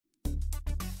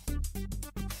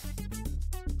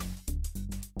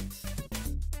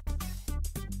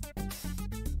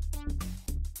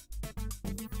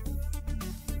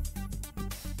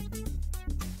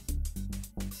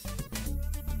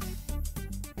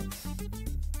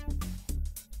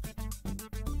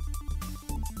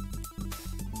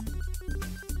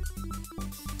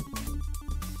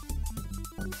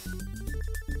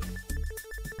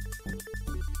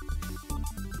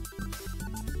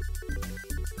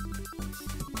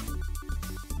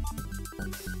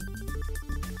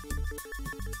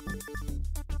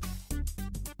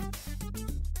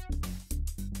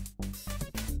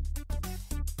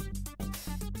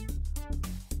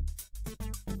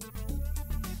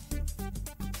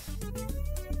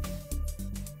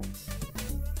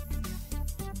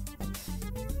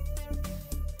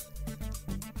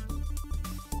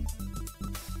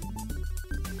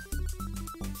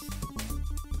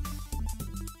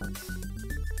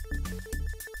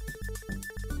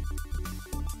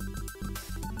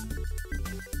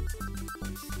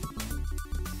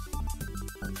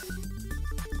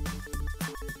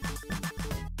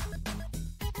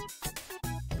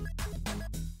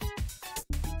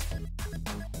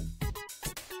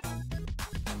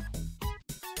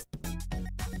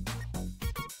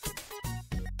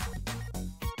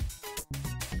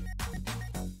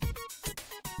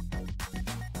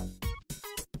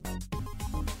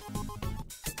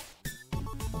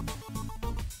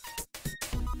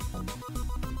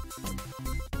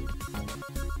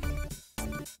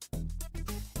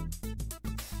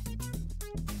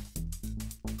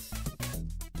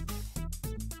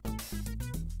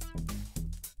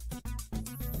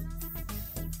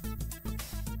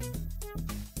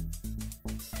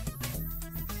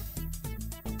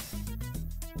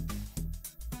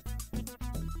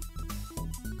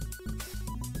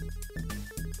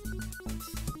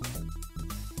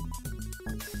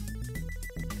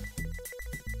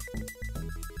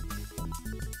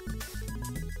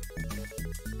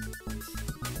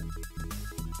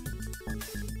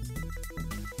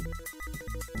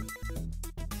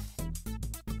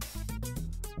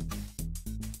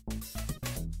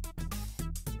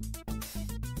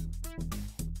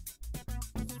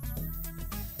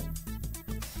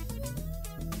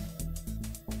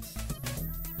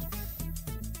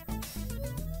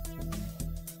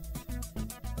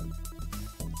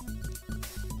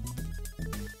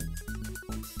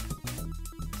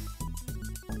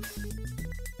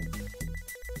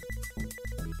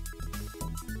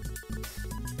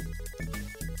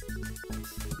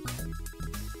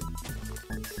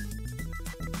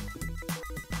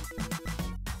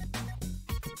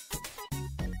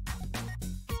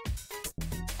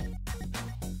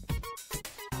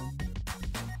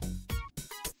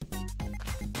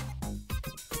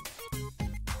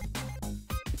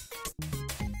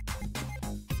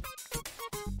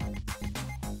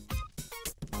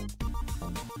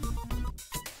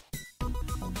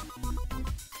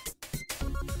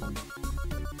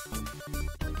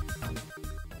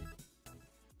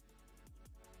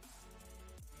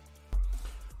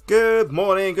Good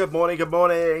morning, good morning, good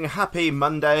morning. Happy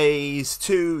Mondays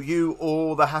to you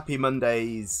all, the Happy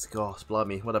Mondays. Gosh,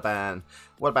 blimey, what a band.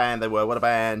 What a band they were, what a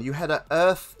band. You had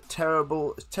a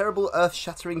terrible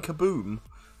earth-shattering kaboom,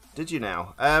 did you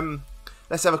now?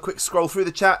 Let's have a quick scroll through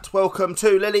the chat. Welcome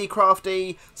to Lily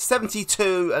Crafty,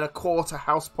 72.25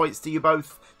 house points to you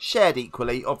both. Shared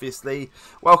equally, obviously.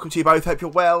 Welcome to you both, hope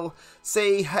you're well.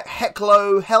 See,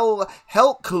 Hecklo,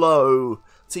 Helklo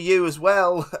to you as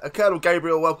well. Colonel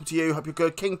Gabriel, welcome to you. Hope you're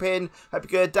good. Kingpin, hope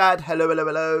you're good. Dad, hello, hello,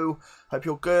 hello. Hope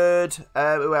you're good.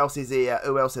 Who else is here?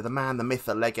 Who else is the man, the myth,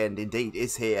 the legend indeed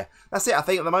is here. That's it, I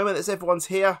think, at the moment. That's everyone's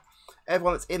here.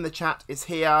 Everyone that's in the chat is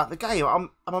here. The game, I'm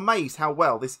amazed how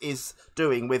well this is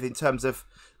doing with in terms of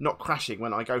not crashing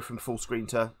when I go from full screen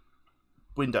to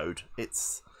windowed.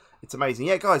 It's amazing.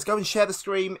 Yeah, guys, go and share the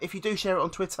stream. If you do share it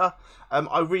on Twitter, I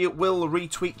will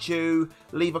retweet you,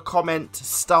 leave a comment,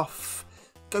 stuff.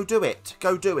 Go do it.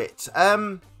 Go do it.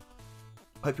 Hope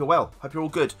you're well. Hope you're all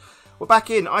good. We're back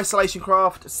in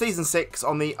IsolationCraft Season 6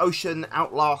 on the Ocean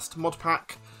Outlast mod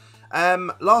pack.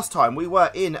 Last time we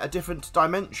were in a different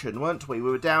dimension, weren't we?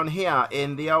 We were down here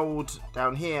in the old...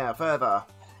 Down here, further.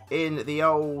 In the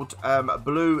old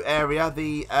blue area,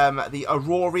 the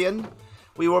Aurorian.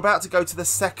 We were about to go to the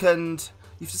second...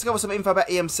 You've discovered some info about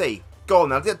EMC. Go on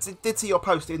now. Did see your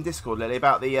post in Discord, Lily,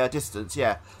 about the distance.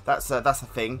 Yeah, that's a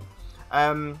thing.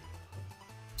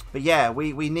 But yeah,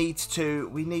 we need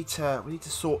to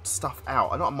sort stuff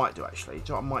out. I know what I might do actually.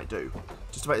 Do you know what I might do?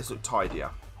 Just to make this look tidier.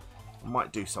 I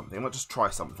might do something. I might just try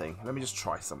something. Let me just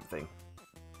try something.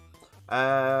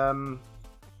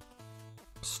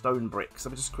 Stone bricks.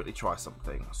 Let me just quickly try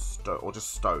something. Or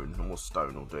just stone. Normal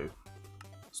stone will do.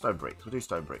 Stone bricks. We'll do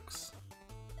stone bricks.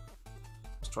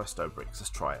 Let's try stone bricks. Let's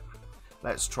try it.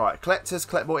 Let's try it. Collectors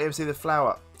collect more EMC than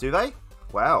flour. Do they?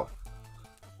 Well,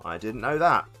 I didn't know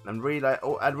that. And relay.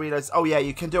 Oh, and relays. Oh yeah,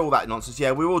 you can do all that nonsense.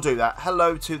 Yeah, we will do that.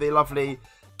 Hello to the lovely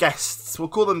guests. We'll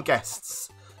call them guests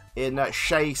in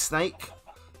Shay Snake.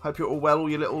 Hope you're all well, all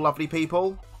you little lovely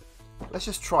people. Let's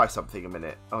just try something a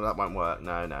minute. Oh, that won't work.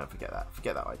 No, no, forget that.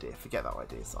 Forget that idea. Forget that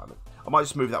idea, Simon. I might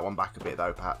just move that one back a bit,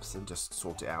 though, perhaps, and just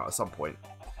sort it out at some point.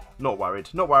 Not worried.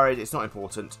 Not worried. It's not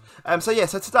important. So yeah,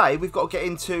 so today we've got to get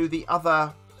into the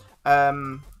other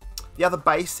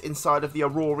base inside of the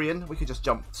Aurorian. We could just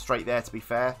jump straight there, to be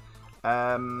fair.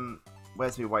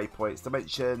 Where's my waypoints?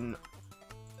 Dimension.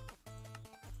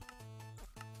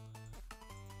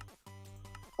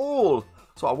 All.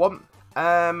 That's what I want.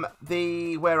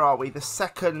 Where are we? The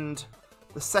second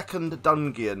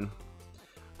dungeon.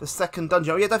 The second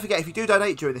dungeon. Oh yeah, don't forget, if you do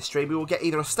donate during this stream, we will get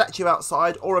either a statue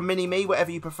outside or a mini-me,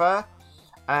 whatever you prefer.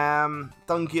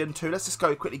 Dungeon 2. Let's just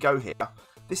quickly go here.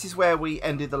 This is where we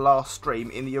ended the last stream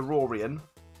in the Aurorian.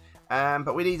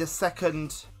 But we need a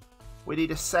second. We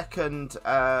need a second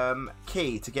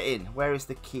key to get in. Where is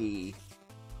the key?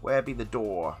 Where be the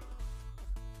door?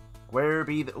 Where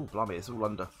be the? Oh, blimey, it's all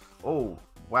under. Oh,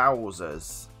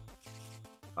 wowzers!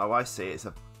 Oh, I see. It's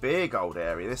a big old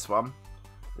area. This one.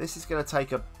 This is going to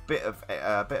take a bit of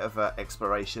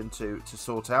exploration to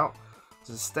sort out.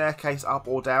 There's a staircase up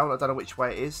or down. I don't know which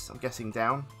way it is. I'm guessing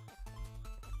down.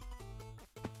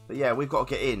 But yeah, we've got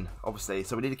to get in, obviously.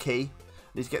 So we need a key.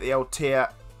 We need to get the old tier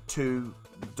 2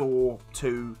 door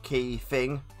 2 key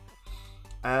thing.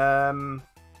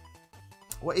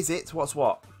 What is it? What's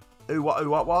what? Ooh,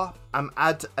 what? An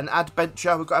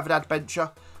adventure. We've got to have an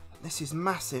adventure. This is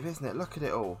massive, isn't it? Look at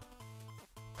it all.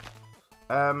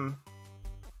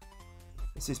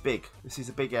 This is big. This is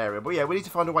a big area. But yeah, we need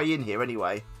to find a way in here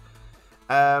anyway.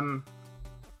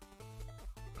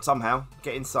 Somehow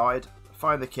get inside,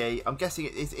 find the key. I'm guessing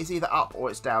it's either up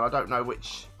or it's down. I don't know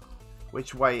which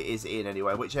way it is in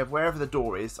anyway. Wherever the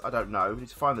door is, I don't know. We need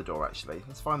to find the door actually.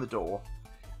 Let's find the door,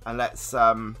 and let's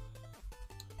just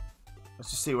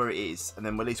see where it is, and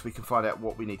then at least we can find out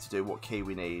what we need to do, what key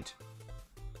we need,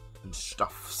 and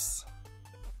stuffs.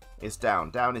 It's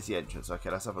down. Down is the entrance.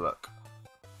 Okay, let's have a look.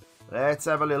 Let's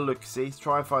have a little look-see.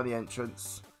 Try and find the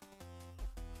entrance.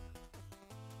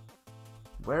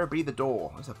 Where be the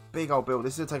door? It's a big old build.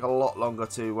 This is going to take a lot longer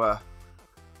to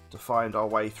find our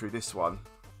way through this one,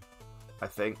 I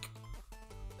think,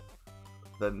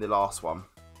 than the last one.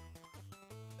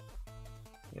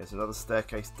 There's another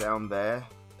staircase down there,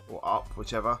 or up,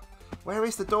 whichever. Where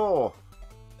is the door?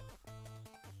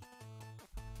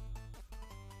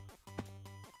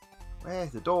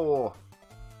 Where's the door?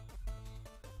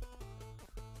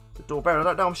 The doorbell. I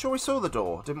don't know. I'm sure we saw the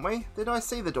door, didn't we? Did I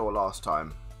see the door last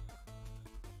time?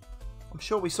 I'm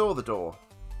sure we saw the door.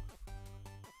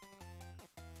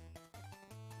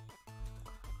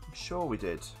 I'm sure we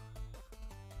did.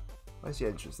 Where's the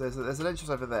entrance? There's an entrance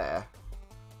over there.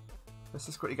 Let's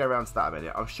just quickly go around to that a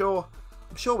minute. I'm sure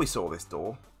we saw this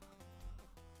door.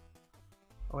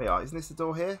 Oh yeah, isn't this the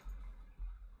door here?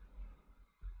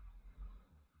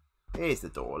 Here's the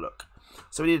door, look.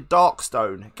 So we need a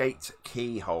Darkstone gate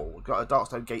keyhole. We've got a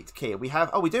Darkstone gate key. We have.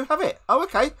 Oh, we do have it. Oh,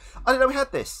 okay. I didn't know we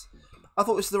had this. I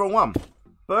thought this was the wrong one.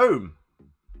 Boom.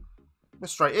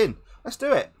 Let's straight in. Let's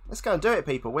do it. Let's go and do it,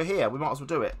 people. We're here. We might as well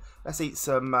do it. Let's eat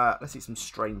some. Let's eat some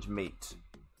strange meat.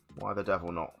 Why the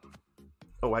devil not?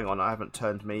 Oh, hang on. I haven't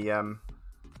turned me.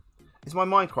 Is my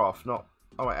Minecraft not?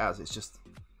 Oh, it has. It's just.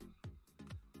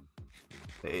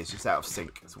 It is just out of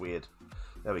sync. It's weird.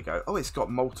 There we go. Oh, it's got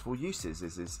multiple uses.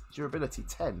 This is durability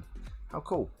 10. How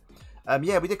cool.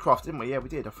 Yeah, we did craft, didn't we? Yeah, we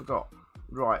did. I forgot.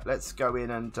 Right, let's go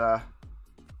in and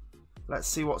let's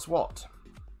see what's what.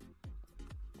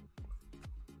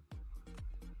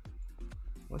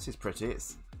 Well, this is pretty.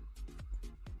 It's.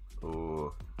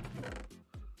 Ooh.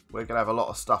 We're gonna have a lot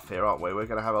of stuff here, aren't we? We're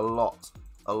gonna have a lot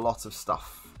of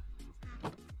stuff.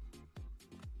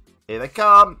 Here they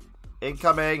come.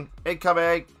 Incoming.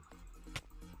 Incoming.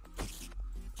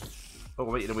 Oh,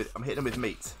 I'm hitting them with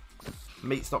meat.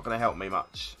 Meat's not going to help me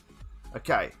much.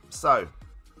 Okay, so.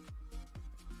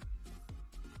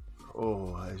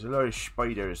 Oh, there's a lot of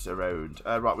spiders around.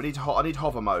 Right, I need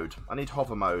hover mode. I need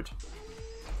hover mode.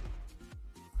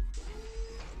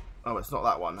 Oh, it's not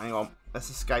that one. Hang on.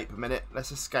 Let's escape a minute.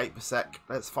 Let's escape a sec.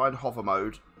 Let's find hover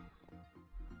mode.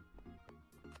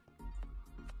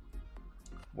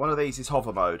 One of these is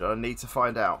hover mode, and I need to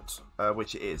find out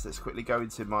which it is. Let's quickly go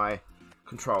into my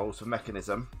controls for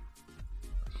mechanism.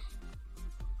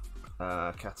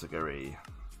 Category.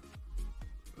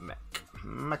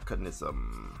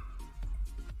 Mechanism.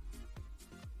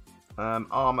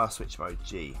 Armor switch mode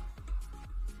G.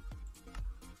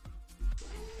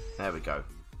 There we go.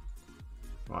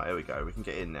 Right, here we go. We can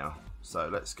get in now. So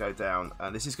let's go down.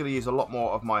 And this is going to use a lot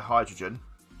more of my hydrogen.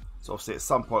 So obviously at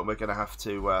some point we're going to have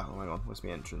to... oh, hang on. Where's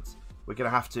my entrance? We're going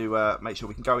to have to make sure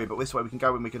we can go in. But this way we can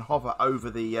go in. We can hover over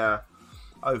the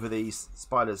over these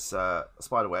spiders,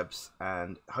 spider webs,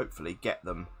 and hopefully get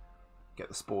the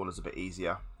spawners a bit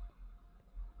easier.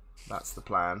 That's the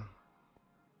plan.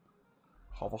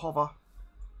 Hover, hover.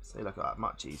 See, look at that,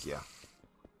 much easier.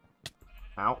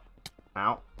 Out,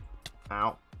 out,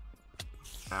 out,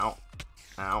 out,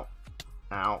 out,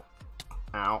 out,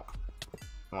 out.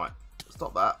 Right,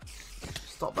 stop that.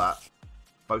 Stop that.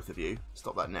 Both of you,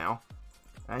 stop that now.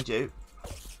 And you.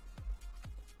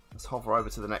 Let's hover over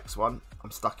to the next one.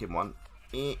 I'm stuck in one.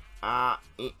 There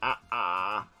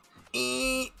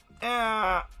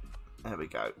we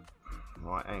go.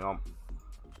 Right, hang on.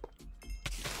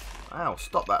 Ow,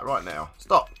 stop that right now.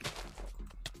 Stop.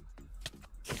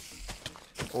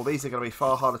 Well, these are going to be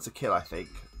far harder to kill, I think,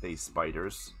 these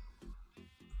spiders.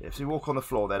 If we walk on the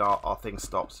floor, then our thing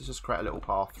stops. Let's just create a little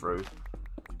path through.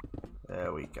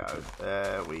 There we go.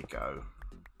 There we go.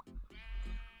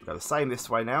 Go the same this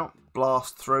way now.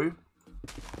 Blast through.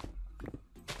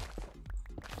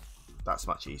 That's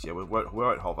much easier. We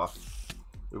won't hover.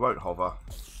 We won't hover.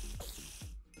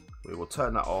 We will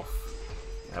turn that off.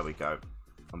 There we go.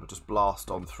 And we'll just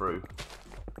blast on through.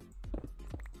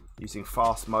 Using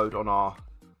fast mode on our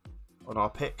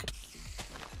pick.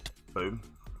 Boom.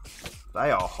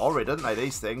 They are horrid, aren't they,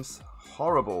 these things?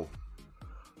 Horrible.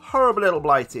 Horrible little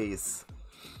blighties.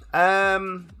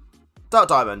 Dark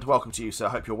Diamond, welcome to you, sir.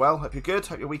 Hope you're well. Hope you're good.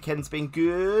 Hope your weekend's been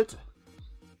good.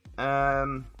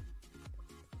 Right.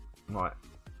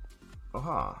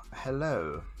 Aha.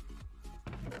 Hello.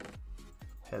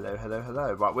 Hello, hello,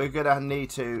 hello. Right, we're gonna need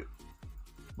to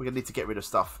get rid of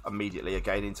stuff immediately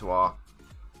again into our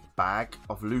bag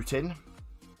of looting.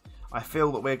 I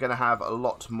feel that we're gonna have a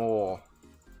lot more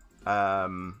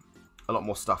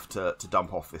stuff to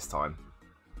dump off this time.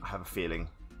 I have a feeling.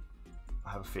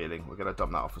 We're gonna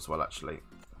dump that off as well. Actually,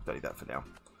 don't need that for now.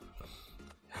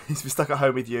 He's been stuck at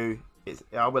home with you.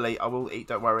 I will eat. I will eat.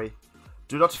 Don't worry.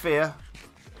 Do not fear.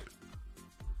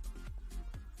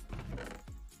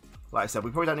 Like I said,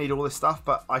 we probably don't need all this stuff,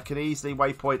 but I can easily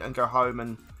waypoint and go home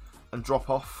and drop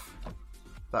off.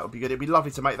 That would be good. It'd be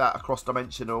lovely to make that a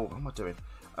cross-dimensional. What am I doing?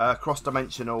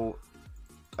 Cross-dimensional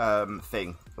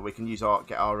thing that we can use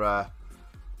get our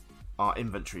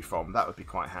inventory from. That would be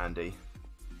quite handy.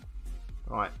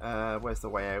 Right, where's the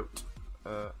way out?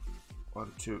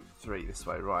 1, 2, 3, this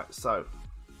way. Right, so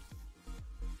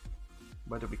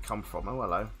where did we come from? Oh,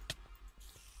 hello.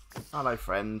 Hello,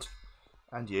 friend.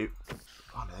 And you.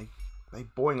 Oh, they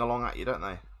boing along at you, don't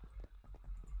they?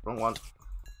 Wrong one.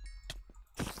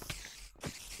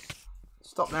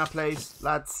 Stop now, please.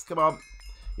 Lads, come on.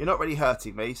 You're not really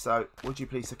hurting me, so would you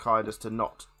please be kind as to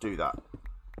not do that?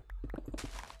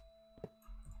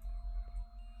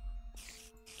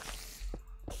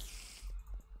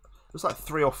 Looks like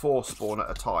 3 or 4 spawn at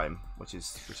a time, which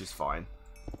is fine.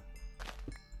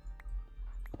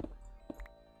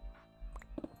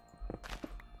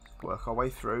 Work our way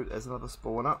through. There's another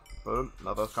spawner. Boom.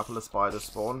 Another couple of spiders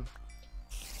spawn.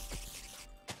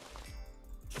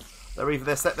 They don't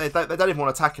even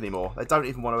want to attack anymore. They don't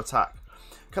even want to attack.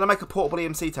 Can I make a portable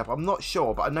EMC tab? I'm not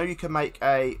sure, but I know you can make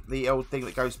the old thing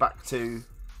that goes back to.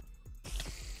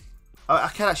 I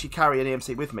can actually carry an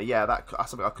EMC with me. Yeah,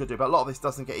 that's something I could do. But a lot of this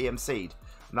doesn't get EMC'd,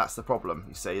 and that's the problem.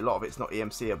 You see, a lot of it's not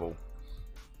EMCable.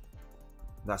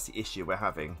 That's the issue we're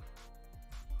having.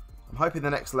 I'm hoping the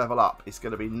next level up is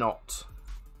going to be not.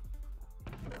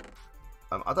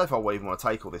 I don't know if I will even want to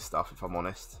take all this stuff, if I'm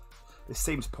honest. This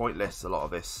seems pointless, a lot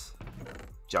of this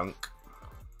junk.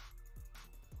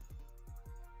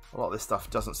 A lot of this stuff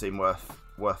doesn't seem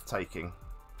worth taking.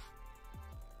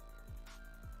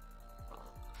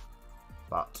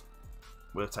 But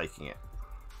we're taking it.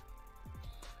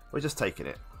 We're just taking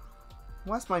it.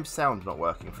 Why is my sound not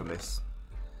working from this?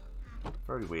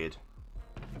 Very weird.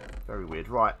 Very weird.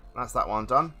 Right, that's that one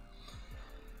done.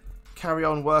 Carry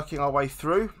on working our way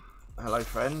through. Hello,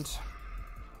 friend.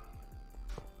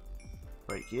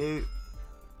 Break you.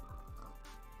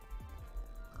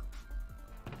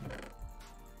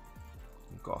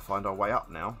 We've got to find our way up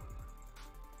now.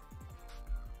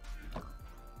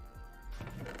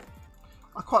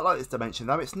 I quite like this dimension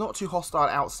though. It's not too hostile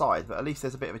outside, but at least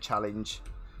there's a bit of a challenge.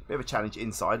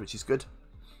 Inside, which is good.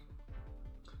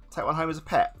 Take one home as a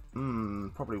pet.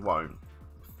 Probably won't.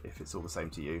 If it's all the same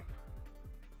to you.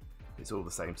 It's all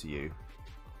the same to you.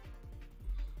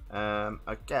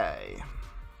 Okay.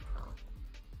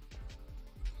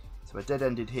 So we're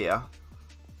dead-ended here.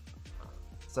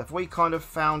 So if we kind of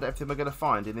found everything we're going to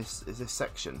find in this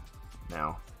section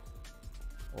now,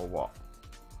 or what?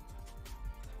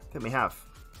 I think we have.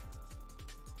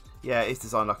 Yeah, it's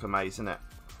designed like a maze, isn't it?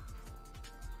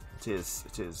 It is.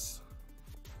 It is.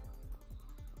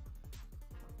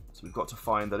 So we've got to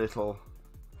find the little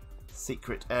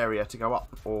secret area to go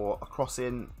up or across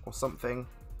in or something.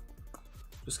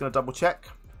 Just going to double check.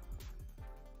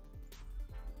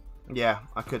 Yeah,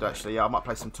 I could actually. Yeah, I might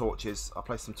place some torches. I'll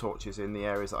place some torches in the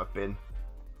areas that I've been.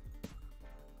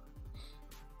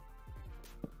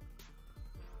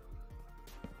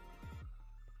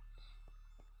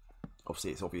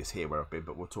 Obviously, it's obvious here where I've been,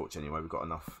 but we'll torch anyway. We've got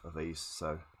enough of these,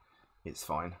 so it's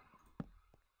fine.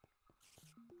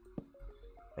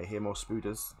 I hear more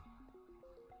spooders.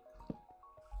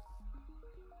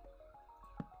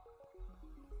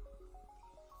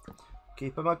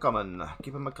 Keep them a coming.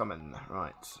 Keep them a coming.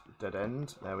 Right, dead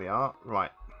end. There we are.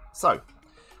 Right, so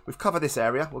we've covered this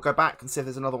area. We'll go back and see if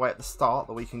there's another way at the start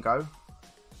that we can go.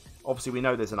 Obviously, we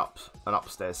know there's an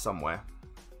upstairs somewhere.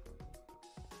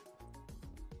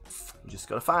 We just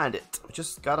gotta find it. We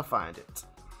just gotta find it.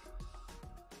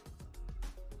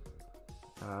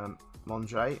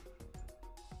 Mondre.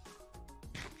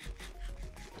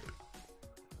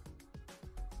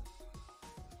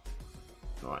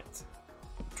 Right.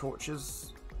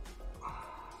 Torches.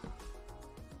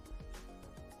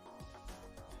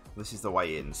 This is the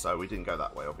way in, so we didn't go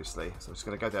that way, obviously. So I'm just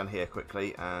going to go down here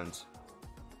quickly and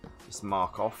just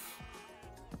mark off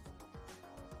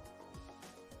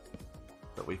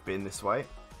that we've been this way.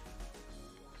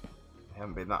 We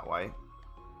haven't been that way.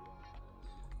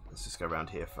 Let's just go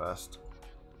around here first.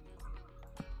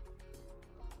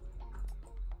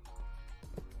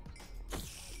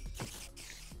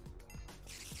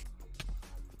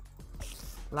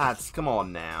 Lads, come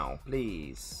on now,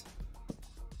 please.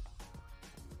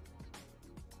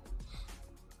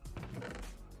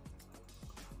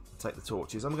 Take the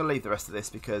torches. I'm going to leave the rest of this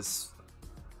because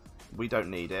we don't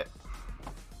need it.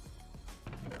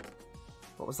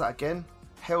 What was that again?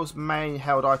 Hell's main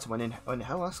held item when in... Oh,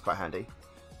 that's quite handy.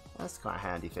 That's quite a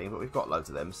handy thing, but we've got loads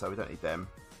of them, so we don't need them.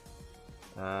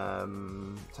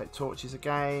 Take torches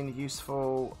again.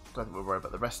 Useful. Don't think we'll worry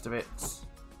about the rest of it.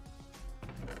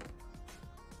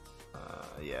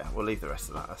 Yeah, we'll leave the rest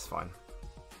of that. That's fine.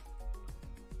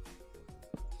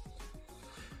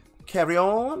 Carry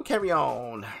on, carry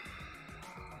on.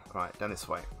 Right, down this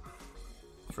way.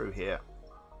 Through here.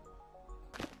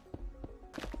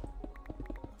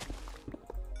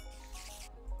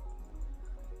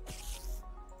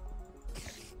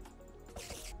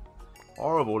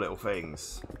 Horrible little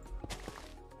things.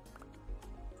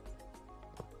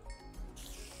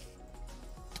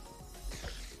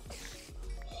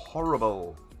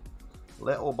 Horrible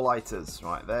little blighters.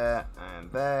 Right there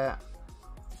and there.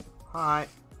 Hi.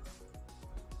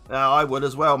 Now I would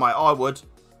as well, mate. I would.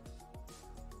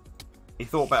 He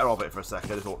thought better of it for a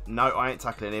second. He thought, no, I ain't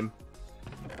tackling him.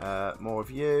 More of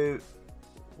you.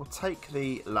 We'll take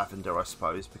the lavender, I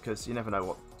suppose, because you never know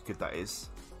what good that is.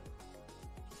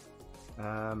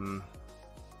 I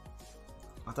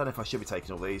don't know if I should be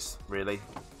taking all these, really.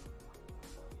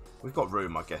 We've got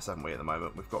room, I guess, haven't we, at the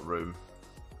moment? We've got room.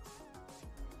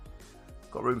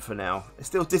 Got room for now. It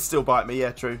did still bite me,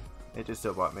 yeah, true. It did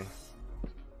still bite me.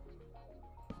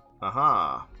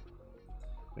 Aha.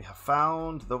 We have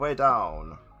found the way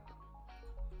down.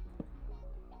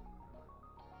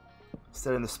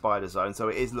 Still in the spider zone, so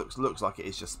it is looks like it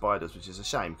is just spiders, which is a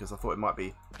shame, because I thought it might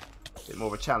be a bit more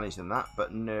of a challenge than that,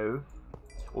 but no.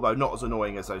 Although not as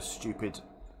annoying as those stupid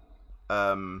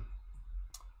slime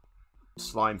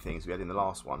things we had in the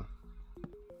last one.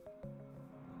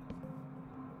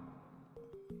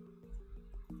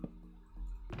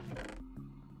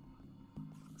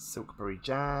 Silkberry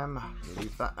jam.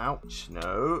 Leave that. Ouch.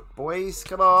 No. Boys,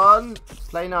 come on.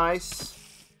 Play nice.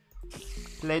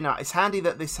 Play nice. It's handy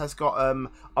that this has got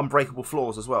unbreakable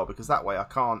floors as well, because that way I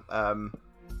can't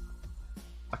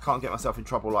get myself in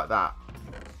trouble like that.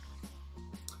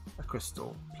 A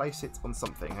crystal. Place it on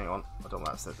something. Hang on. I don't know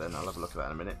what that said then. I'll have a look at that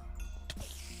in a minute.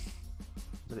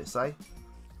 What did it say?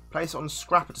 Place it on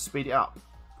scrapper to speed it up.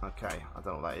 Okay. I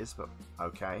don't know what that is, but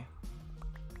okay.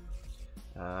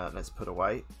 Let's put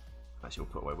away. Actually,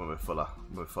 we'll put away when we're fuller.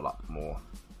 When we're full up more.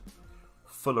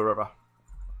 Fuller of a.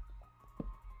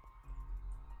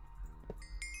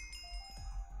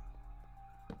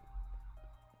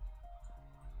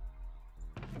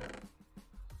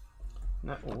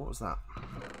 No, oh, what was that?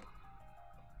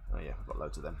 Oh yeah, I've got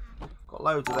loads of them. Got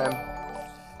loads of them.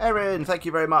 Erin, thank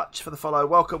you very much for the follow.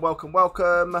 Welcome, welcome,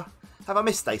 welcome. Have I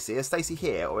missed Stacey? Is Stacey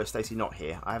here or is Stacey not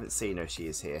here? I haven't seen her if she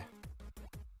is here.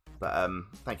 But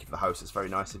thank you for the host. It's very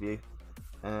nice of you.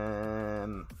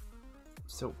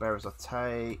 Silk bearers I'll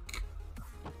take.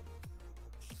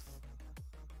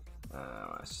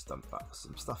 Let's just dump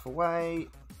some stuff away.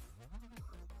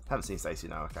 Haven't seen Stacey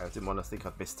now. Okay, I didn't want to think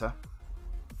I'd missed her.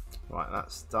 Right,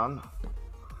 that's done.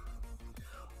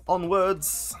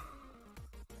 Onwards.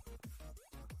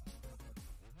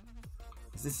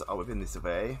 Is this? Oh, we've been the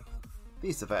survey.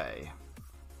 The survey.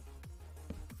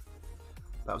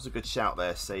 That was a good shout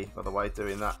there, see, by the way,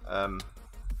 doing that,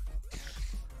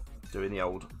 doing the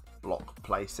old block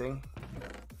placing.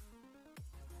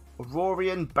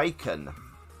 Aurorian bacon.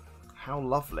 How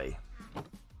lovely.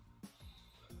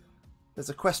 There's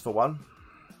a quest for one.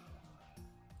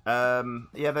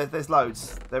 Yeah, there's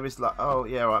loads. There is like, oh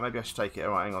yeah, right. Maybe I should take it.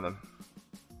 All right, hang on then.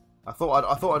 I thought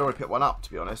I'd already picked one up,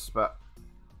 to be honest, but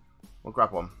we'll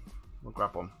grab one. We'll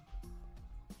grab one.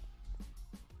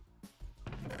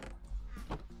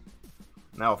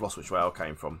 Now I've lost which way I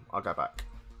came from. I'll go back.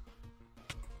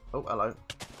 Oh, hello.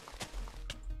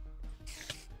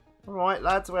 All right,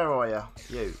 lads, where are you?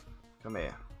 You, come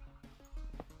here.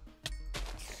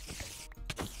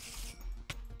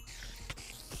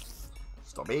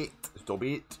 Stop it. Stop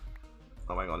it.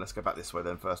 Oh, hang on. Let's go back this way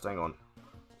then first. Hang on.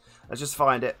 Let's just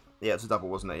find it. Yeah, it's a double,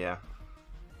 wasn't it? Yeah.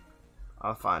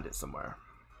 I'll find it somewhere.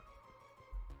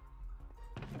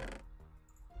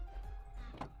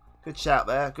 Good shout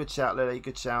there. Good shout, Lily.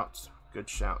 Good shout. Good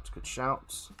shout. Good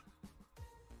shout.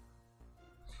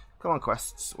 Come on,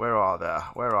 quests. Where are they?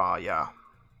 Where are ya?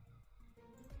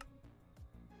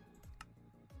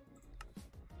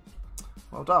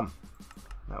 Well done.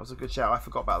 That was a good shout. I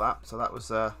forgot about that. So that was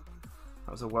a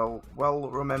well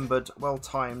remembered, well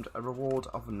timed reward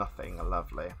of nothing.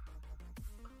 Lovely.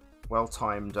 Well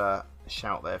timed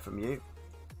shout there from you.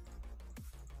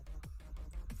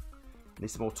 Need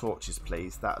some more torches,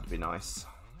 please. That would be nice.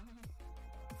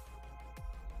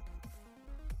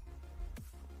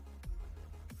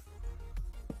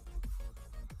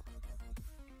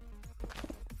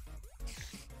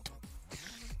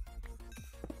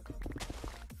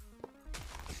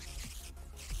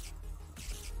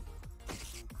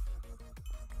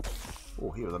 Oh,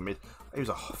 he was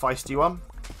a feisty one.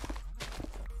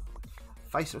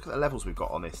 Face, look at the levels we've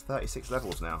got on this. 36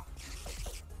 levels now.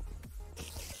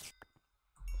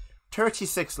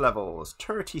 36 levels.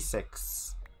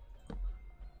 36.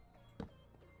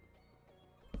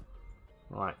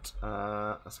 Right.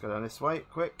 Let's go down this way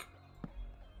quick.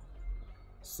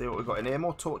 See what we've got in here.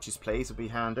 More torches, please. Would be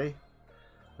handy.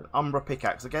 An Umbra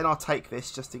pickaxe. Again, I'll take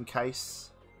this just in case.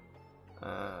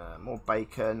 More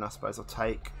bacon, I suppose I'll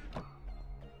take.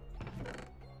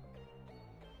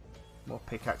 More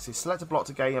pickaxes. Select a block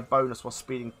to gain a bonus while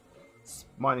speeding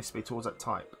mining speed towards that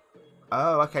type.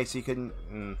 Oh, okay, so you can...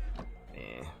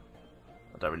 yeah.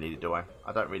 I don't really need it, do I?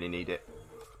 I don't really need it.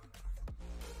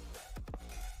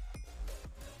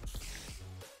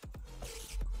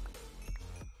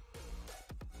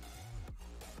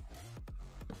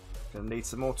 Gonna need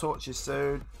some more torches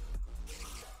soon.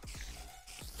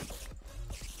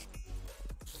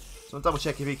 So I'll double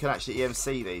check if you can actually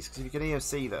EMC these, because if you can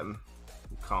EMC them,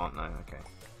 you can't. No, okay,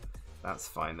 that's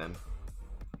fine then.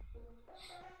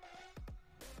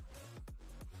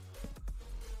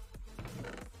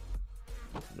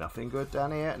 Nothing good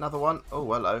down here. Another one.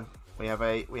 Oh, hello. We have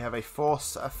a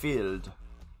force field.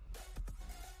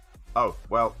 Oh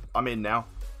well, I'm in now.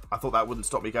 I thought that wouldn't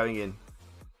stop me going in.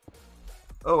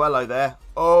 Oh, hello there.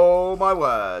 Oh my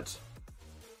word.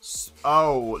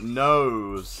 Oh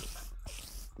noes.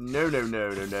 No, no,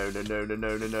 no, no, no, no, no, no,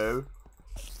 no, no, no.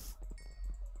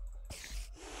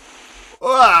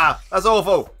 Ah! That's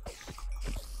awful.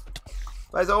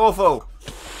 That is awful.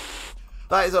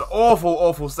 That is an awful,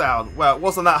 awful sound. Well, it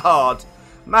wasn't that hard.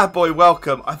 Mad Boy,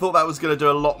 welcome. I thought that was going to do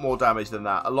a lot more damage than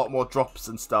that. A lot more drops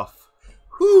and stuff.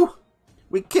 Whew!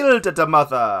 We killed the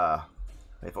mother.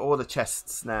 We have all the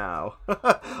chests now. I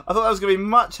thought that was going to be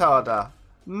much harder.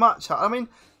 Much harder. I mean,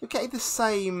 you're getting the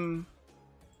same...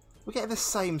 We're getting the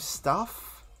same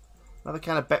stuff. Another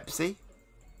can of Pepsi.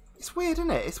 It's weird, isn't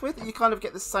it? It's weird that you kind of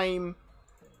get the same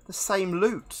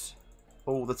loot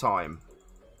all the time.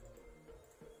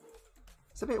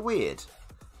 It's a bit weird.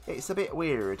 It's a bit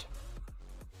weird.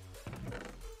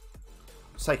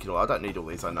 I'm taking it all. I don't need all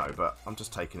these, I know, but I'm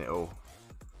just taking it all.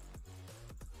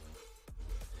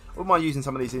 Wouldn't mind using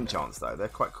some of these enchants though. They're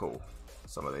quite cool.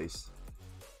 Some of these.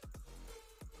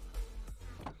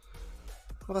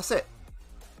 Well, that's it.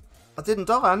 I didn't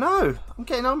die. I know.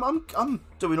 I'm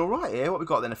doing all right here. What we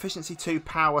got then? Efficiency 2,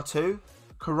 power 2,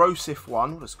 corrosive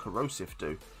 1. What does corrosive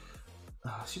do?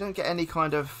 So you don't get any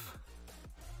kind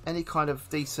of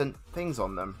decent things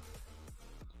on them.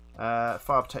 Fire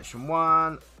protection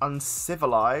 1,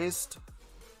 uncivilized,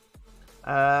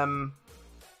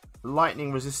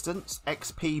 lightning resistance,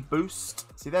 XP boost.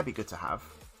 See, that'd be good to have.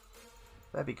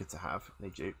 That'd be good to have.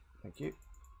 Need you. Thank you.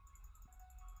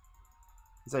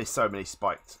 There's only so many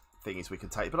spiked thingies we can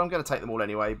take, but I'm going to take them all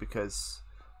anyway because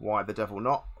Why the devil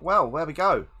not? Well, there we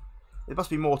go. There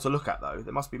must be more to look at, though.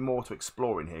 There must be more to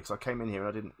explore in here, because I came in here and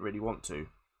I didn't really want to.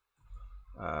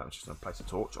 I'm just going to place a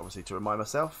torch, obviously, to remind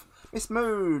myself. Miss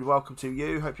Mood, welcome to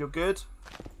you. Hope you're good.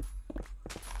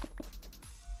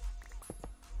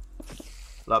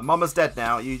 Look, Mama's dead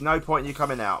now. No point in you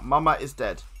coming out. Mama is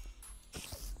dead.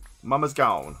 Mama's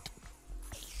gone.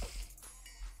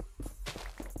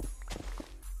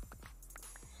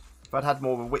 If I'd had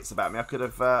more of a wits about me, I could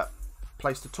have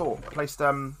placed a torch,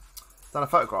 done a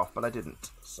photograph, but I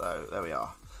didn't. So there we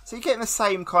are. So you're getting the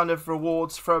same kind of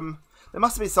rewards from. There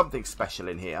must have been something special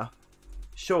in here,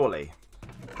 surely.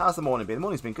 How's the morning been? The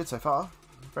morning's been good so far.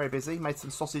 Very busy. Made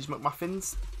some sausage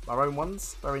McMuffins, our own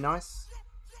ones. Very nice.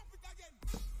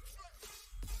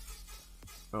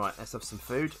 Right, let's have some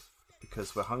food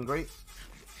because we're hungry.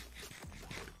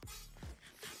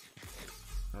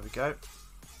 There we go.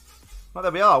 Well,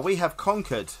 there we are. We have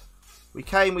conquered. We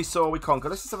came, we saw, we conquered.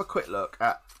 Let's just have a quick look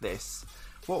at this.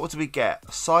 What did we get?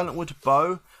 A silent wood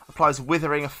bow. Applies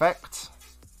withering effect.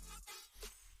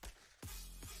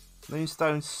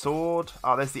 Moonstone sword.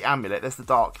 Oh, there's the amulet. There's the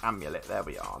dark amulet. There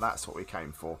we are. That's what we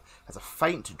came for. Has a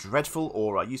faint, dreadful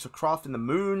aura. Used for crafting the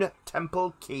Moon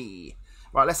Temple Key.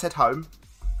 Right, let's head home.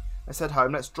 Let's head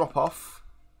home. Let's drop off.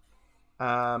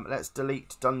 Let's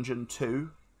delete Dungeon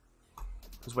 2.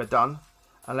 Because we're done.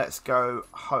 And let's go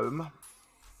home.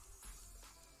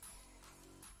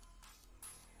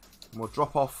 And we'll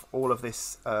drop off all of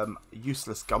this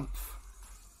useless gumph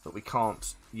that we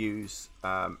can't use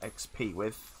XP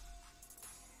with.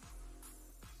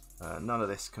 None of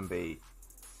this can be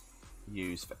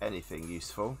used for anything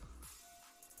useful.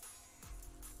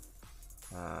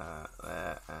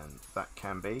 There, and that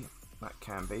can be. That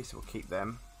can be, so we'll keep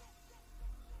them.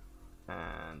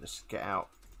 And just get out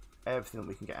everything that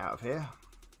we can get out of here.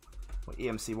 We'll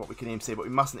EMC what we can EMC, but we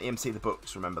mustn't EMC the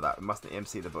books, remember that. We mustn't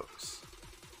EMC the books.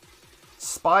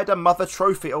 Spider Mother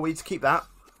Trophy. Oh, we need to keep that.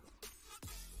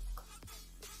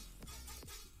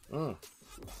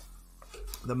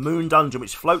 The Moon Dungeon,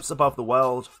 which floats above the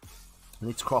world. We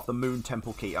need to craft the Moon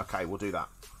Temple Key. Okay, we'll do that.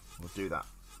 We'll do that.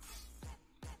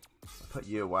 I'll put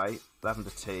you away. Lavender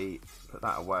tea. Put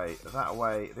that away. That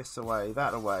away. This away.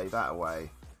 That away. That away.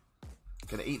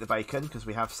 Gonna eat the bacon because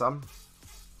we have some.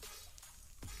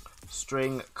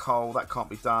 String, coal. That can't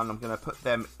be done. I'm gonna put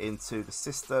them into the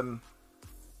system.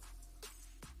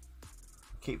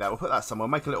 Keep that. We'll put that somewhere.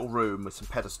 Make a little room with some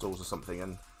pedestals or something,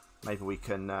 and maybe we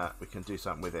can do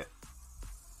something with it.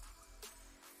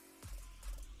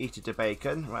 Eated the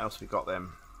bacon. What else we got then?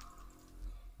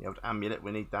 The old amulet.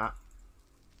 We need that.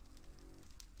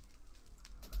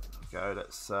 There we go.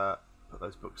 Let's put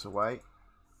those books away.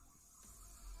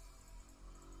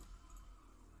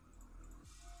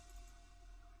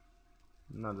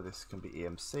 None of this can be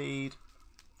EMC'd.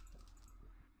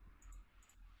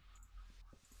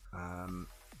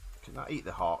 Can I eat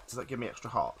the heart? Does that give me extra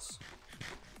hearts?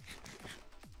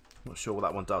 Not sure what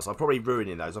that one does. I'm probably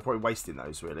ruining those. I'm probably wasting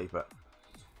those, really, but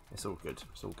it's all good.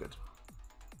 It's all good.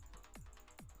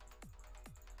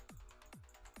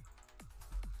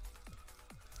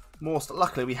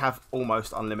 Luckily, we have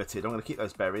almost unlimited. I'm going to keep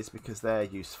those berries because they're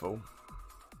useful.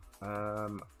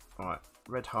 Alright,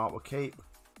 red heart we'll keep.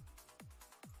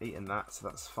 Eating that, so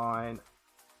that's fine.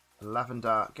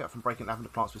 Lavender, get up from breaking lavender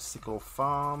plants with sickle or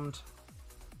farmed.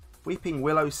 Weeping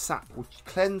willow sap will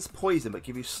cleanse poison but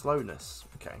give you slowness.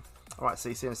 Okay. Alright, see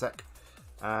you in a sec.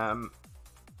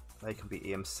 They can be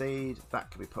EMC'd. That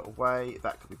can be put away.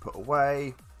 That can be put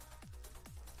away.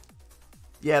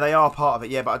 Yeah, they are part of it.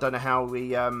 Yeah, but I don't know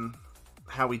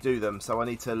how we do them. So I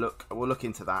need to look. We'll look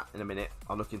into that in a minute.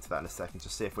 I'll look into that in a second to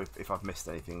see if I've missed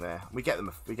anything there. We get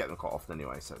them quite often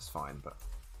anyway, so it's fine. But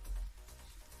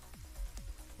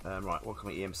right, what can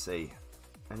we EMC?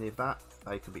 Any of that?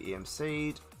 They can be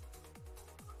EMC'd.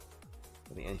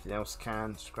 I think anything else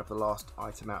can. Just grab the last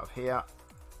item out of here.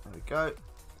 There we go.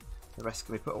 The rest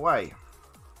can be put away.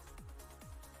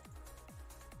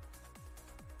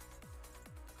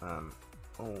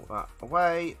 All that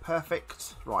away.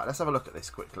 Perfect. Right, let's have a look at this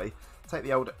quickly. Take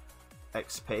the old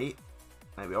XP.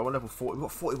 There we are. We're level 40. We've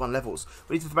got 41 levels.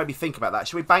 We need to maybe think about that.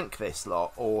 Should we bank this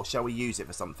lot or shall we use it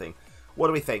for something? What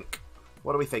do we think?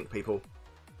 What do we think, people?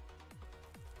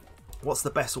 What's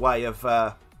the best way of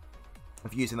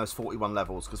using those 41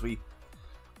 levels? Because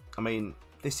I mean,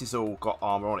 this has all got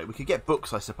armor on it. We could get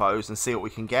books, I suppose, and see what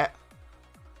we can get.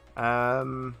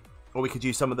 Or we could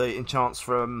use some of the enchants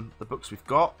from the books we've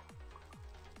got.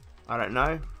 I don't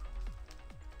know.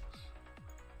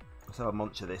 Let's have a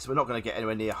munch of this. We're not going to get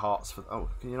anywhere near hearts for. Oh,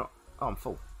 can you not? Oh, I'm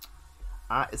full.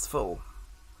 It's full.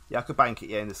 Yeah, I could bank it.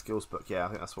 Yeah, in the skills book. Yeah, I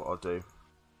think that's what I'll do.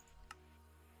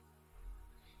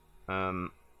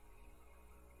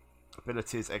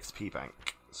 Abilities, XP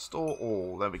bank. Store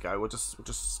all. There we go. We'll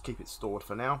just keep it stored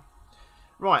for now.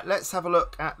 Right, let's have a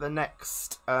look at the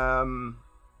next.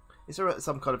 Is there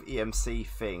some kind of EMC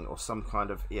thing or some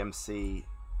kind of EMC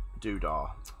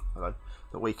doodah? Hello,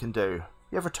 that we can do.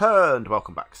 You have returned.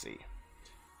 Welcome back, C.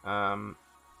 Oh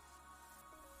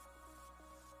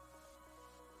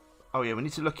yeah, we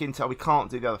need to look into. We can't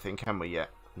do the other thing, can we? Yet?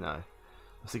 No. I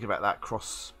was thinking about that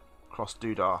cross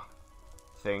doodah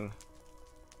thing.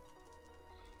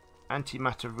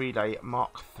 Antimatter relay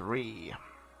Mark III.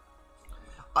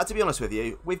 To be honest with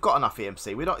you, we've got enough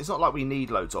EMC. It's not like we need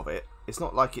loads of it. It's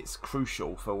not like it's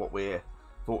crucial for what we're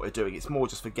doing. It's more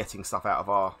just for getting stuff out of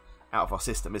our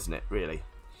system, isn't it? Really,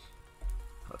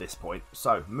 at this point.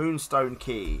 So, Moonstone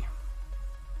key.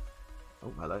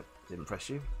 Oh, hello. Didn't impress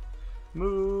you.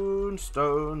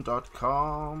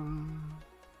 Moonstone.com.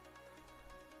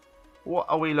 What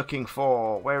are we looking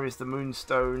for? Where is the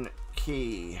Moonstone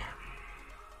key?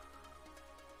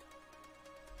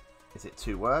 Is it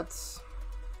 2 words?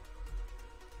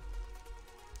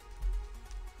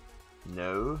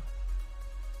 No.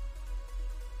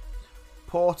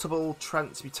 Portable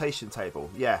transmutation table.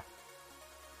 Yeah.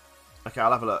 Okay,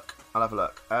 I'll have a look.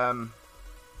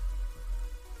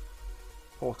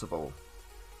 Portable.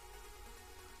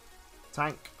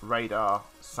 Tank, radar,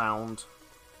 sound,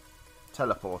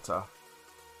 teleporter,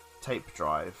 tape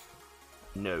drive.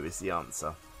 No is the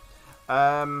answer.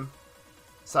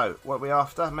 So, what are we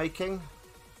after making?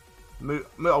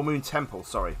 Moon Temple,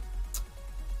 sorry.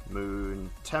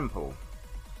 Moon Temple.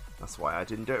 That's why I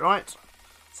didn't do it right.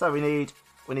 So we need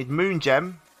Moon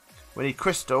Gem, we need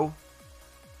Crystal,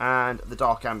 and the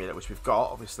Dark Amulet, which we've got,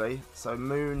 obviously. So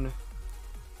Moon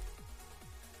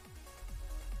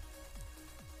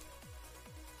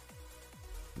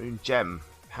Gem.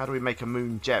 How do we make a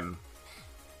Moon Gem?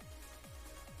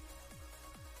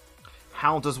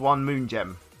 How does one Moon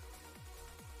Gem?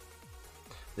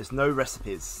 There's no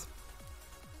recipes.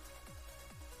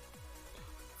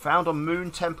 Found on Moon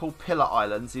Temple Pillar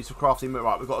Islands. Used for crafting.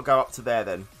 Right, we've got to go up to there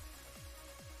then.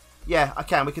 Yeah, I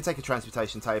can. We can take a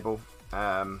transmutation table.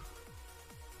 But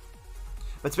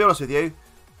to be honest with you,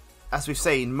 as we've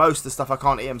seen, most of the stuff I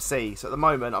can't EMC. So at the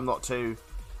moment, I'm not too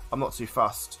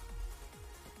fussed.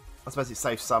 I suppose it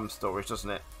saves some storage,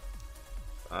 doesn't it?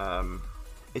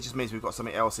 It just means we've got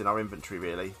something else in our inventory,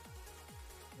 really.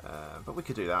 But we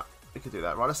could do that.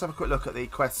 Right, let's have a quick look at the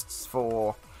quests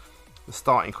for the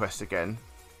starting quest again.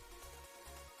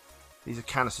 These are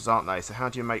canisters, aren't they? So how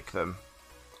do you make them?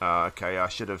 Okay, I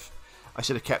should have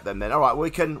kept them then. All right,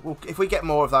 if we get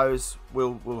more of those,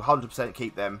 we'll 100%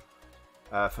 keep them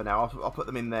for now. I'll put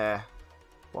them in there.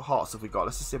 What hearts have we got?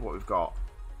 Let's just see what we've got.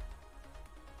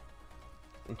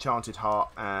 Enchanted heart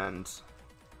and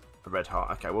a red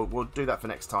heart. Okay, we'll do that for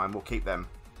next time. We'll keep them.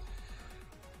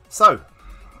 So,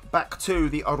 back to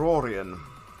the Aurorian.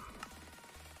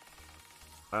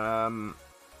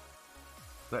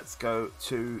 Let's go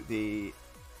to the...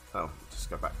 Oh, just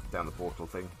go back down the portal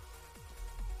thing.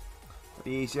 That'll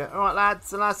be easier. Alright,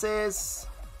 lads and lasses.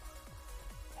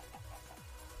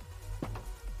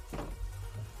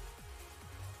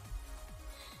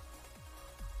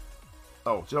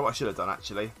 Oh, do you know what I should have done,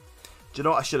 actually? Do you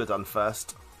know what I should have done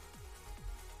first?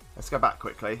 Let's go back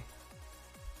quickly.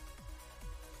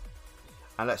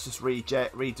 And let's just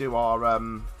redo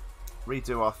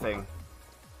our thing.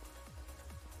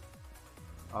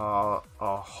 Our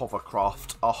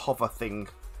hovercraft. Our hover thing.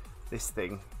 This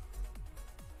thing.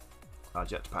 Our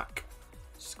jetpack.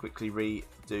 Just quickly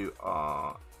redo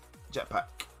our jetpack.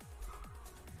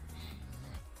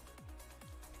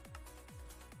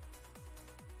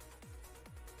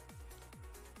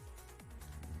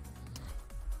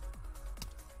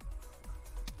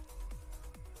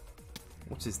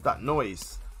 What is that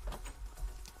noise?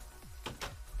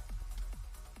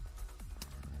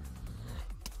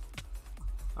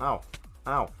 Ow.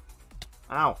 Ow.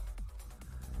 Ow.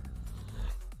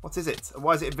 What is it?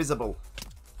 Why is it invisible?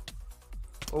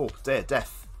 Oh dear,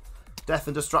 death. Death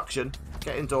and destruction.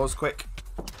 Get indoors, quick.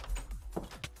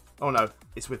 Oh no,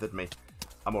 it's withered me.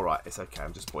 I'm alright, it's okay,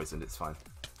 I'm just poisoned, it's fine.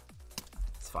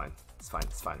 It's fine, it's fine,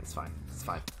 it's fine, it's fine, it's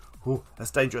fine. Ooh, that's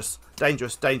dangerous.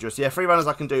 Dangerous, dangerous. Yeah, 3 runners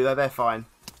I can do, they're fine.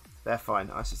 They're fine.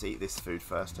 I should eat this food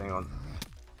first, hang on.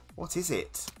 What is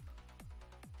it?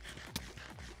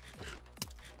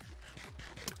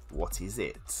 What is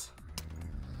it?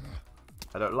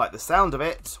 I don't like the sound of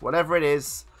it. Whatever it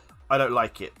is, I don't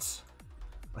like it.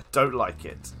 I don't like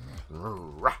it.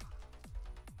 Alright,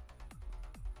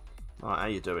 how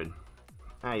you doing?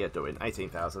 How you doing?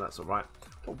 18,000, that's alright.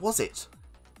 What was it?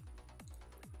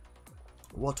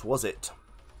 What was it?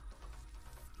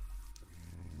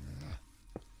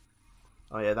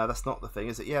 Oh yeah, no, that's not the thing,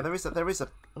 is it? Yeah, there is a.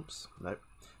 Oops, no,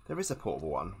 there is a portable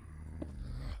one.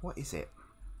 What is it?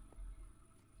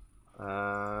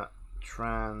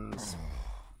 Trans.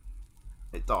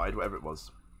 It died, whatever it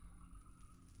was.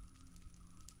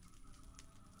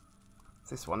 It's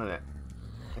this one, isn't it?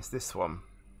 It's this one.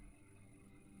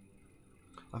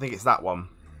 I think it's that one.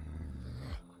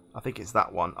 I think it's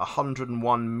that one.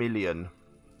 101 million.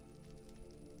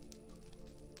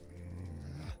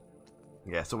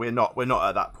 Yeah, so we're not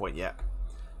at that point yet.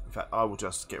 In fact, I will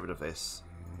just get rid of this,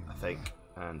 I think.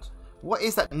 And what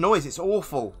is that noise? It's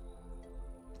awful.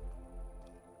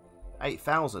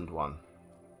 8,000 one.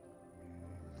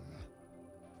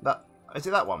 That is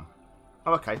it. That one.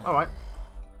 Oh, okay. All right.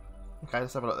 Okay,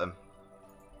 let's have a look then.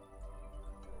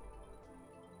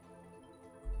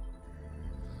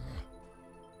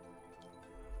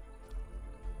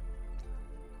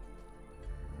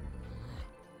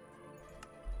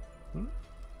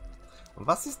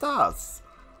 Was ist das?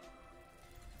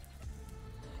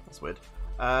 That's weird.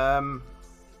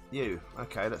 You.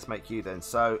 Okay, let's make you then.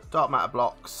 So, dark matter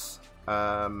blocks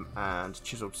and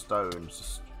chiseled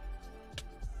stones.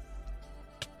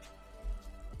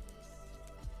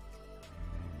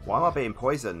 Why am I being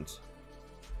poisoned?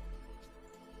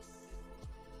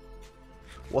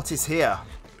 What is here?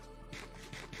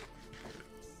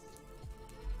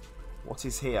 What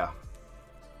is here?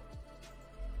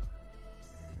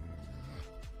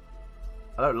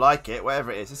 I don't like it,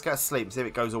 whatever it is. Let's go to sleep and see if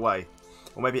it goes away.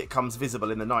 Or maybe it comes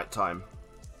visible in the night time.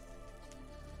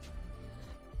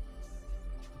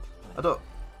 I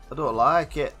don't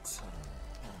like it.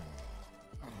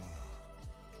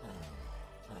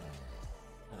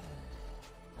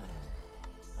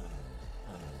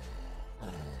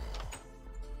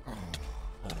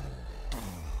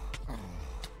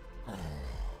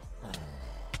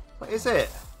 What is it?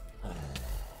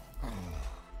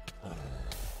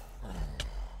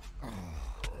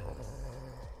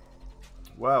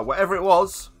 Well, whatever it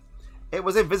was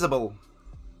invisible.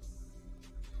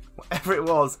 Whatever it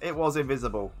was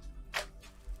invisible.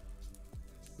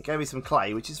 It gave me some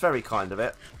clay, which is very kind of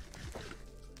it.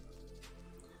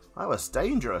 That was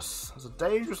dangerous. It was a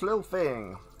dangerous little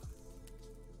thing.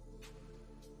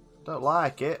 Don't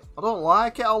like it. I don't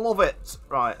like it. I love it.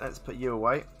 Right, let's put you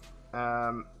away.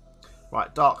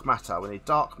 Right, dark matter. We need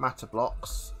dark matter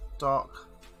blocks. Dark.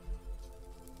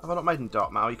 Have I not made any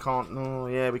dark matter? You can't. Oh,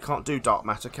 yeah, we can't do dark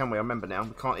matter, can we? I remember now.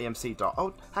 We can't EMC dark.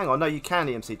 Oh, hang on. No, you can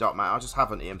EMC dark matter. I just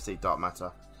haven't EMC dark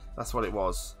matter. That's what it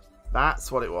was.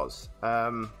 That's what it was.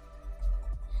 You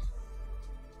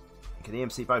can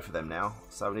EMC both of them now.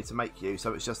 So we need to make you.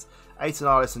 So it's just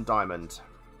Aeternalis and diamond.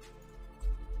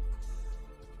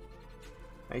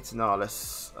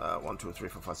 Aeternalis. 1, 2, 3,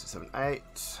 4, 5, 6, 7, 8.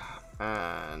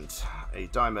 And a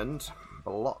diamond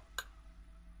block,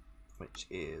 which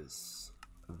is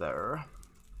there,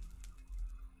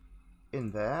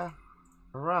 in there,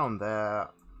 around there,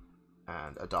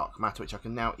 and a dark matter, which I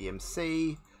can now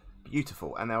EMC.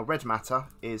 Beautiful. And now red matter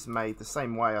is made the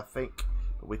same way, I think,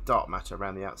 but with dark matter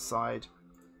around the outside.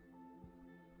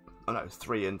 Oh no,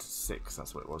 3 and 6,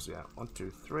 that's what it was, yeah. 1, 2,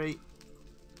 3.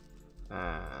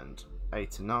 And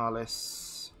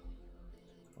Aeternalis.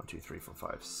 1, 2, 3, 4,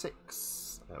 5,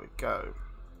 6. There we go.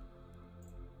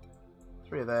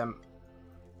 3 of them.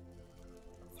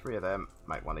 3 of them.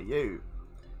 Make 1 of you.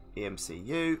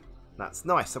 EMCU. That's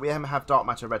nice. So we have dark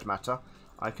matter, red matter.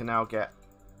 I can now get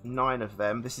 9 of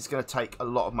them. This is going to take a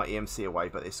lot of my EMC away,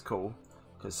 but it's cool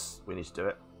because we need to do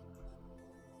it.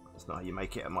 That's not how you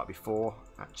make it. It might be 4.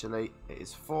 Actually, it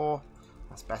is 4.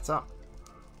 That's better.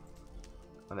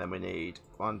 And then we need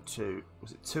 1, 2.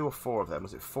 Was it 2 or 4 of them?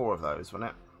 Was it 4 of those, wasn't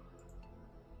it?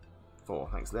 4.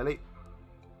 Thanks, Lily.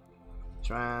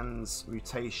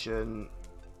 Transmutation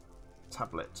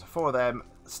tablet. 4 of them.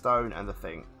 Stone and the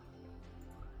thing.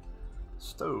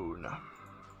 Stone.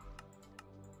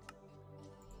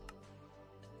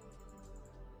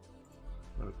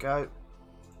 There we go.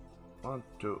 1,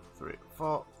 2, 3,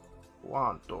 4.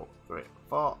 1, 2, 3,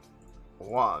 4.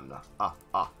 1.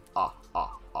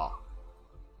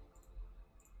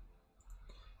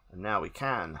 And now we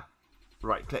can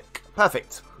right click.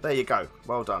 Perfect. There you go.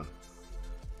 Well done.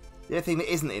 The only thing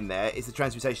that isn't in there is the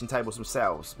transmutation tables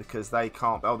themselves, because they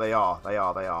can't. Oh, they are. They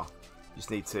are. You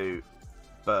just need to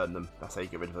burn them. That's how you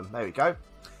get rid of them. There we go.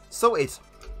 Sorted.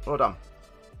 Well done.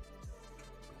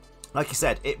 Like you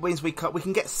said, it means we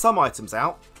can get some items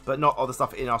out, but not all the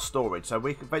stuff in our storage. So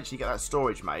we can eventually get that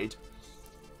storage made.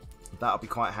 That'll be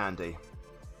quite handy.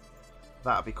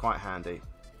 That'll be quite handy.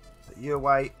 Put you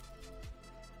away.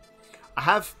 I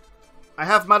have,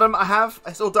 madam, I have.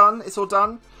 It's all done. It's all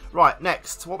done. Right,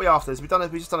 next, what we after is we've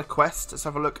just done a quest. Let's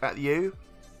have a look at you.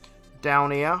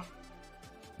 Down here.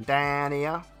 Down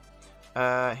here.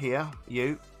 Here.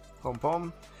 You. Pom pom.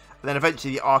 And then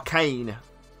eventually the arcane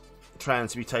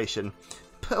transmutation.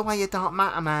 Put away your dark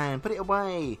matter, man. Put it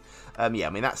away. Yeah, I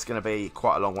mean, that's going to be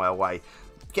quite a long way away.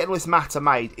 Getting all this matter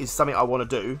made is something I want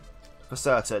to do, for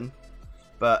certain.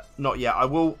 But not yet. I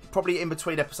will probably, in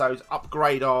between episodes,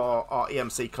 upgrade our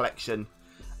EMC collection,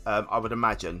 I would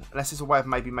imagine. Unless it's a way of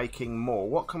maybe making more.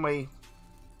 What can we...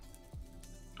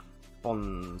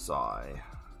 Bonsai.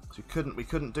 We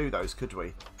couldn't do those, could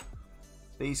we?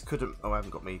 These couldn't... Oh, I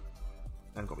haven't got me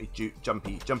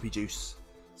jumpy juice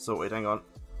sorted. Hang on.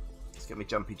 Let's get me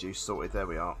jumpy juice sorted. There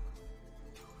we are.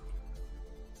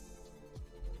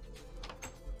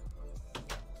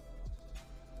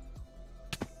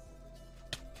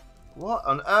 What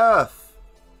on earth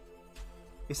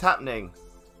is happening?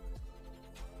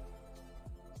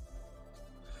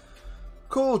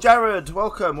 Cool, Jared.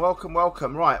 Welcome, welcome,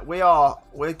 welcome. Right,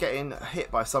 we're getting hit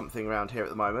by something around here at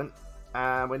the moment,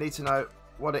 and we need to know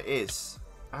what it is.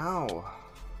 Ow.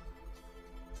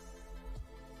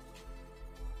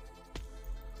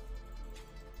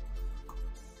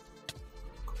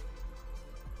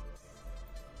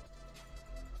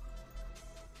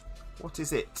 What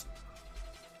is it?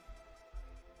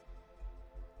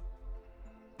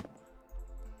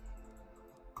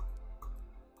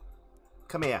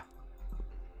 Come here.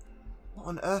 What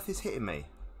on earth is hitting me?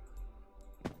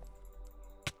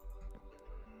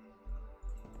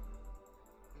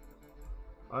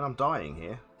 And I'm dying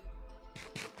here.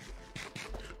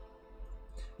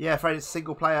 Yeah, afraid it's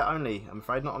single player only. I'm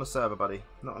afraid not on a server, buddy.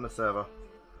 Not on a server.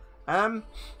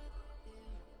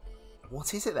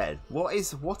 What is it then? What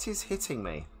is hitting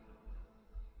me?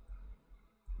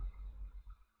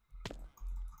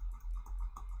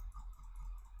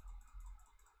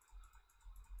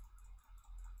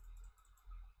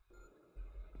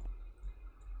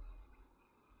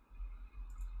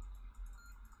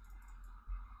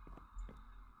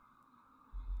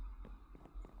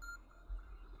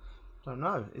 Don't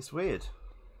know. It's weird.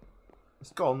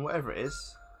 It's gone, whatever it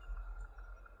is.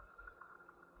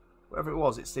 Whatever it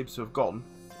was, it seems to have gone.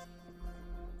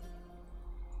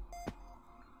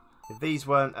 If these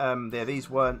weren't, these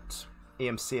weren't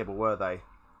EMCable, were they?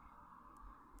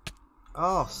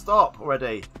 Oh, stop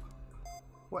already!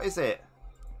 What is it?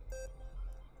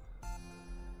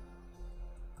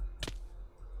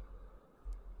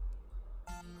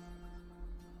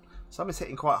 Something's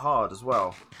hitting quite hard as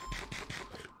well.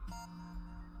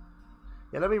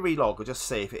 Yeah, let me relog or just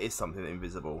see if it is something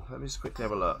invisible. Let me just quickly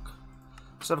have a look.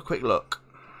 Just have a quick look.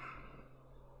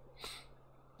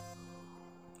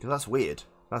 Because that's weird.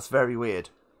 That's very weird.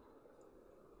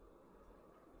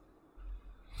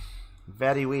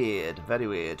 Very weird. Very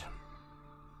weird.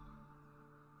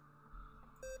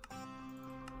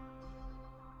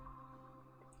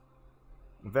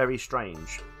 Very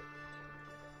strange.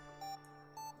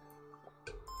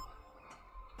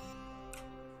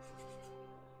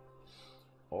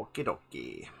 Okie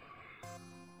dokie.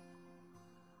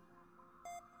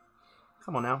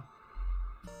 Come on now.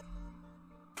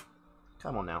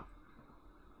 Come on now.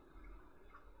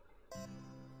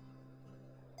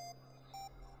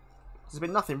 There's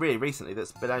been nothing really recently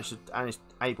that's been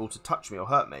able to touch me or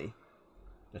hurt me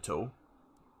at all.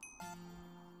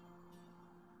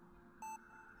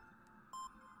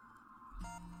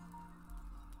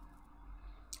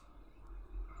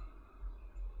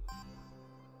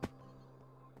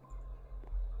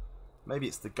 Maybe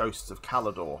it's the ghosts of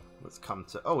Calador that's come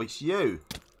to... Oh, it's you!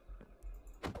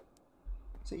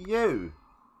 Is it you?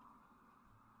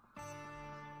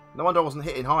 No wonder I wasn't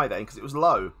hitting high then, because it was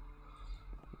low.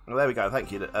 Well, there we go.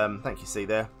 Thank you, C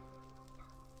there.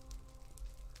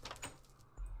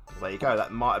 Well, there you go.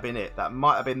 That might have been it. That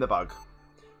might have been the bug.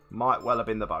 Might well have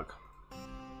been the bug.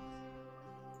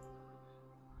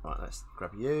 Right, let's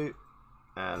grab you.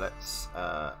 And let's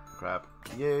grab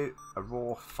you. A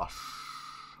raw fush.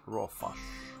 Raw fush.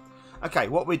 Okay,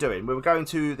 what we're doing? We were going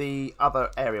to the other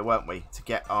area, weren't we? To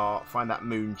get find that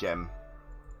moon gem.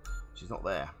 She's not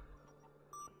there.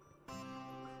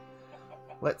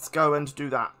 Let's go and do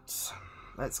that.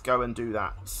 Let's go and do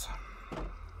that.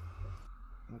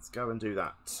 Let's go and do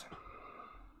that.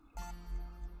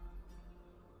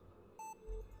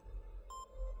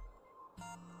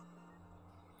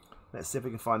 Let's see if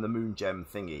we can find the moon gem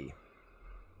thingy.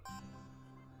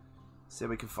 See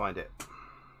if we can find it.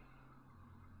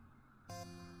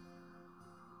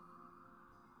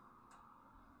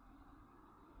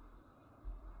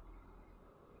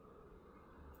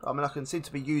 I mean, I can seem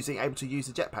to be able to use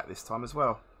the jetpack this time as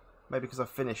well. Maybe because I've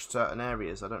finished certain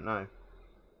areas, I don't know.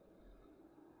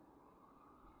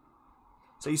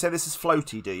 So you say this is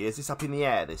floaty, do you? Is this up in the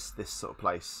air, this sort of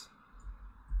place?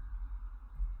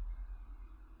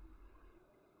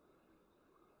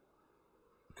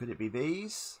 Could it be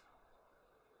these?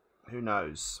 Who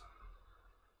knows?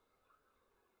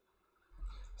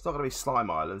 It's not going to be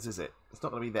slime islands, is it? It's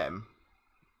not going to be them.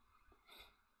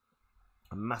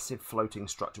 A massive floating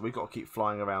structure. We've got to keep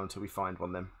flying around until we find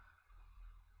one then.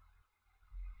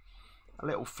 A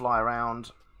little fly around.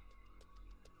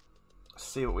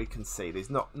 See what we can see.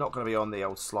 There's not going to be on the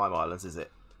old slime islands, is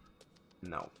it?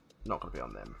 No, not going to be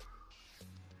on them.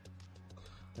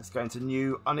 Let's go into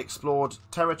new unexplored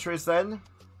territories then.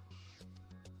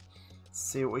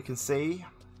 See what we can see.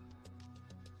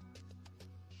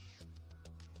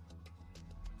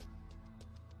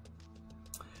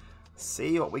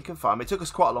 See what we can find. It took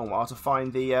us quite a long while to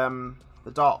find the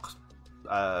dark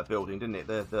building, didn't it?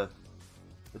 The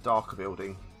darker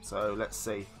building. So let's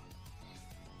see.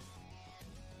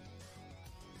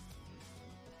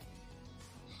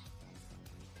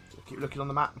 So keep looking on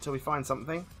the map until we find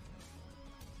something.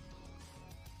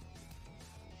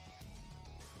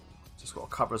 Just got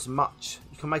to cover as much.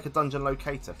 You can make a dungeon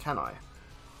locator, can I?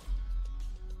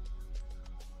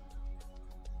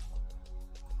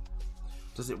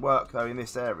 Does it work though in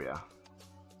this area?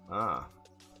 Ah,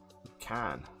 it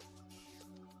can.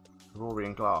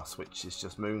 Aurorian glass, which is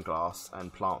just moon glass,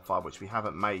 and plant fibre, which we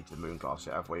haven't made the moon glass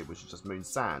yet, have we? Which is just moon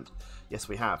sand. Yes,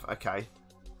 we have. Okay,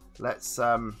 let's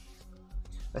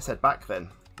head back then.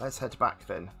 Let's head back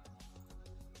then.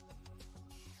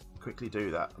 Quickly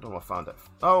do that. I don't want to find it.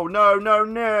 Oh no, no,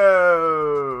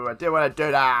 no! I didn't want to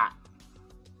do that.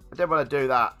 I didn't want to do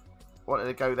that. I wanted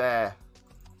to go there.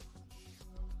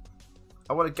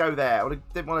 I want to go there. I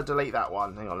didn't want to delete that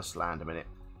one. Hang on, let's land a minute.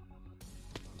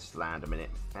 Just land a minute.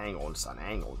 Hang on, son.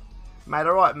 Hang on. Made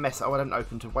a right mess. Oh, I haven't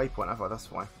opened to waypoint, have I? That's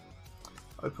why.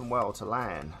 Open world to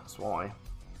land. That's why.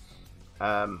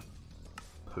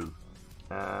 Poo.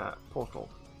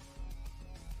 Portal.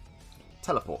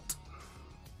 Teleport.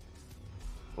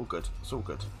 All good. It's all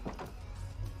good.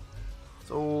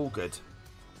 It's all good.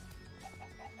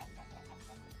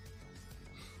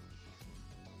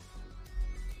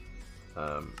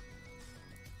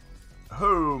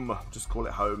 Home. Just call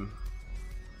it home.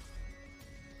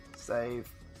 Save.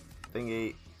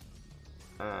 Thingy.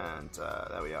 And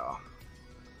there we are.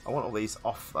 I want all these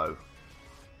off though.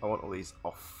 I want all these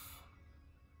off.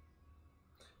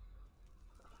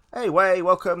 Hey, way.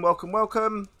 Welcome, welcome,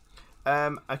 welcome.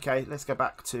 Okay, let's go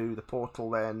back to the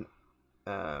portal then.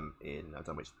 I don't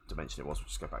know which dimension it was. We'll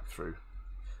just go back through.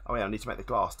 Oh yeah, I need to make the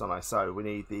glass, don't I? So we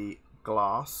need the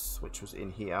glass, which was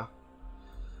in here.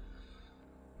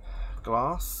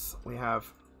 Glass. We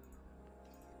have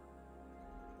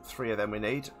 3 of them we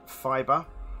need. Fibre.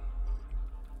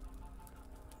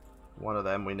 1 of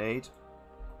them we need.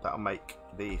 That'll make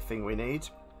the thing we need.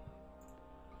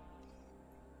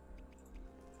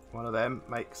 1 of them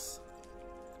makes...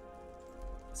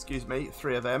 Excuse me,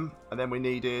 3 of them. And then we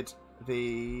needed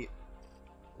the...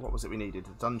 What was it we needed?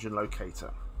 The dungeon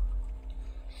locator.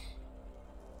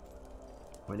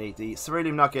 We need the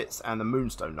cerulean nuggets and the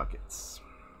moonstone nuggets.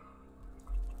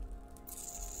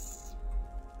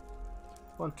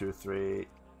 1, 2, 3,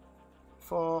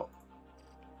 4.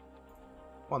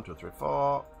 1, 2, 3,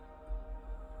 4.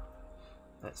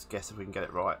 Let's guess if we can get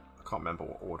it right. I can't remember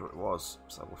what order it was,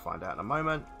 so we'll find out in a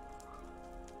moment.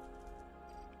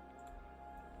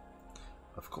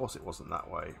 Of course it wasn't that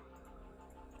way.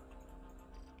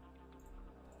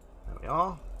 There we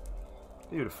are.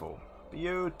 Beautiful.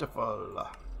 Beautiful.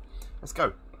 Let's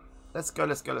go. Let's go,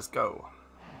 let's go, let's go.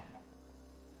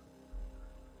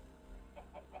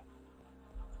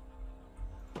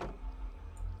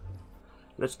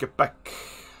 Let's get back.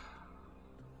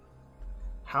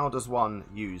 How does one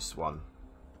use one?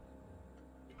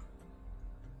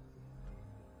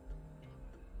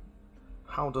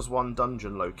 How does one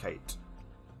dungeon locate?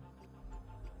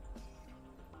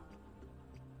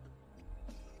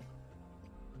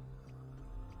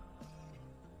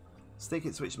 Stick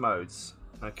it switch modes.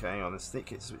 Okay, hang on. Let's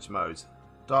stick it switch modes.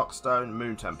 Darkstone,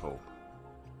 Moon Temple.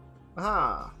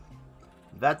 Aha!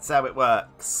 That's how it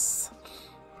works.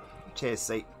 Cheers,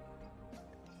 see.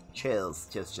 Cheers,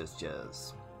 cheers, cheers,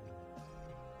 cheers.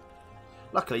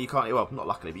 Luckily, you can't. Well, not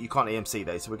luckily, but you can't EMC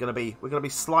those. So we're gonna be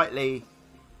slightly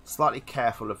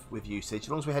careful with usage. As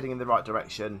long as we're heading in the right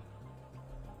direction,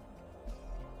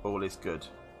 all is good.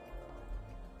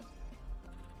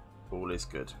 All is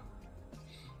good.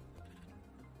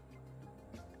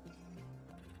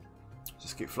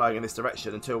 Just keep flying in this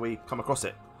direction until we come across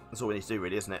it. That's all we need to do,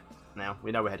 really, isn't it? Now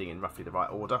we know we're heading in roughly the right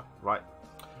order, right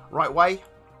way.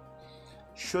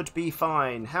 Should be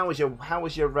fine. How was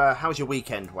your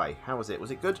weekend, Way? How was it?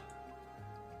 Was it good?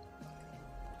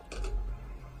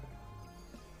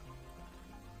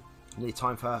 Need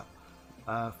time for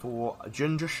a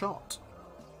ginger shot.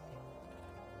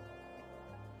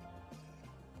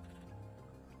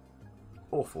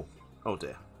 Awful. Oh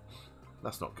dear.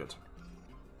 That's not good.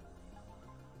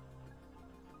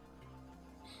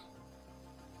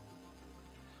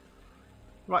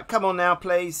 Right, come on now,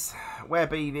 please. Where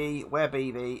BV? Where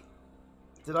BV?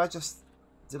 Did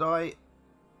I?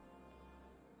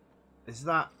 Is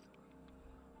that...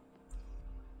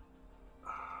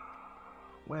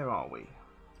 Where are we?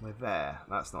 We're there.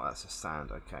 That's just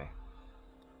sand. Okay.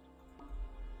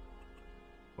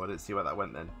 Well, I didn't see where that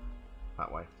went then.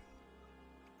 That way.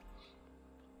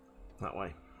 That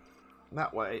way.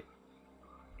 That way.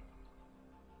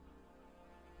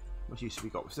 What use have we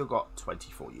got? We've still got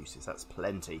 24 uses. That's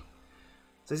plenty.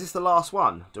 So is this the last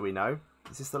one? Do we know?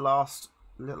 Is this the last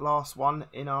one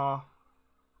in our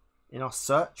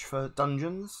search for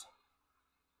dungeons?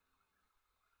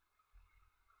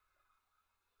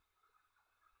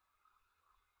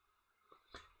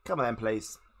 Come on then,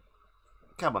 please.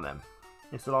 Come on then.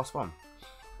 It's the last one.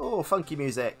 Oh, funky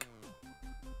music.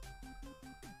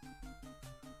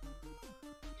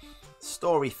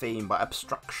 Story theme by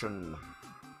Abstraction.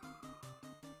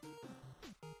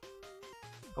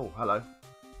 Oh, hello.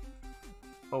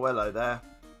 Oh, hello there.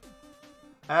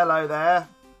 Hello there.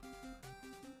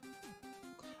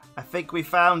 I think we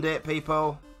found it,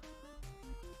 people.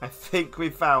 I think we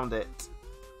found it.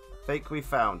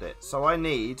 So I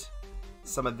need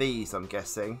some of these, I'm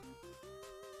guessing.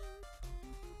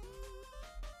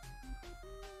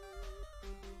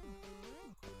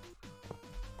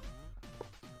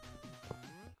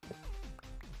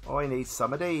 I need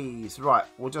some of these. Right,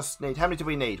 we'll just need... How many do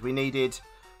we need? We needed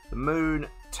the moon,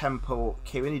 temple,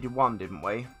 key. We needed one, didn't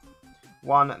we?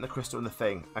 One, and the crystal and the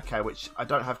thing. Okay, which I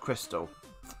don't have crystal,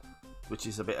 which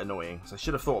is a bit annoying. So I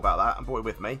should have thought about that and brought it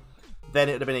with me. Then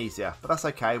it would have been easier. But that's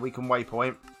okay. We can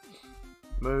waypoint.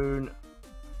 Moon,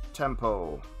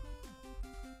 temple.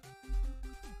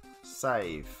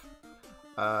 Save.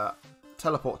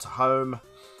 Teleport to home.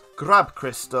 Grab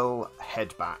crystal.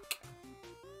 Head back.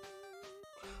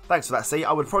 Thanks for that. See,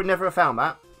 I would probably never have found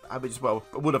that. I would just, well,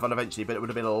 I would have done eventually, but it would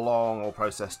have been a long old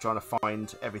process trying to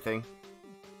find everything.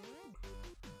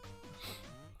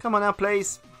 Come on now,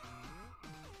 please.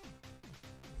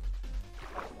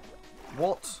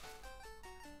 What?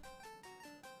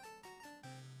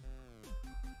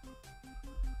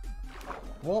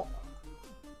 What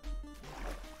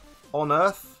on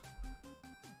earth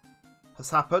has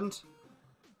happened?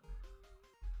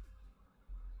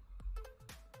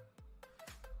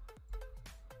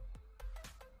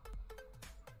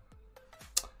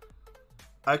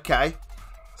 Okay,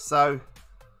 so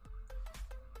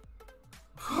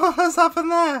what has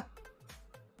happened there?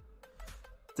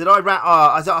 Did I rat?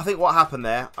 I think what happened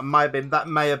there, that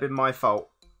may have been my fault,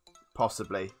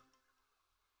 possibly.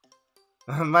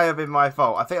 It may have been my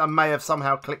fault. I think I may have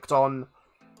somehow clicked on.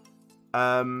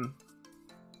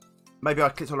 Maybe I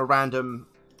clicked on a random,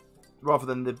 rather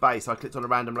than the base. I clicked on a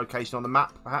random location on the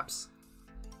map, perhaps,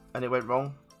 and it went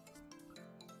wrong.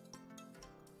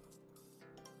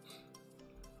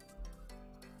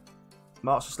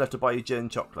 Mark's just left to buy you gin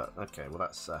and chocolate. Okay, well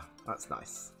that's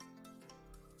nice.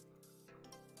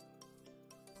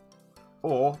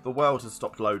 Or the world has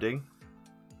stopped loading.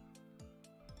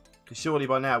 Because surely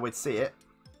by now we'd see it.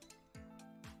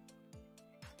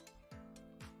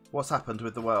 What's happened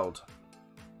with the world?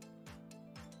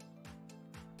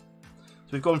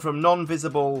 So we've gone from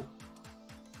non-visible...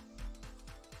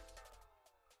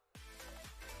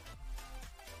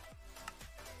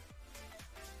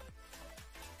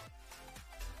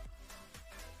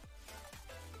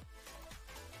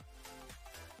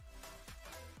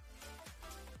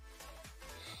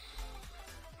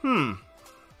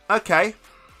 Okay.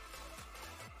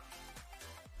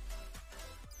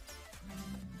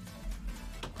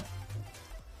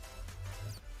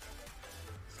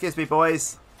 Excuse me,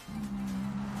 boys.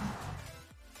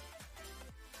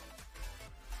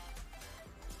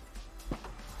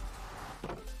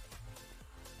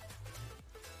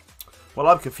 Well,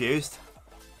 I'm confused.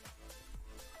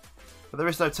 But there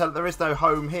is no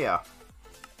home here.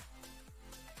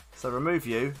 So remove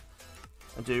you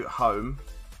and do home.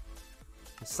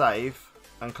 Save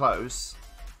and close.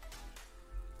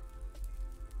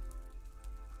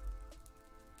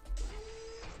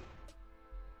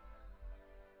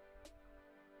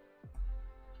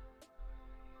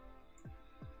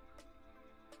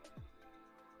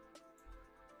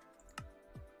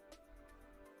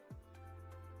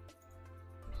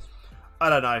 I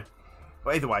don't know.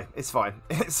 But either way, it's fine.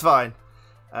 It's fine.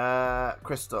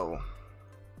 Crystal.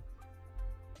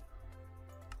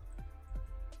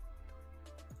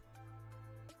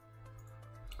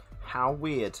 How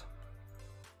weird.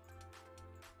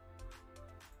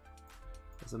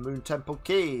 There's a Moon Temple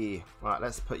key. Right,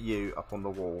 let's put you up on the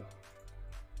wall.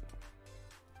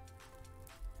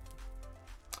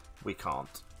 We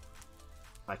can't.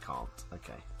 I can't.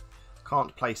 Okay.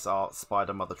 Can't place our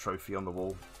Spider Mother trophy on the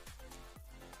wall.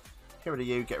 Get rid of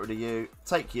you, get rid of you.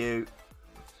 Take you.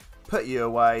 Put you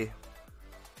away.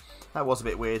 That was a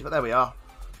bit weird, but there we are.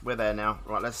 We're there now.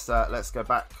 Right, let's go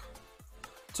back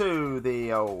to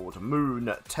the old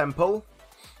Moon Temple.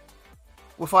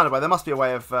 We'll find a way. There must be a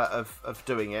way of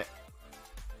doing it.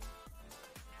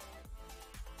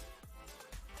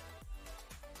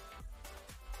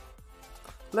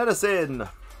 Let us in.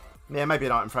 Yeah, maybe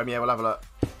an item frame. Yeah, we'll have a look.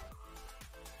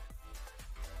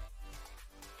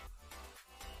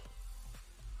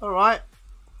 Alright.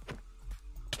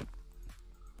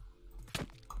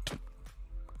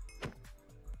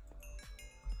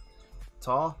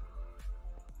 Tar.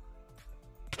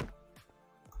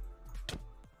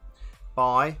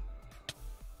 Buy.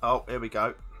 Oh, here we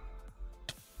go.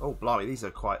 Oh, blimey, these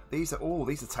are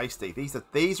tasty. These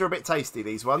are a bit tasty,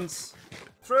 these ones.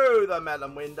 Through the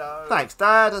melon window. Thanks,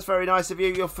 Dad. That's very nice of you.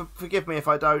 You'll forgive me if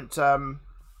I don't do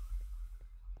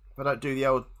the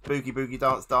old boogie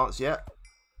dance yet,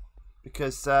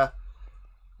 because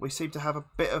we seem to have a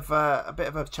bit of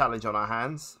a challenge on our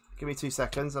hands. Give me 2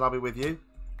 seconds, and I'll be with you.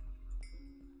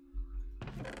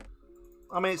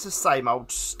 I mean, it's the same old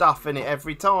stuff in it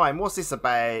every time. What's this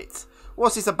about?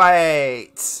 What's this about?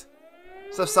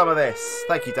 Let's have some of this.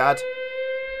 Thank you, Dad.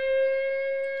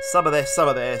 Some of this, some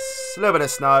of this. A little bit of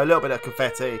snow, a little bit of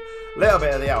confetti, a little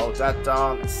bit of the old dad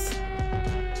dance.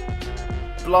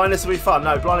 Blindness would be fun.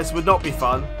 No, blindness would not be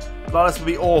fun. Blindness would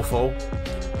be awful.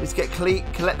 Let's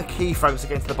collect the key frames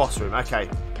against the boss room. Okay.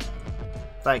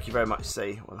 Thank you very much,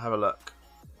 C. We'll have a look.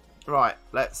 Right,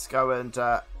 let's go and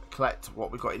collect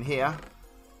what we've got in here.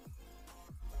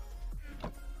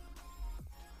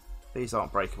 These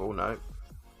aren't breakable, no.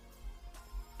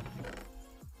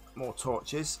 More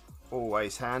torches.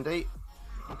 Always handy.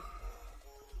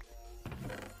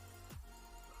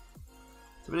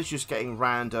 So we're just getting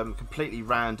completely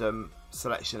random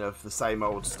selection of the same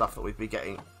old stuff that we've been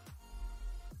getting.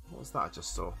 What was that I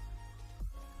just saw?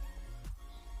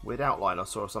 Weird outline I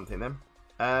saw or something then.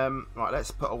 Right,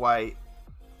 let's put away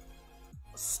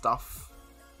stuff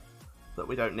that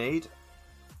we don't need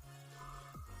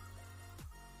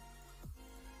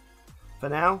for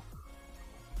now,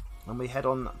 and we head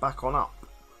on back on up.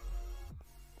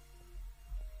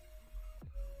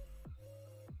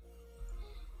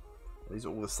 These are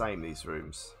all the same, these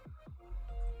rooms.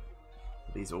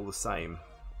 These are all the same.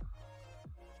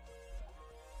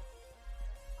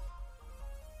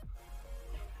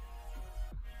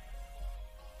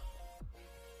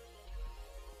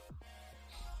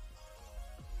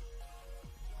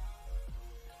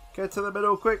 Get to the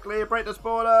middle quickly, break the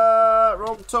spoiler!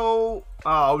 Wrong tool!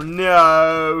 Oh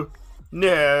no!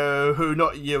 No!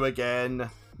 Not you again.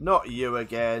 Not you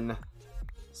again.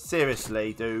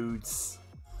 Seriously, dudes.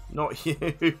 Not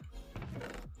you.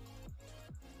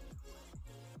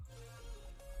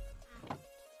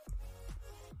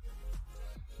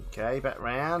 Okay, back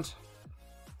round.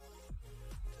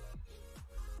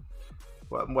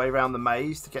 Work my way around the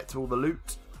maze to get to all the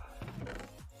loot.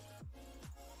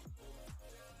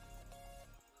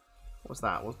 What's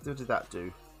that? What did that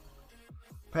do?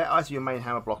 Pair eyes of your main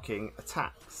hammer blocking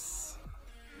attacks.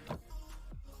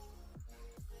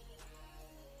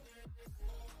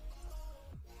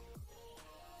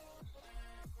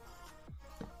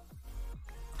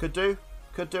 Could do.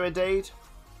 Could do indeed.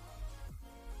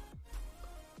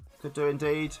 Could do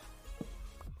indeed.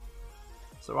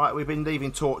 It's alright, we've been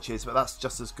leaving torches, but that's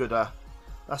just as good a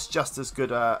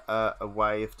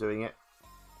way of doing it.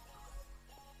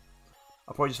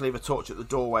 I'll probably just leave a torch at the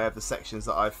doorway of the sections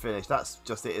that I've finished. That's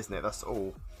just it, isn't it? That's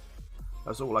all.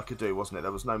 That's all I could do, wasn't it?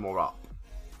 There was no more up.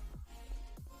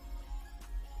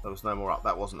 There was no more up.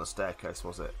 That wasn't a staircase,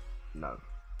 was it? No.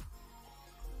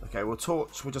 Okay, we'll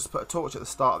just put a torch at the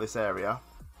start of this area.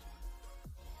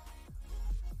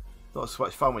 Not so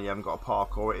much fun when you haven't got a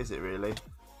parkour, is it really?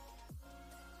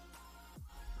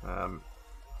 Right,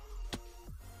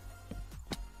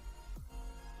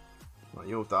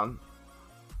 you're done.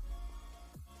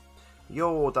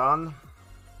 You're done.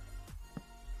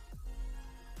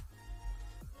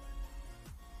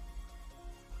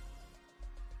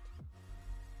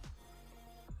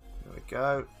 There we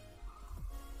go.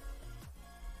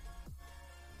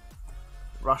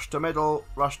 Rush to middle,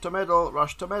 rush to middle,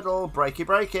 rush to middle. Breaky,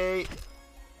 breaky.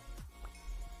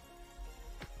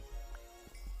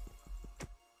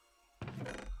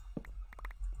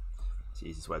 It's the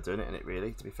easiest way of doing it, isn't it,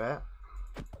 really, to be fair?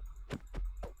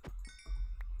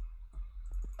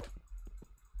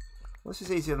 Well, this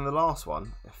is easier than the last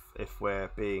one, if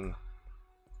we're being...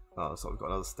 Oh, so we've got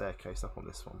another staircase up on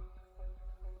this one.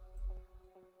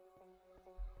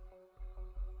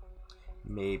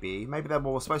 Maybe there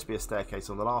was supposed to be a staircase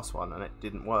on the last one and it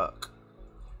didn't work.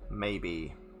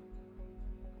 Maybe.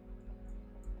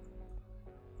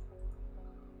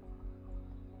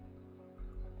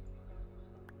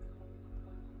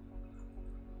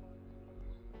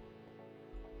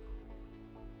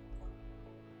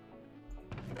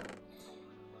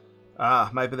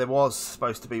 Ah, maybe there was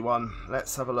supposed to be one.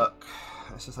 Let's have a look.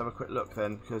 Let's just have a quick look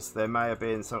then, because there may have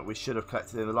been something we should have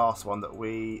collected in the last one that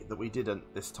we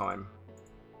didn't this time.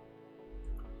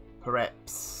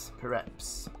 Perhaps.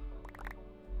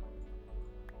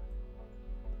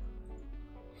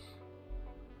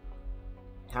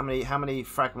 How many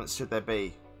fragments should there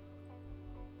be?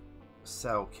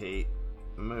 Cell key,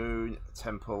 moon,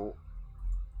 temple.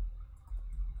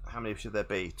 How many should there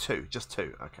be? 2, just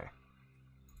 2. Okay.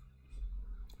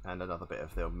 And another bit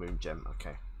of the moon gem.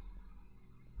 Okay.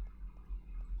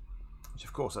 Which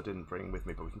of course I didn't bring with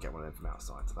me, but we can get one of them from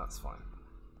outside, so that's fine.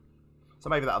 So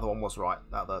maybe that other one was right.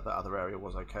 That other area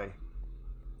was okay.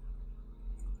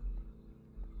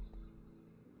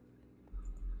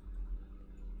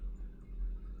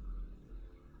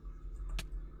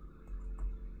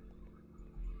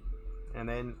 And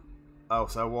then, oh,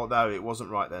 so well, no, it wasn't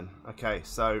right then. Okay,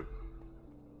 so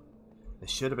there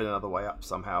should have been another way up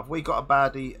somehow. Have we got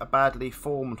a badly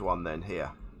formed one then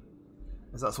here?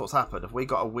 Is that what's happened? Have we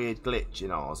got a weird glitch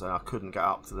in ours and I couldn't get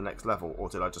up to the next level? Or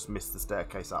did I just miss the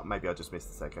staircase up? Maybe I just missed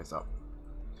the staircase up.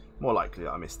 More likely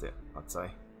that I missed it, I'd say.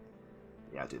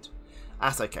 Yeah, I did.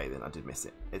 That's okay then, I did miss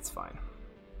it. It's fine.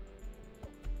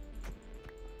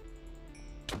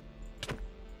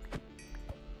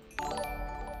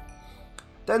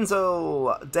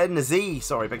 Denzi,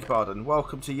 sorry, beg your pardon.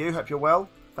 Welcome to you, hope you're well.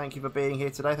 Thank you for being here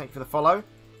today, thank you for the follow.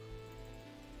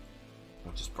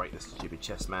 I'll just break this stupid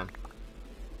chest, man.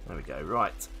 There we go,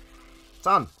 right.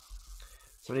 Done.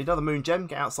 So we need another moon gem,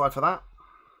 get outside for that.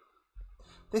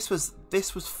 This was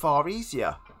far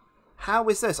easier. How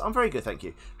is this? I'm very good, thank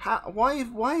you.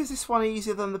 Why is this one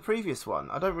easier than the previous one?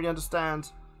 I don't really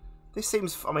understand. This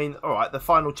seems, I mean, alright, the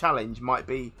final challenge might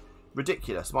be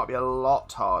ridiculous, might be a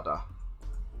lot harder.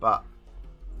 But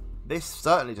this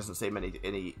certainly doesn't seem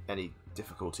any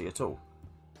difficulty at all.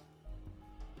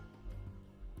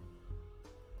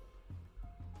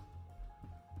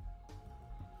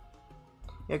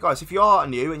 Yeah, guys, if you are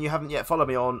new and you haven't yet followed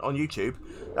me on YouTube,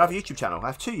 I have a YouTube channel. I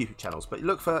have 2 YouTube channels, but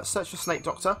search for Snake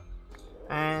Doctor,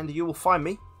 and you will find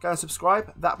me. Go and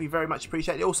subscribe. That'd be very much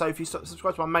appreciated. Also, if you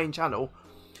subscribe to my main channel,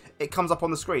 it comes up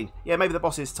on the screen. Yeah, maybe the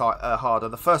boss is harder.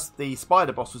 The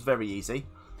spider boss was very easy.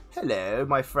 Hello,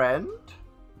 my friend.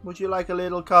 Would you like a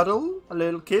little cuddle, a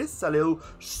little kiss, a little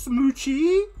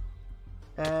smoochie?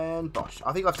 And bosh.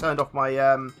 I think I've turned off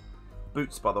my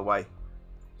boots, by the way.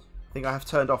 I think I have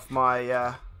turned off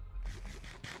my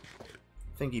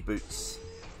thingy boots.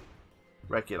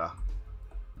 Regular.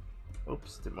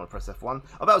 Oops, didn't want to press F1.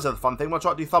 Oh, that was the other fun thing. When I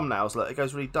try to do thumbnails, look, it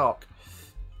goes really dark.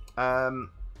 What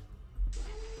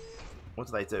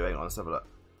do they do? Hang on, let's have a look.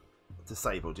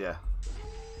 Disabled, yeah.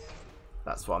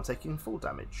 That's why I'm taking full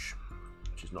damage,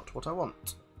 which is not what I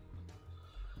want.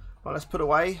 Right, let's put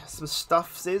away some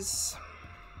stuffses.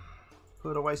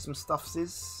 Put away some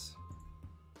stuffses.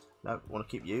 No, I want to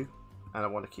keep you. And I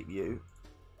want to keep you.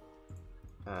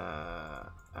 And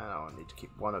I need to keep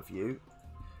one of you.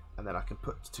 And then I can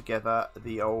put together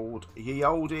the ye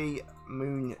olde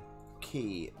moon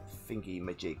key thingy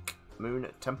magic. Moon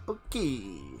temple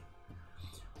key.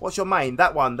 What's your main?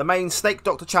 That one. The main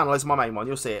SnakeDoctorChannel is my main one.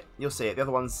 You'll see it. You'll see it. The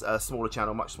other one's a smaller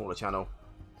channel, much smaller channel.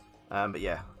 But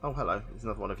yeah. Oh, hello. There's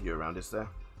another one of you around, is there?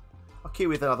 I'll queue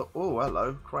with another. Oh,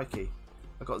 hello. Crikey.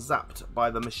 I got zapped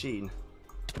by the machine.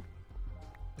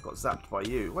 I got zapped by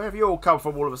you. Where have you all come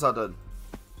from all of a sudden?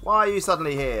 Why are you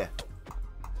suddenly here?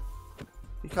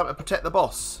 You come to protect the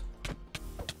boss.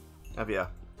 Have you?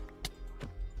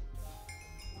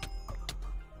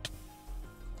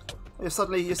 You're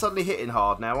suddenly hitting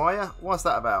hard now, are you? What's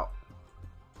that about?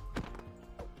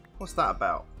 What's that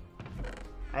about?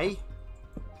 Hey?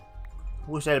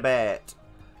 What's that about?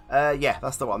 Yeah,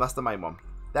 that's the one. That's the main one.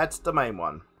 That's the main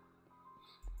one.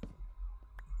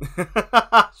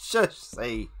 Shush,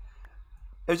 see.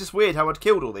 It was just weird how I'd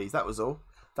killed all these. That was all.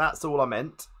 That's all I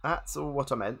meant. That's all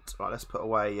what I meant. Right, let's put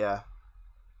away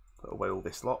Put away all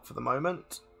this lot for the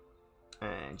moment.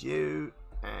 And you.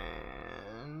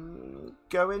 And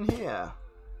go in here.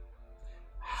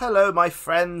 Hello, my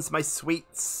friends, my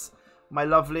sweets, my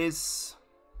lovelies.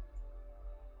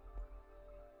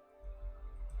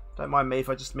 Don't mind me if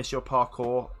I just miss your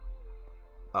parkour.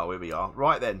 Oh, here we are.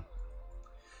 Right then.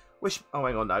 Oh,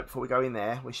 hang on, no. Before we go in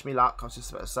there, wish me luck. I was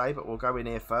just about to say, but we'll go in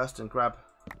here first and grab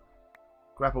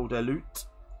all the loot.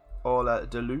 All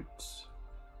the loot.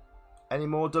 Any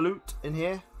more the loot in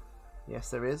here?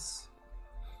 Yes, there is.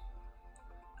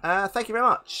 Thank you very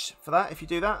much for that. If you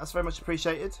do that, that's very much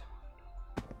appreciated.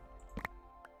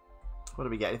 What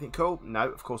did we get? Anything cool? No,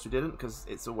 of course we didn't, because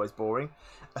it's always boring.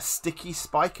 A sticky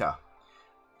spiker.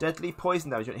 Deadly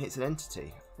poison damage when it hits an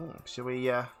entity. Shall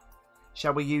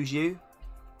we use you?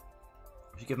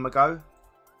 Should we give him a go?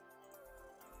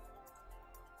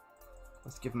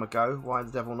 Let's give him a go. Why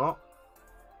the devil not?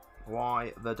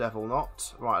 Why the devil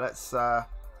not? Right, let's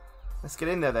get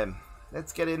in there then.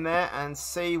 Let's get in there and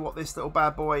see what this little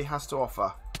bad boy has to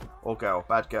offer. Or girl,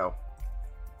 bad girl.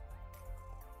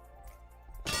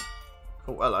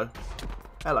 Oh, hello.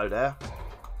 Hello there.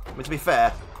 I mean, to be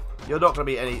fair, you're not going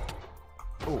to be any...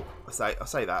 Oh, I say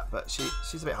that, but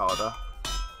she's a bit harder.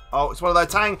 Oh, it's one of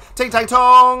those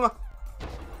ting-tang-tong!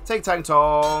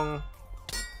 Ting-tang-tong!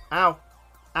 Ow.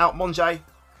 Ow, Monjay.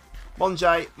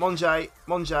 Monjay, Monjay,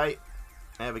 Monjay.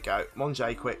 There we go.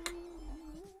 Monjay, quick.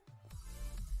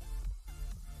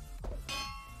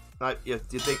 No, you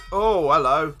think... Oh,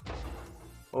 hello.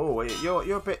 Oh,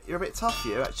 you're a bit tough,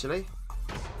 you, actually.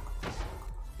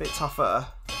 Bit tougher.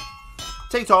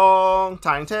 Ting tong,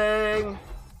 tang ting.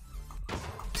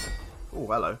 Oh,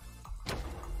 hello.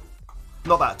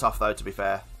 Not that tough though, to be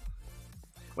fair.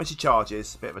 When she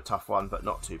charges, a bit of a tough one, but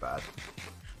not too bad.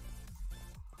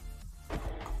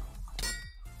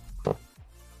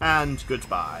 And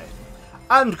goodbye.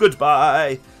 And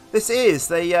goodbye. This is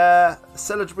the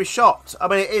celebratory shot. I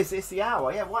mean, it's the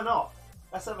hour. Yeah, why not?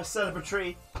 Let's have a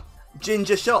celebratory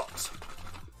ginger shot.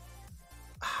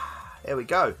 Here we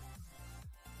go.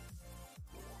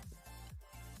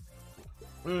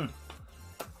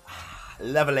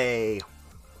 Lovely.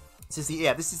 This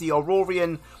is the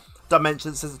Aurorian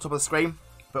dimension that says at the top of the screen,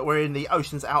 but we're in the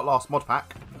Oceans Outlast mod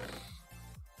pack.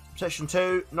 Protection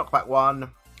 2, Knockback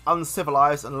 1,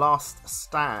 Uncivilized, and Last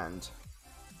Stand.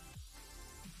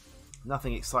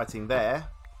 Nothing exciting there.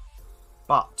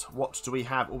 But what do we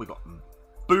have? Oh, we got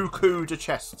buku de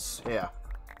chests here.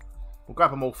 We'll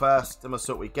grab them all first, then we'll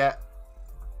see what we get.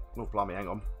 Oh, blimey, hang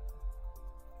on.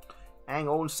 Hang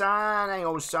on, son. Hang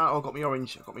on, son. Oh, I've got my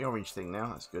orange thing now.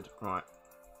 That's good. Right.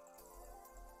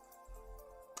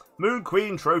 Moon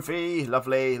Queen trophy.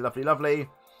 Lovely, lovely, lovely.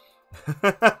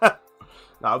 No,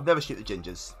 I'll never shoot the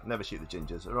gingers. Never shoot the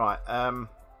gingers. All right.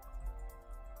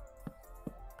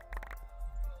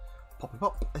 Poppy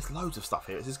pop. There's loads of stuff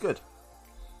here. This is good.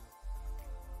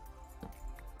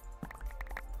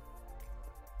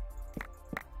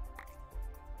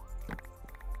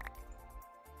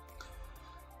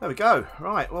 There we go.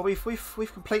 Right. Well,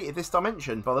 we've completed this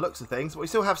dimension by the looks of things. But we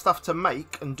still have stuff to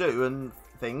make and do and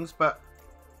things, but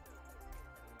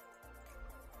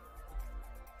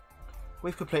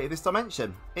we've completed this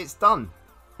dimension. It's done.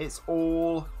 It's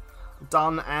all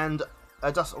done and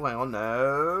just. Oh, hang on,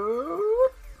 no.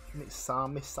 Miss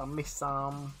some. It's all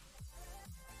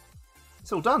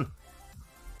done.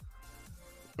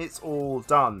 It's all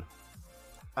done.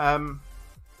 I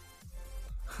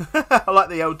like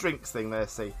the old drinks thing there,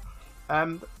 see.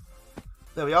 There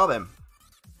we are then.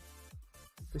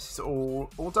 This is all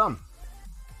done.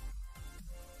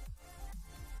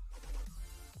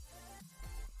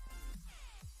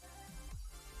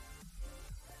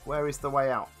 Where is the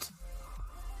way out?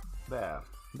 There.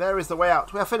 There is the way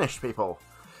out. We are finished, people.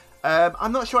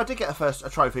 I'm not sure I did get a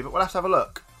trophy, but we'll have to have a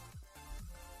look.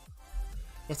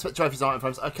 Yes, put trophies item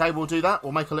frames. Okay, we'll do that.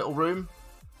 We'll make a little room.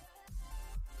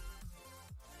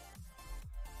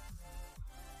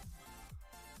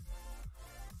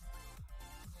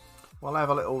 We'll have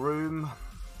a little room.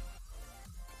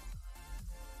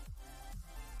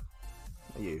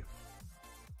 Are you?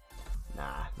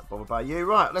 Nah, not bothered by you.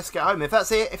 Right, let's get home. If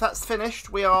that's it, if that's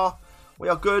finished, we are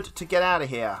good to get out of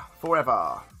here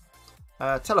forever.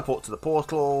 Teleport to the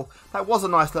portal. That was a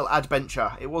nice little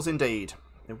adventure. It was indeed.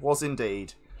 It was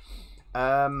indeed.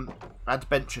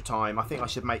 Adventure time. I think I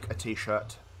should make a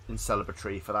t-shirt in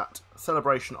celebratory for that.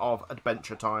 Celebration of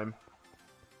adventure time.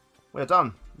 We're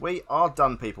done. We are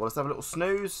done, people. Let's have a little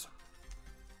snooze.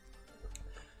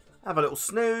 Have a little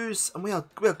snooze, and we are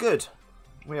good.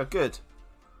 We are good.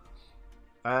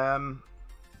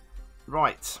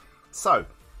 Right. So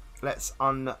let's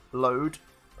unload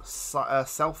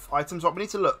self items. Right, we need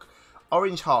to look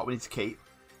Orange heart we need to keep.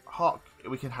 Heart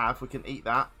we can have. We can eat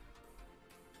that.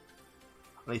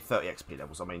 I need 30 XP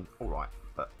levels. I mean, alright.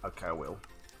 But, okay, I will.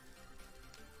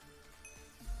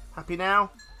 Happy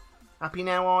now? Happy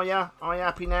now, are ya? Are you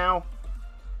happy now?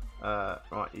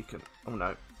 Right, you can... Oh,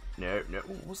 no. No, no.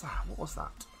 Ooh, what was that? What was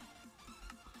that?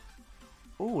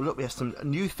 Oh, look, we have some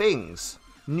new things.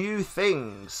 New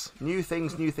things. New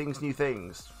things, new things, new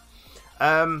things.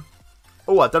 Oh,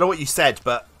 I don't know what you said,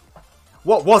 but...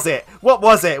 What was it? What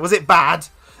was it? Was it bad?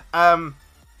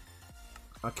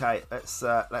 Okay, let's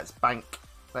bank.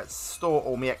 Let's store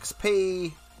all my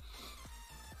XP.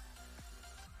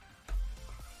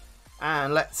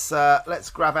 And let's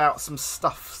grab out some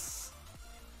stuffs.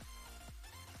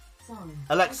 Sorry,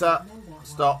 Alexa,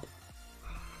 stop.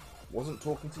 Wasn't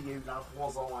talking to you, love,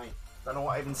 was I? Don't know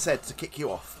what I even said to kick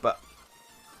you off, but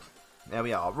there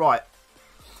we are. Right,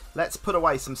 let's put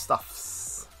away some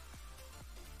stuffs.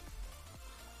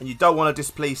 And you don't want to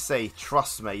displease C.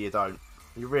 Trust me, you don't.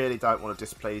 You really don't want to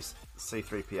displease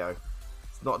C3PO.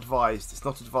 It's not advised. It's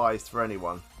not advised for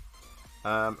anyone.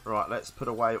 Right, let's put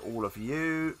away all of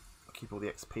you. Keep all the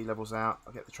XP levels out.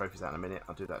 I'll get the trophies out in a minute.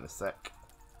 I'll do that in a sec.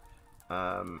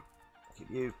 Keep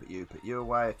you, put you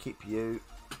away. Keep you.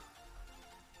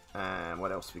 And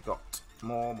what else have we got?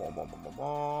 More.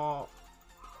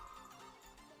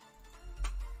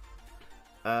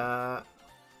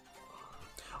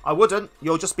 I wouldn't.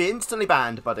 You'll just be instantly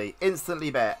banned, buddy.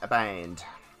 Instantly banned.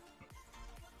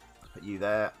 Put you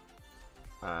there.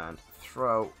 And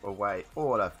throw away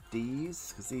all of these.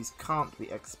 Because these can't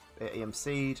be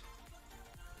EMC'd.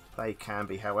 They can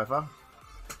be, however.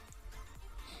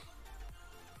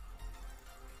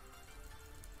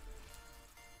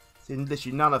 See,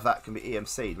 literally none of that can be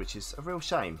EMC'd, which is a real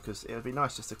shame, because it would be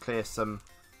nice just to clear some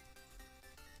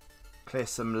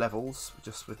levels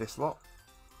just with this lot.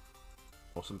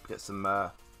 Or get some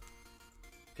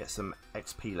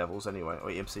XP levels anyway, or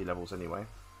EMC levels anyway.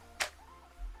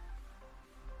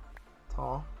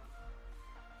 Tar.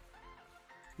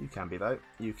 You can be though.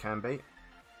 You can be.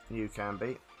 You can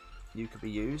be. You could be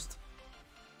used.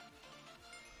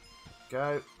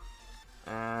 Go.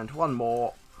 And one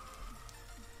more.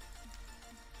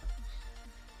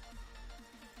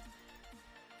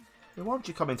 Why don't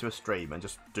you come into a stream and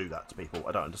just do that to people?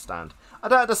 I don't understand. I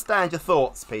don't understand your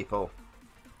thoughts, people.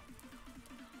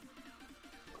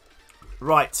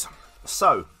 Right.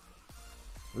 So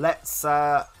let's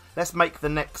make the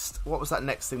next. What was that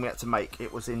next thing we had to make?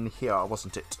 It was in here,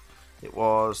 wasn't it? It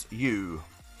was you.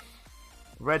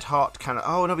 Red heart cannon.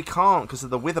 Oh no, we can't because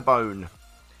of the witherbone.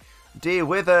 Dear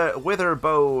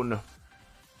witherbone.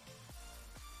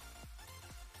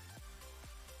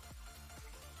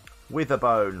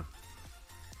 Witherbone.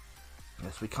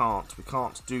 Yes, we can't. We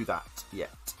can't do that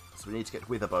yet. So we need to get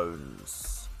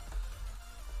witherbones.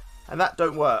 And that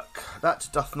don't work. That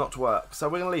doth not work. So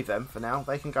we're going to leave them for now.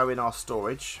 They can go in our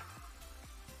storage.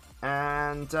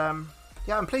 And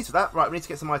yeah, I'm pleased with that. Right, we need to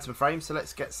get some item frames. So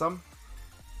let's get some.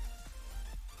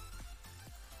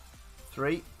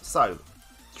 3. So,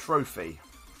 trophy.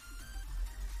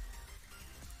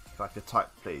 If I could type,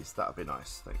 please. That would be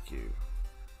nice. Thank you.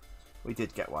 We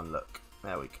did get one. Look.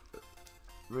 There we go.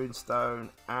 Runestone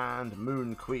and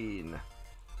Moon Queen.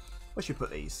 Where should we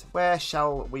put these? Where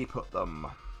shall we put them?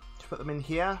 Should we put them in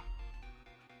here?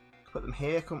 Put them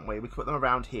here, couldn't we? We could put them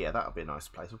around here. That would be a nice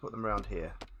place. We'll put them around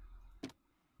here.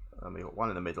 And we got one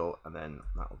in the middle, and then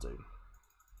that'll do.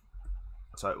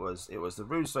 So it was the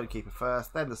Runestone Keeper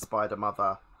first, then the Spider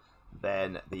Mother,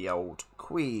 then the old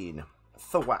Queen.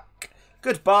 Thwack.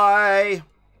 Goodbye.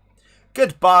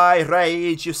 Goodbye,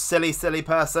 Rage, you silly, silly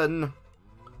person.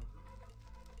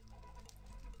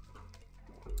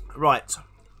 Right.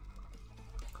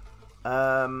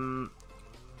 The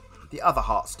other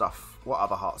heart stuff. What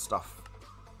other heart stuff?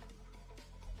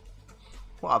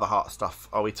 What other heart stuff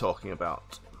are we talking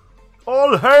about?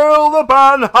 All hail the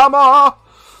Banhammer!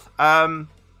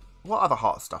 What other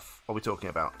heart stuff are we talking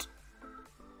about?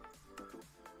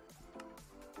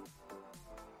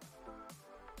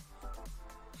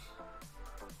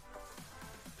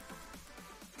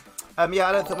 Yeah,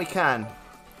 I don't think we can.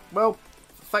 Well,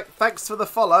 thanks for the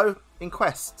follow in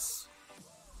quests.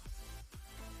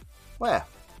 Where?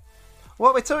 What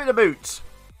are we talking about?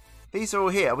 These are all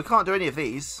here. We can't do any of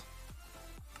these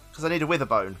because I need a wither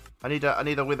bone. I need a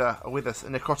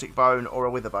necrotic bone or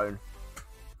a wither bone.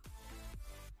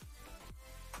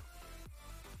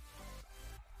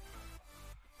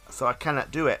 So I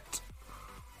cannot do it.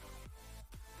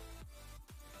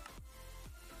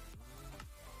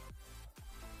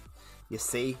 You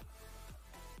see?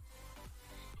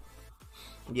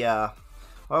 Yeah.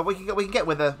 Well, we can get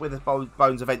with the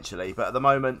bones eventually, but at the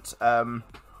moment, right,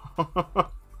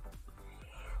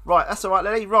 that's all right,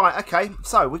 Lily. Right, okay.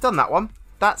 So we've done that one.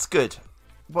 That's good.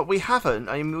 But we haven't.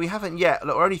 I mean, we haven't yet.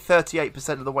 Look, we're only 38%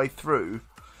 of the way through.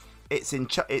 It's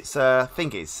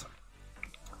thingies.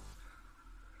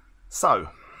 So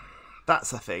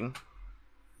that's a thing.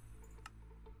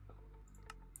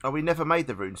 Oh, we never made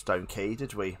the runestone key,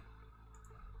 did we?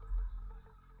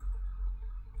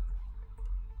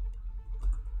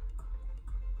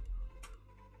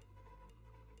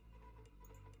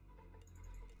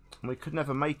 We could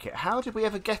never make it. How did we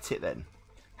ever get it then?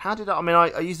 How did I mean,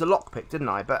 I used a lockpick, didn't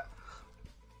I? But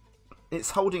it's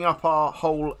holding up our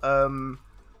whole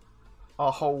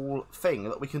thing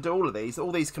that we can do all of these.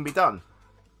 All these can be done.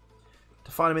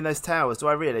 To find them in those towers, do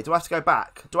I really? Do I have to go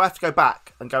back? Do I have to go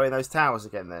back and go in those towers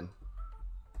again then?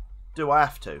 Do I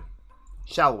have to?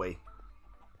 Shall we?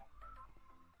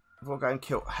 We'll go and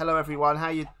kill. Hello everyone, how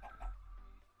you?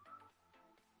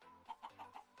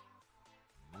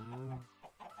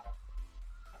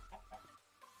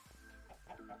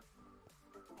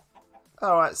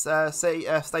 Alright,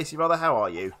 Stacey brother, how are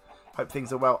you? Hope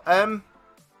things are well.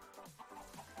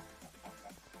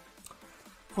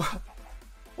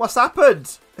 What's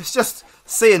happened? It's just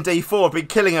C and D4 have been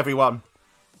killing everyone.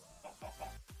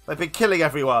 They've been killing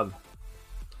everyone.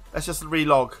 Let's just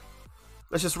relog.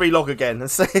 Let's just relog again and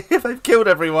see if they've killed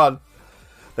everyone.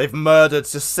 They've murdered.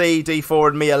 Just C, D4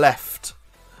 and me are left.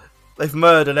 They've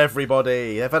murdered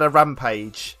everybody. They've had a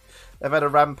rampage. They've had a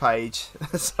rampage.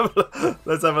 Let's have a look.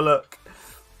 Let's have a look.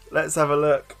 Let's have a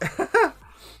look.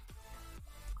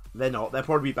 They're not. They'll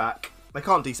probably be back. They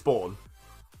can't despawn.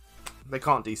 They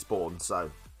can't despawn,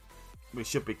 so we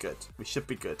should be good. We should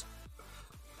be good.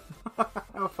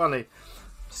 How funny.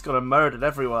 Just got to murder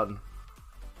everyone.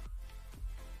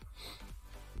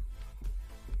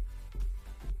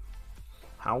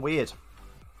 How weird.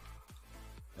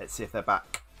 Let's see if they're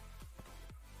back.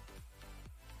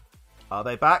 Are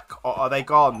they back or are they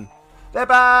gone? They're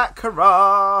back!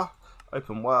 Hurrah!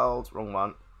 Open world. Wrong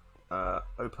one.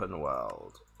 Open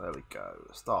world. There we go.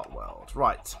 Start world.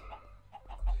 Right.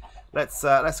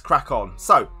 Let's crack on.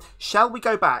 So, shall we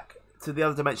go back to the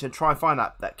other dimension and try and find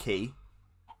that key?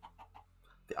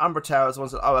 The Umbra Towers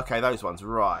ones. Oh, okay, those ones.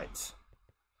 Right.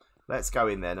 Let's go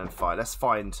in then and find. Let's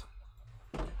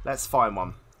find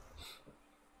one.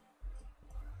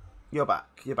 You're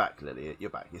back. You're back, Lily. You're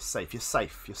back. You're safe. You're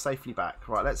safe. You're safely back.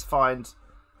 Right. Let's find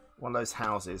one of those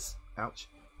houses. Ouch.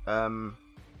 That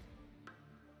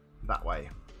way.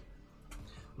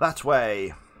 That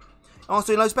way. Oh, I was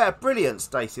doing loads better. Brilliant,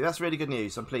 Stacey. That's really good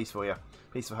news. I'm pleased for you.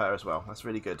 Pleased for her as well. That's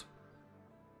really good.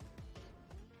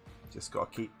 Just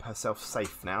got to keep herself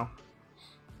safe now.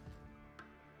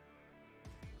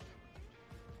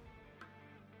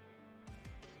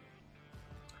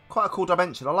 Quite a cool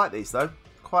dimension. I like these, though.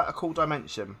 Quite a cool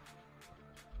dimension.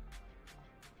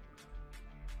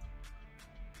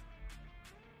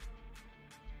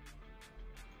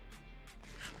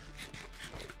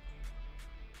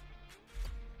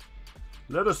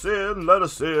 Let us in, let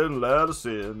us in, let us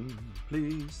in,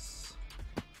 please.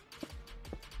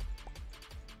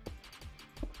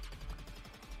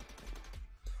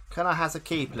 Can I have a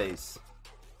key, please?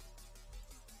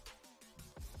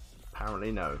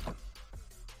 Apparently no.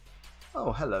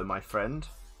 Oh, hello, my friend.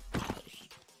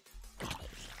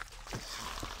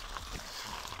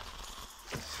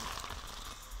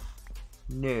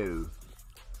 No.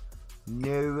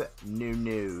 No, no,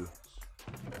 no.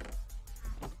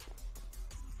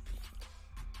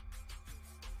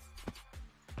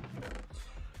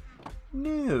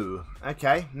 No.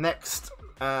 Okay, next,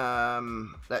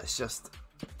 let's just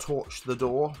torch the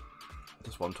door.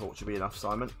 Just one torch would be enough,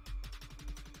 Simon.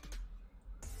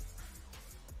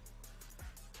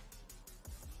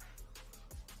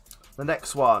 The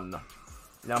next one.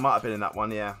 Yeah, I might have been in that one,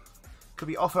 yeah. Could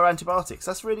be offer antibiotics.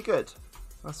 That's really good.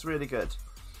 That's really good.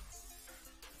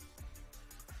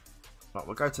 Right,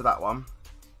 we'll go to that one.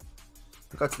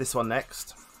 We'll go to this one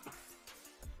next.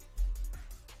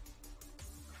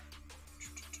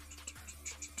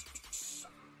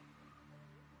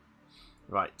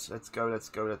 Right, let's go, let's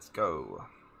go, let's go.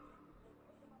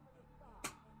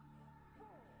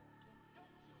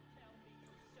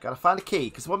 Gotta find a key,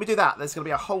 because when we do that, there's gonna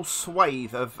be a whole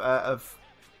swathe of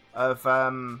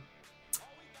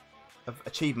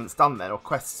achievements done then, or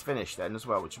quests finished then as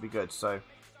well, which would be good. So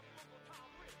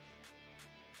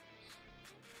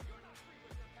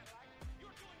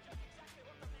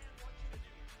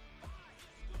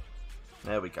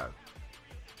there we go.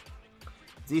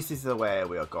 This is the way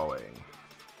we are going.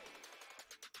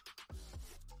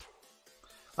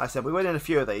 Like I said, we went in a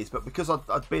few of these, but because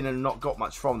I'd been in and not got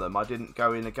much from them, I didn't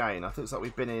go in again. I think it's like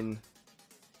we've been in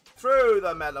through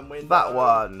the melon window. That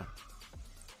one.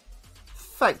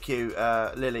 Thank you,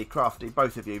 Lily, Crafty,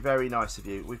 both of you. Very nice of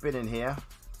you. We've been in here,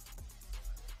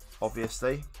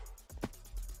 obviously.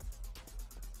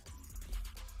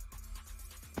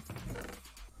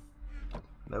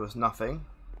 There was nothing.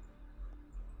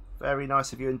 Very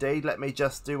nice of you indeed. Let me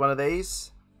just do one of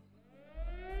these.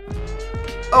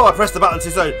 Oh, I pressed the button too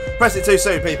soon. Pressed it too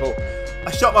soon, people.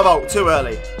 I shot my bolt too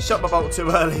early. Shot my bolt too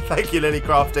early. Thank you, Lily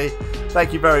Crafty.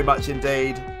 Thank you very much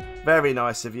indeed. Very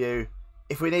nice of you.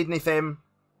 If we need anything,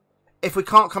 if we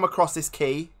can't come across this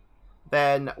key,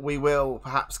 then we will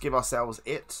perhaps give ourselves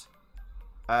it.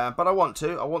 But I want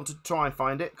to try and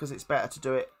find it because it's better to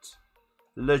do it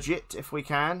legit if we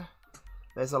can.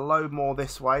 There's a load more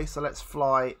this way, so let's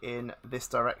fly in this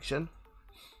direction.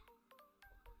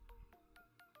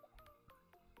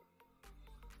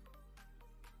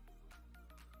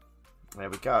 There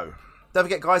we go. Don't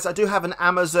forget, guys, I do have an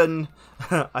Amazon...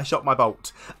 I shot my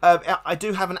bolt. I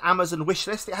do have an Amazon wish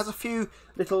list. It has a few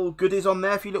little goodies on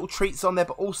there, a few little treats on there,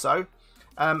 but also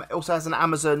it also has an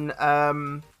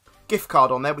Amazon gift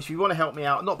card on there, which if you want to help me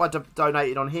out, not by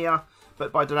donating on here,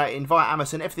 but by donating via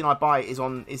Amazon. Everything I buy is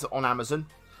on Amazon.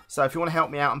 So if you want to help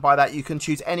me out and buy that, you can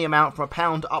choose any amount from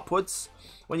 £1 upwards.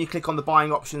 When you click on the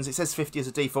buying options, it says 50 as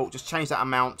a default. Just change that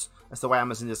amount. That's the way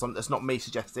Amazon is. That's not me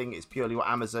suggesting. It's purely what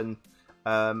Amazon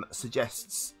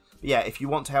suggests. But yeah, if you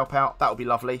want to help out, that would be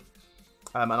lovely.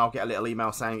 And I'll get a little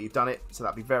email saying that you've done it. So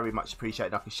that'd be very much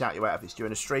appreciated. I can shout you out if it's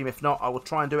during a stream. If not, I will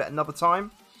try and do it another time.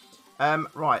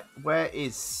 Right, where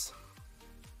is...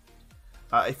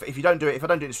 if you don't do it, if I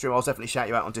don't do it in the stream, I'll definitely shout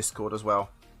you out on Discord as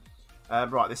well.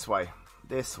 Right, this way.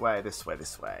 This way, this way,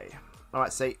 this way.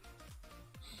 Alright, see.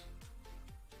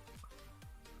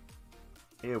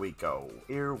 Here we go.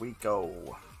 Here we go.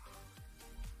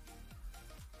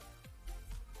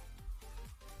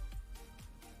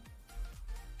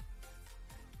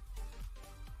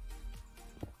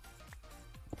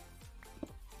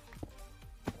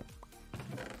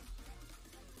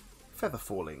 Feather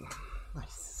falling.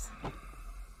 Nice.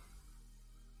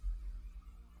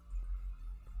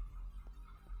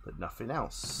 But nothing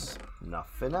else.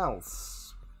 Nothing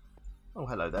else. Oh,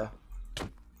 hello there.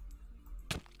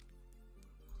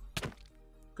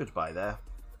 Goodbye there.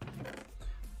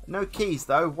 No keys,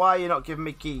 though. Why are you not giving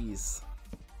me keys?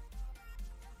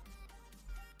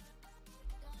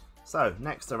 So,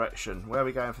 next direction. Where are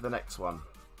we going for the next one?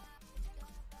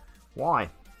 Why?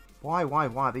 Why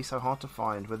are these so hard to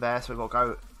find? We're there, so we've got to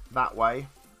go that way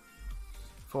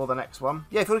for the next one.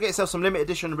 Yeah, if you want to get yourself some limited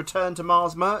edition Return to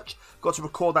Mars merch, got to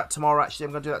record that tomorrow, actually.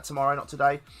 I'm going to do that tomorrow, not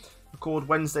today. Record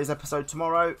Wednesday's episode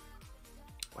tomorrow.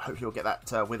 Hopefully you'll get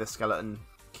that Wither Skeleton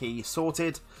key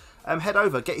sorted. Head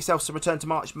over, get yourself some Return to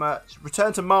Mars merch.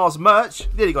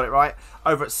 Nearly got it right.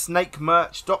 Over at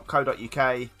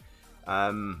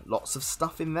SnakeDoctorChannel.co.uk. Lots of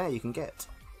stuff in there you can get.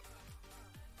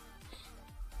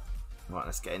 Right,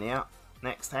 let's get in here.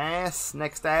 Next S.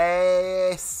 Next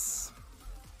S.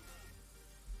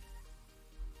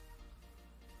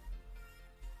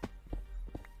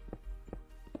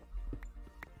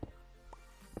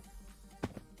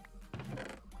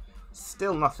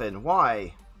 Still nothing.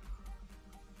 Why?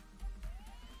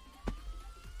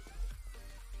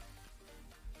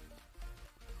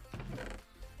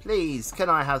 Please, can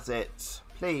I have it?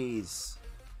 Please.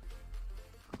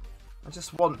 I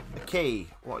just want a key.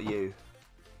 What are you?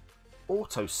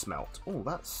 Auto smelt. Oh,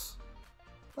 that's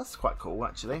quite cool,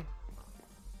 actually.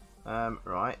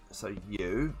 Right, so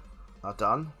you are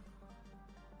done.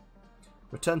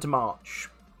 Return to March.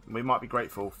 We might be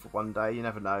grateful for one day. You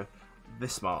never know.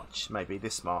 This March, maybe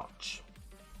this March.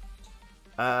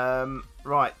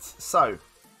 Right, so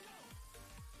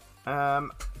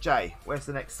Jay, where's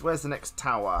the next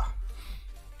tower?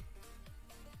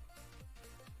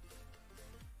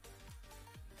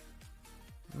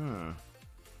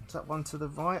 Is that one to the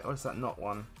right or is that not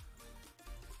one?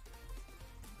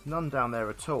 There's none down there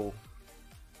at all.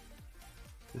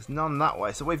 There's none that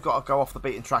way, so we've got to go off the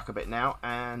beaten track a bit now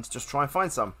and just try and find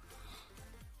some.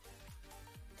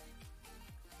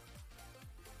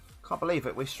 Can't believe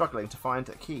it, we're struggling to find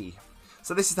a key.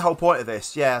 So this is the whole point of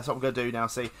this. Yeah, that's what I'm going to do now,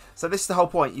 see. So this is the whole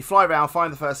point. You fly around,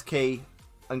 find the first key,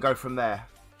 and go from there.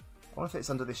 I wonder if it's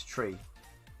under this tree.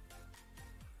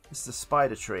 This is a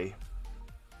spider tree.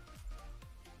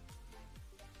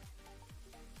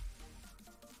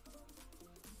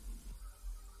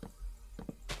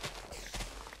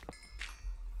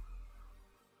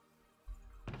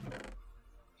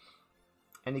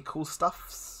 Any cool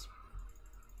stuffs?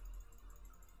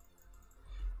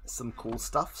 some cool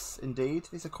stuffs indeed.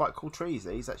 These are quite cool trees.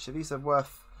 These actually, these are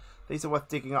worth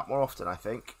digging up more often, I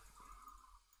think.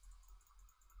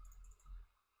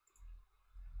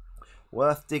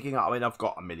 Worth digging up. I mean, I've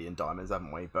got 1,000,000 diamonds,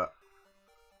 haven't we? But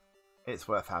it's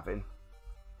worth having.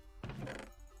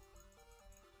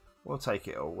 We'll take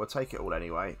it all. We'll take it all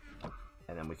anyway,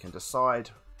 and then we can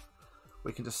decide.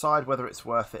 We can decide whether it's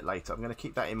worth it later. I'm going to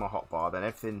keep that in my hotbar. Then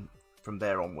everything from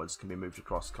there onwards can be moved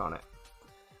across, can't it?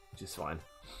 Which is fine.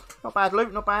 Not bad,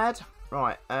 loot. Not bad.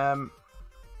 Right. Hello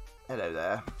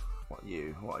there. What are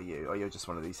you? What are you? Oh, you're just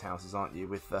one of these houses, aren't you?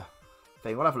 With the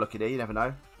thing. We'll have a look at it. You never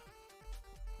know.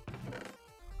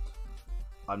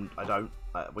 I don't.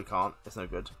 We can't. It's no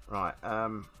good. Right.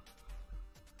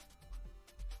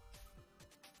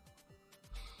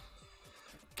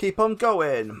 Keep on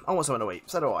going. I want something to eat.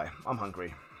 So do I. I'm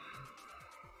hungry.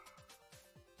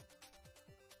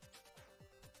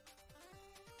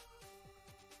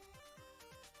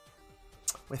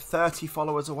 We're 30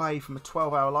 followers away from a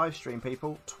 12-hour live stream,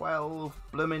 people. 12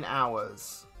 blooming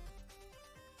hours.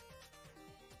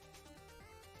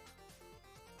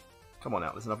 Come on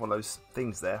out, there's another one of those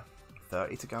things there.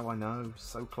 30 to go, I know.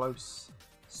 So close.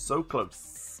 So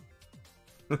close.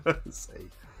 See.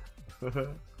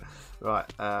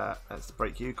 Right, let's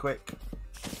break you quick.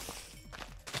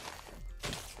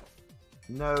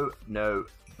 No, no.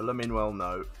 Blooming well,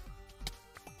 no.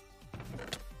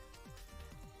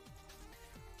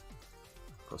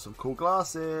 Got some cool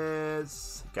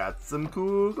glasses. Got some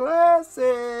cool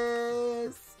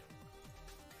glasses.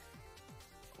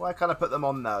 Why can't I put them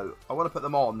on though? I want to put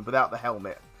them on without the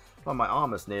helmet. Well, my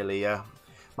armor's nearly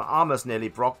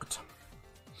brocked.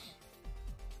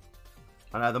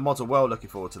 I know the mods are well looking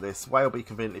forward to this. Way will be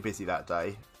conveniently busy that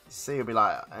day. C will be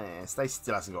like, Stacey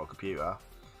still hasn't got a computer.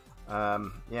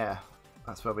 Yeah,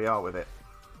 that's where we are with it.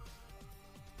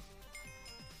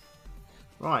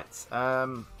 Right,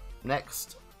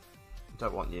 next.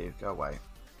 Don't want you. Go away.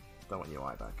 Don't want you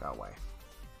either. Go away.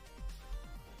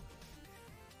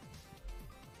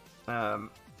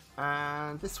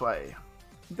 And this way.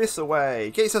 This away.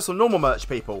 Get yourself some normal merch,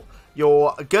 people.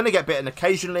 You're going to get bitten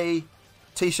occasionally.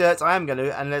 T-shirts, I am going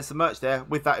to. And there's some merch there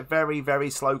with that very,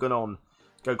 very slogan on.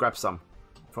 Go grab some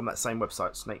from that same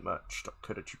website,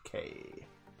 snakemerch.co.uk.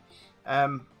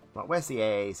 Right, where's the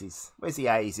A's? Where's the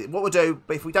A's? What we'll do,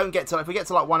 but if we get to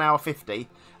like 1 hour 50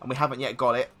 and we haven't yet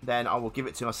got it, then I will give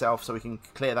it to myself so we can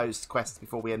clear those quests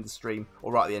before we end the stream.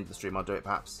 Or right at the end of the stream, I'll do it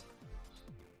perhaps.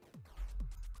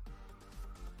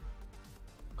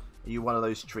 Are you one of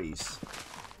those trees?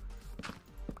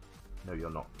 No, you're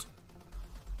not.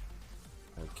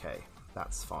 Okay,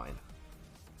 that's fine.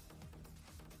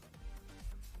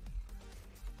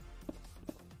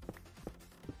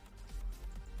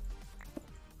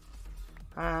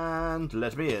 And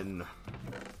let me in.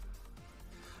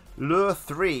 Lure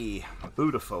 3.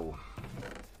 Beautiful.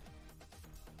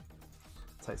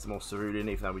 Take some more cerulean,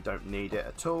 even though we don't need it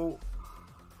at all.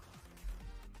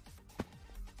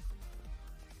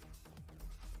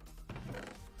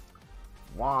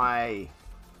 Why?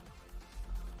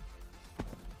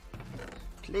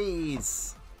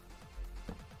 Please.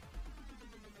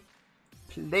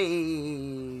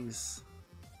 Please.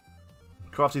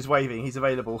 Crafty's waving. He's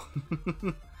available.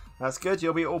 That's good.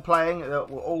 You'll be all playing. There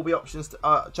will all be options,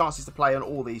 chances to play on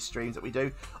all these streams that we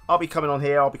do. I'll be coming on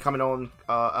here. I'll be coming on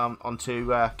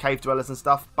onto Cave Dwellers and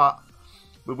stuff, but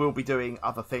we will be doing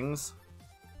other things.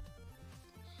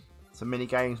 Some mini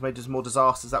games, maybe just more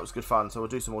disasters. That was good fun. So we'll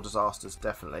do some more disasters,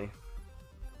 definitely.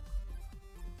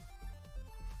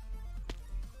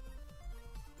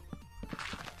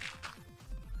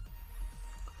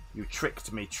 You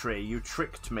tricked me, tree. You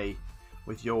tricked me.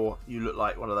 With your, you look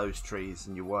like one of those trees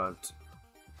and you weren't.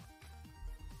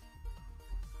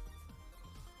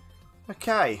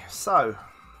 Okay, so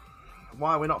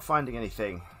why are we not finding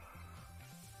anything?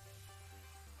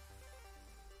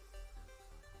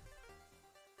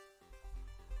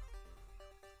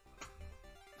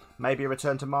 Maybe a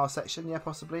return to Mars section, yeah,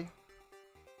 possibly.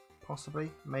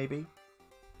 Possibly, maybe.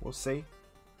 We'll see.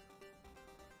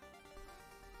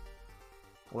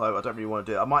 Although I don't really want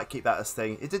to do it. I might keep that as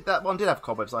thing. That one did have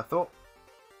cobwebs, I thought.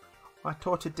 I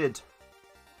thought it did.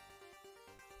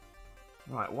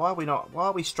 Right, why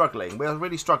are we struggling? We're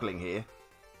really struggling here.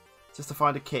 Just to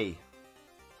find a key.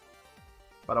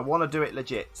 But I want to do it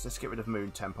legit. So let's get rid of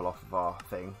Moon Temple off of our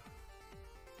thing.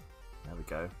 There we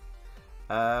go.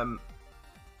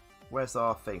 Where's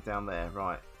our thing? Down there,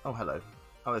 right. Oh, hello.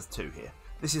 Oh, there's two here.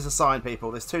 This is a sign, people.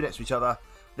 There's two next to each other.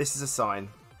 This is a sign.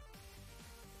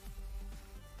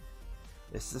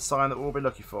 This is a sign that we'll be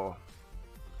looking for.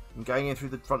 I'm going in through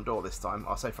the front door this time.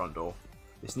 I'll say front door.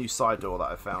 This new side door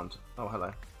that I found. Oh,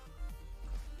 hello.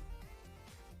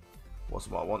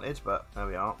 Wasn't what I wanted, but there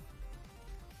we are.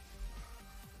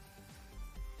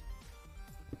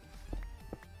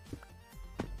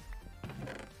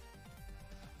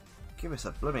 Give us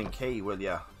a blooming key, will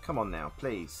ya? Come on now,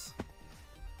 please.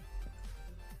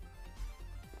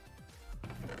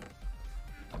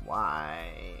 Why?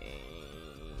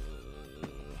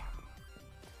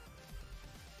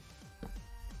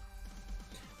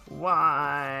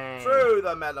 Why? Through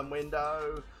the melon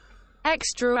window.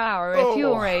 Extra hour if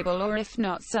you're able, or if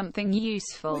not, something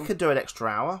useful. We could do an extra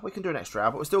hour. We can do an extra hour,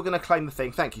 but we're still going to claim the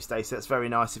thing. Thank you, Stacey. That's very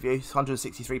nice of you.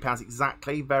 £163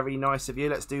 exactly. Very nice of you.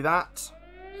 Let's do that.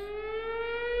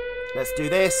 Let's do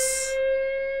this.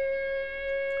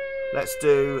 Let's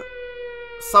do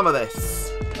some of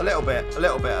this. A little bit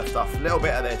of stuff. A little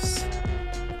bit of this.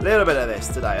 A little bit of this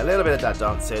today. A little bit of dad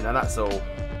dancing, and that's all.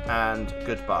 And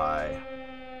goodbye.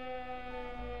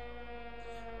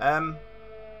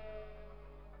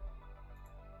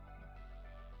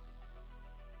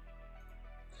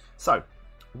 So,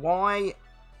 why...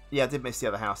 Yeah, I did miss the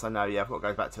other house, I know. Yeah, I've got to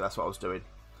go back to it. That's what I was doing.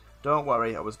 Don't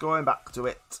worry, I was going back to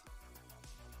it.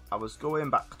 I was going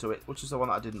back to it. Which is the one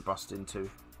that I didn't bust into?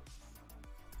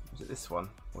 Was it this one?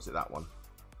 Or was it that one?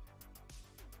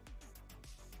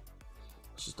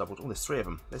 Let's just double... Oh, there's three of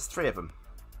them. There's three of them.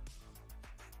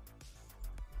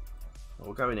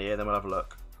 We'll go in here, then we'll have a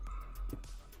look.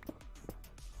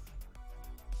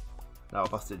 No, I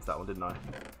busted into that one, didn't I?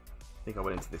 I think I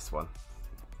went into this one.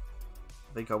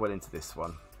 I think I went into this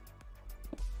one.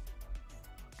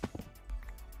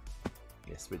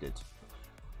 Yes, we did.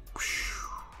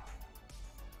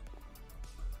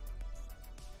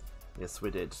 Yes,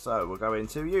 we did. So, we'll go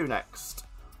into you next.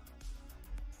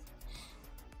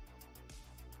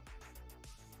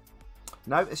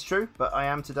 No, it's true, but I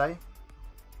am today.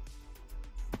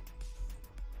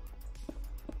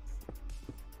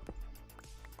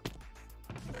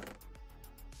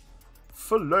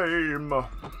 Flame.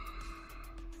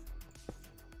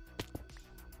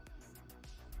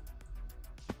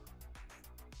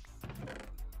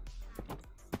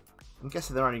 I'm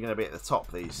guessing they're only going to be at the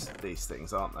top, these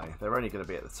things, aren't they? They're only going to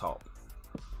be at the top.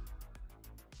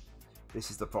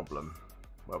 This is the problem.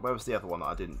 Well, where was the other one that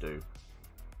I didn't do?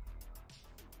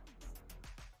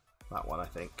 That one, I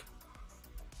think.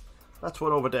 That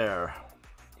one over there.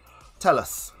 Tell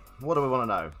us. What do we want to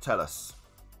know? Tell us.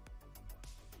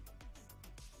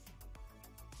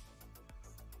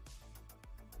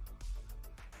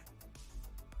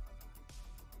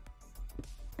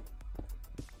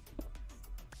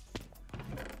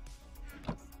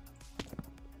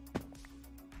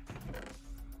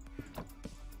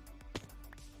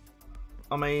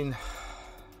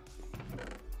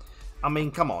 I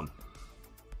mean, come on.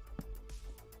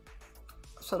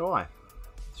 So do I,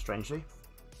 strangely.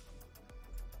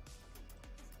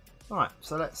 Right,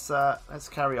 so let's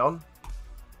carry on.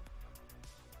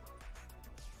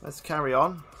 Let's carry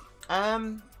on.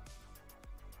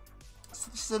 So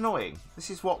this is annoying. This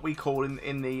is what we call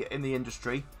in the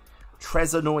industry,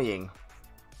 tres annoying.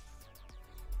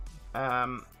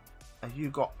 Have you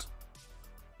got?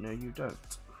 No, you don't.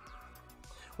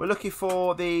 We're looking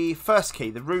for the first key,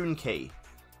 the rune key,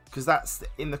 because that's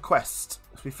in the quest.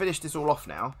 So we finished this all off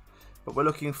now, but we're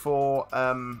looking for,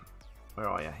 where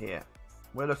are you? Here.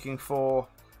 We're looking for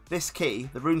this key,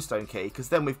 the runestone key, because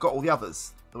then we've got all the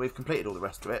others, and we've completed all the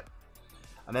rest of it,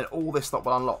 and then all this lot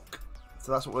will unlock.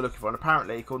 So that's what we're looking for, and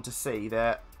apparently, according to C,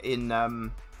 they're in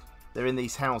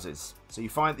these houses. So you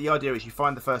find, the idea is you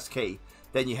find the first key,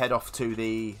 then you head off to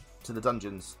the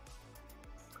dungeons.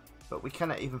 But we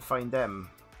cannot even find them.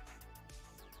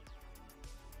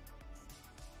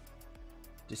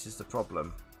 This is the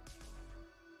problem.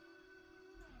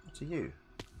 What are you?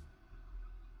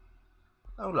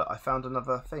 Oh look, I found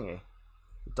another thingy.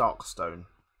 The dark stone.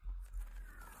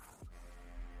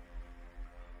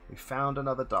 We found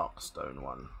another dark stone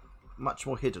one. Much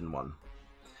more hidden one.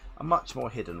 A much more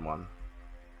hidden one.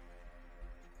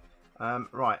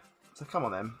 Right, so come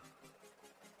on then.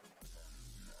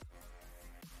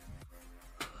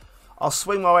 I'll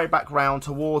swing my way back round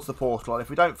towards the portal, and if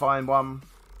we don't find one,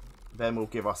 then we'll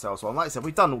give ourselves one. Like I said,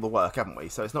 we've done all the work, haven't we?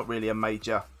 So it's not really a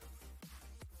major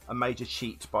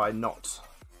cheat by not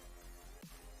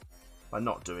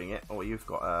doing it. Oh, you've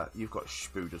got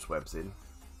Spooder's webs in.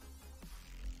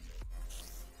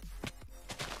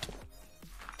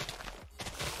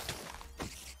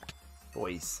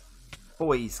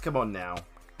 Boys, come on now.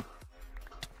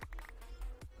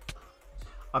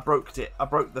 I broke it. I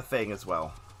broke the thing as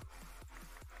well.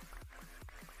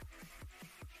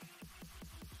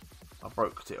 I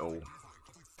broke it all.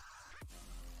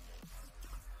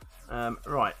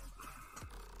 Right.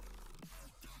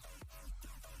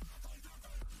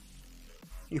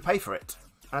 You pay for it.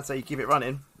 I'd say you keep it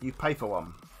running. You pay for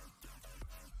one.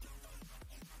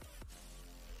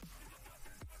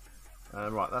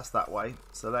 Right, that's that way.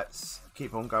 So let's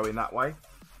keep on going that way.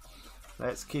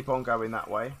 Let's keep on going that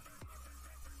way.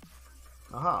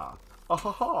 Aha. Oh,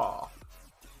 ha, ha.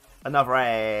 Another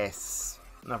S.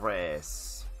 Another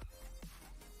S.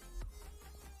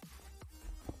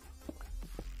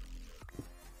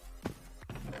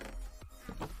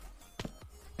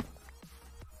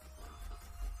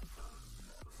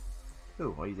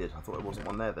 Oh, well, you did. I thought there wasn't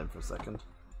one there then for a second.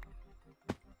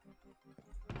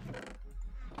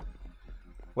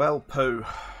 Well, poo.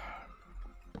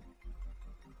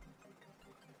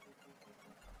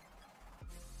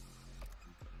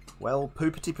 Well,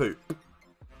 poopity poop.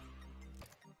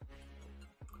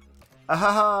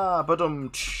 Ahaha,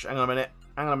 badum. Hang on a minute.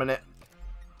 Hang on a minute.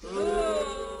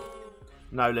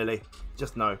 No, Lily.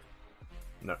 Just no.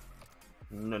 No.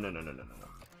 No, no, no, no, no, no.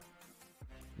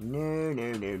 No,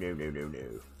 no, no, no, no, no,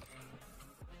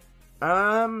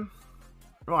 no.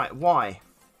 Right, why?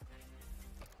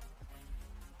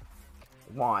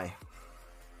 Why?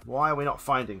 Why are we not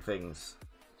finding things?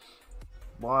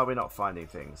 Why are we not finding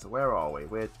things? Where are we?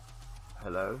 We're...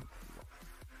 Hello?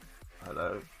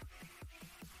 Hello?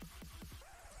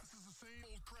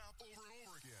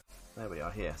 There we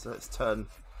are here. So let's turn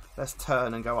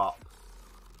and go up.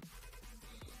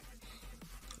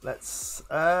 Let's...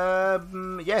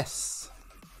 yes.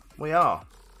 We are.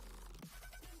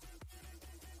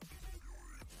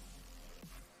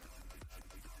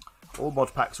 All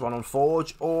mod packs run on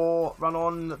Forge or run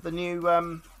on the new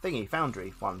thingy,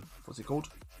 Foundry one. What's it called?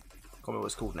 I can't remember what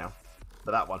it's called now.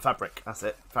 But that one, Fabric. That's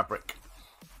it, Fabric.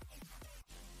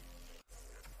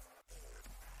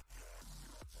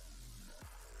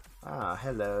 Ah,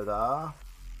 hello there.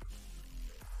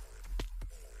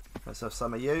 Let's have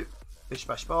some of you. Bish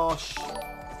bash bosh.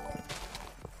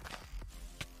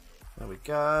 There we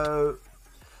go.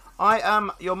 I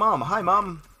am your mum. Hi,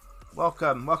 mum.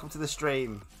 Welcome. Welcome to the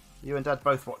stream. You and Dad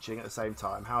both watching at the same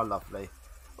time. How lovely.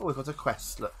 Oh, we've got a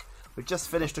quest. Look. We've just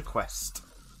finished a quest.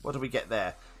 What do we get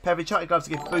there? Pair of enchanted gloves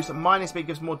to give boost and mining speed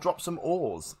gives more drops and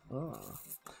ores. Oh.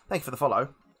 Thank you for the follow.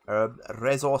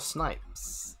 Resor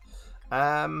Snipes.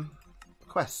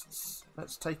 Quests.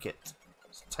 Let's take it.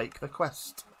 Let's take the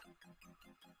quest.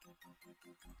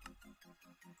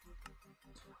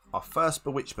 Our first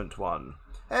bewitchment one.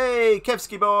 Hey,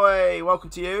 Kevsky boy. Welcome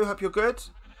to you. Hope you're good.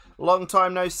 Long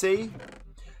time no see.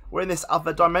 We're in this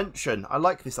other dimension. I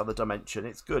like this other dimension.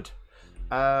 It's good.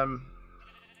 Kev,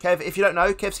 if you don't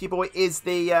know, Kevsky Boy is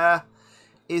the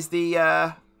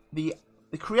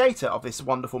creator of this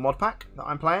wonderful mod pack that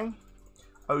I'm playing,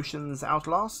 Ocean's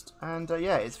Outlast, and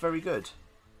yeah, it's very good.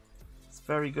 It's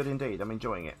very good indeed. I'm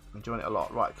enjoying it. I'm enjoying it a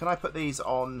lot. Right, can I put these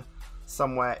on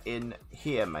somewhere in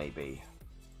here, maybe?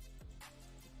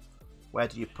 Where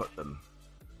do you put them?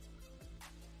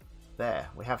 There.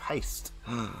 We have haste.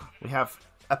 We have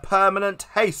a permanent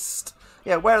haste.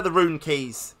 Yeah, where are the rune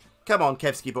keys? Come on,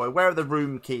 Kevsky boy. Where are the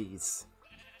rune keys?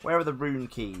 Where are the rune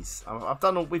keys?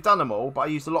 We've done them all, but I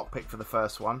used a lockpick for the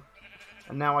first one,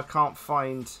 and now I can't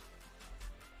find.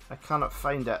 I cannot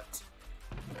find it.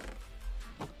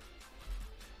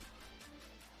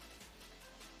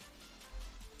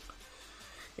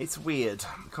 It's weird.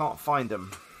 Can't find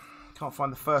them. Can't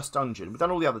find the first dungeon. We've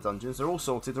done all the other dungeons. They're all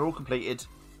sorted. They're all completed.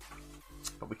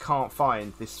 But we can't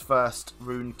find this first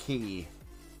rune key.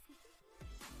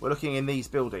 We're looking in these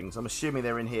buildings. I'm assuming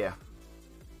they're in here.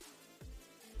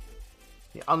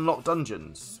 The unlocked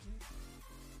dungeons.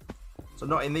 So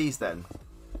not in these then.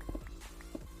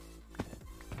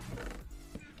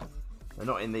 They're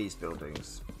not in these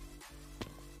buildings.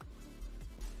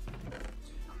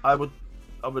 I would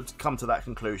come to that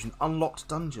conclusion. Unlocked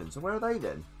dungeons. So where are they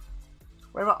then?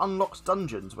 Where are unlocked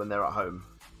dungeons when they're at home?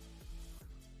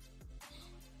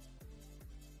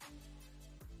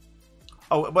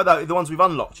 Oh, well, the ones we've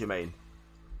unlocked, you mean?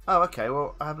 Oh, okay.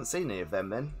 Well, I haven't seen any of them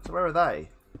then. So where are they?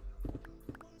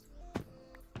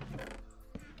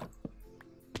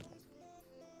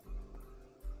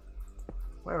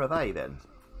 Where are they then?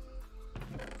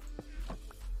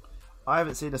 I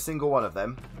haven't seen a single one of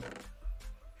them.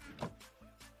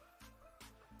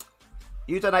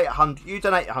 You donate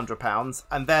 £100,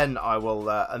 and then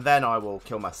I will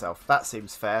kill myself. That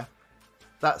seems fair.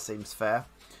 That seems fair.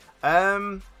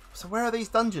 So where are these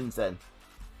dungeons then?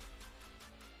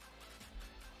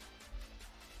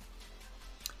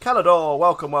 Calador,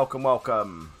 welcome, welcome,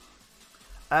 welcome.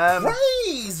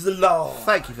 Praise the Lord.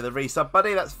 Thank you for the resub,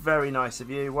 buddy. That's very nice of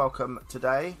you. Welcome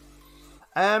today.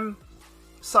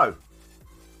 So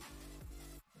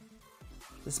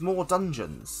there's more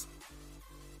dungeons.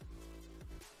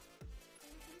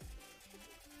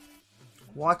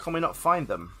 Why can we not find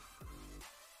them?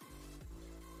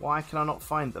 Why can I not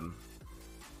find them?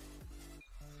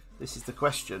 This is the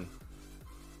question.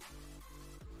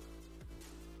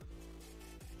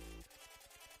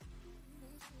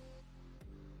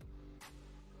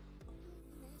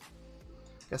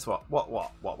 Guess what? What?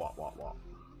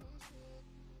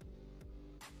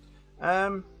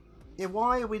 Yeah,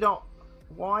 why are we not...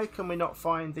 Why can we not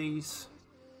find these...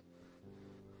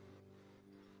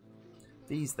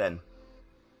 These then?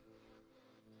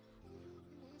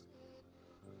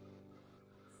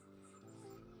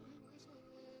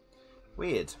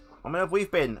 Weird. I mean,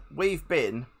 we've been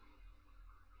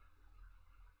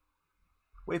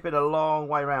a long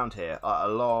way round here. A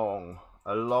long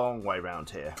way round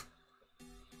here.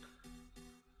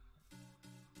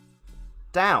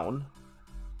 Down?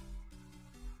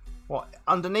 What,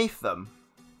 underneath them?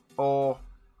 Or...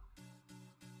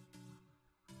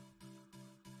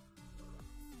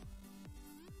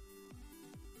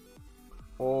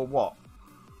 Or what?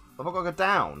 Have I got to go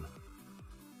down?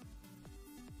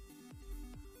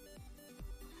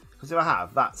 Because if I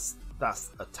have, that's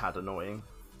a tad annoying.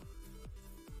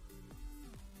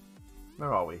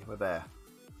 Where are we? We're there.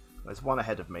 There's one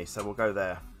ahead of me, so we'll go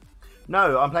there.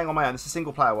 No, I'm playing on my own. It's a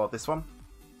single player world, this one.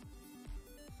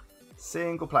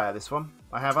 Single player, this one.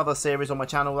 I have other series on my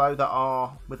channel, though, that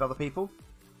are with other people.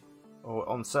 Or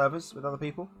on servers with other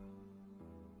people.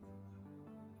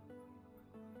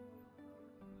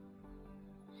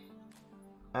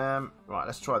 Right,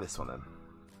 let's try this one then.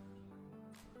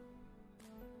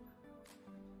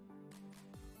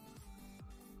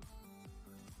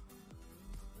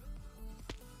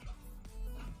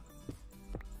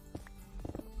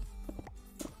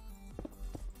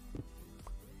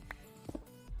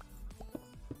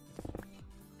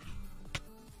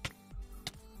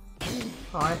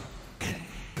 Hi.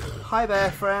 Hi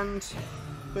there, friend.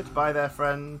 Goodbye there,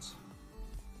 friend.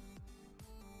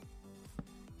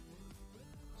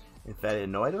 It's very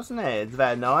annoyed, wasn't it? It's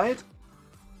very annoyed.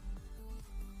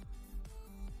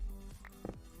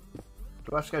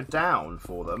 Do I have to go down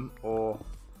for them, or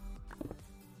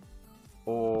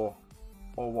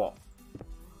what?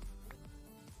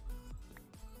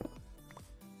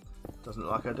 Doesn't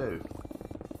look like I do.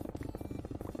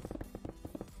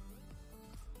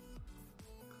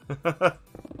 I think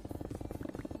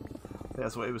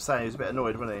that's what he was saying. He was a bit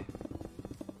annoyed, wasn't he?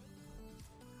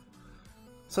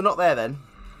 So not there then.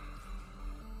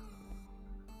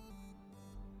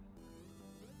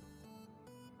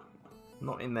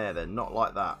 Not in there then. Not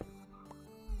like that.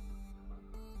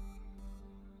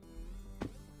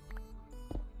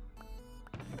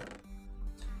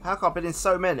 How come I've been in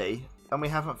so many and we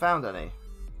haven't found any?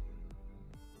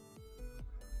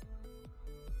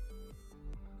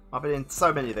 I've been in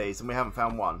so many of these and we haven't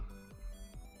found one.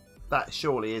 That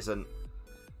surely isn't...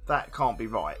 That can't be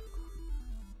right.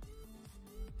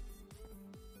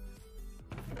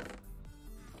 Do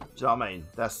you know what I mean?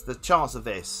 That's the chance of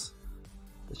this.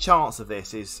 The chance of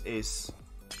this is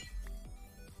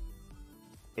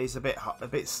a bit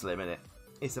slim, isn't it?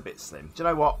 It's a bit slim. Do you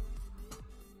know what?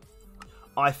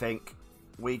 I think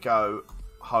we go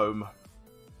home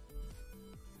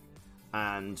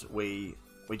and we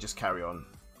just carry on.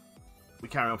 We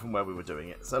carry on from where we were doing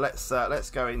it. So let's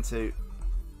go into...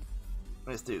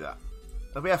 Let's do that.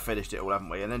 We have finished it all, haven't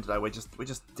we? And then today we're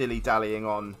just dilly-dallying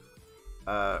on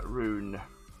rune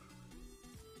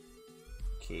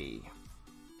key.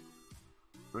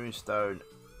 Runestone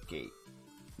key.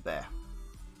 There.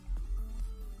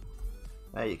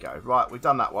 There you go. Right, we've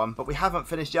done that one, but we haven't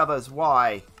finished the others.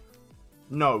 Why?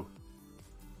 No.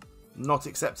 Not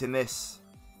accepting this.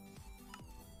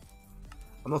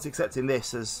 I'm not accepting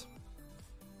this as...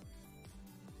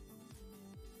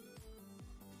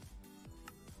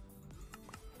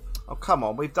 Oh, come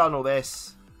on. We've done all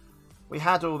this. We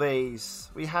had all these.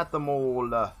 We had them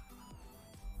all.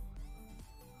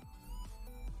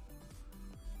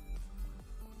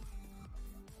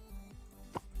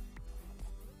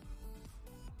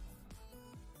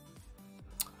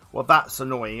 Well, that's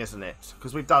annoying, isn't it?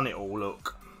 Because we've done it all,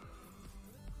 look.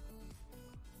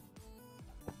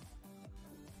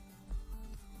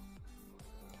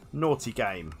 Naughty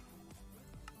game.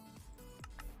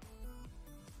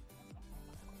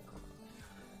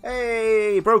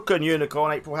 Hey, Broken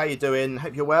Unicorn April, how you doing?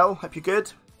 Hope you're well. Hope you're good.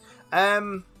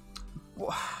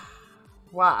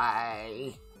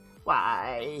 Why?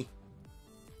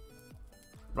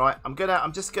 Right, I'm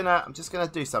just gonna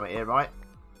do something here, right?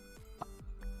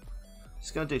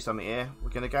 Just gonna do something here.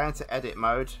 We're gonna go into edit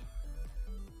mode.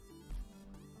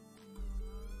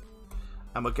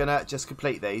 And we're gonna just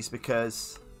complete these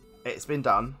because it's been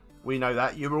done. We know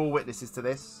that. You're all witnesses to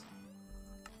this.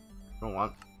 Wrong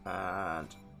one.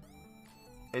 And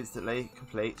instantly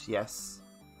complete. Yes.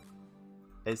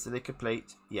 Instantly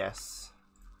complete. Yes.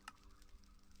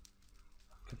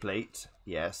 Complete.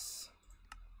 Yes.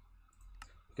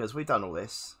 Because we've done all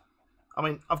this. I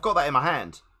mean, I've got that in my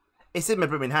hand. It's in my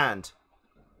blooming hand.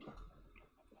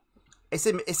 It's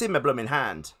in my blooming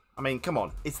hand. I mean, come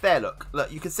on. It's there, look.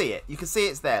 Look, you can see it. You can see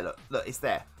it's there, look. Look, it's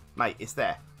there. Mate, it's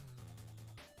there.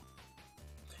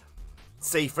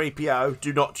 C-3PO,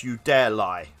 do not you dare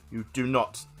lie. You do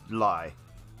not lie.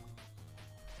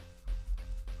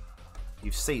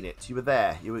 You've seen it. You were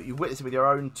there. You witnessed it with your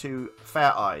own two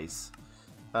fair eyes.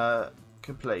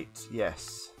 Complete.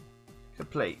 Yes.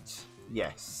 Complete.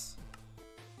 Yes.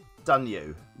 Done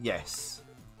you? Yes.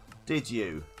 Did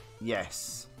you?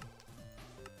 Yes.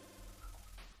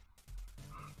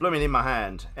 Blooming in my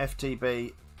hand.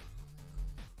 FTB.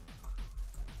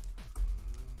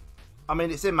 I mean,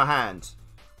 it's in my hand.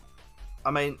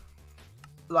 I mean,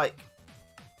 like,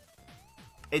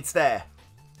 it's there.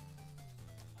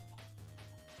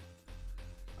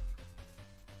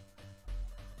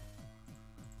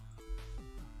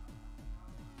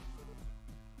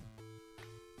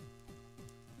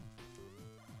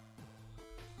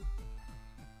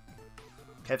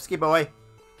 Kevsky boy.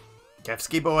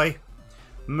 Kevsky boy.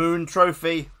 Moon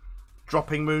trophy.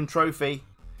 Dropping moon trophy.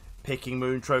 Picking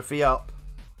moon trophy up.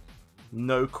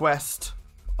 No quest.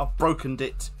 I've broken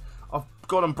it. I've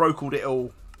gone and brokled it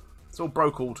all. It's all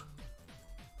brokled.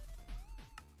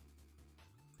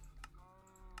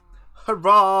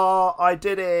 Hurrah! I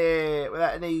did it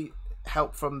without any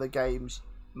help from the game's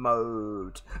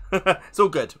mode. It's all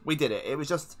good. We did it. It was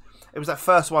that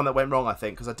first one that went wrong, I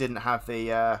think, because I didn't have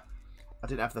the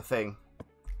thing.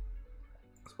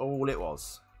 That's all it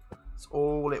was. That's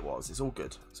all it was. It's all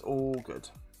good. It's all good.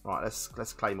 Right,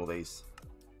 let's claim all these.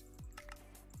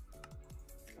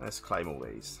 Let's claim all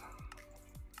these.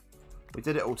 We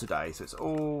did it all today, so it's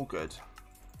all good.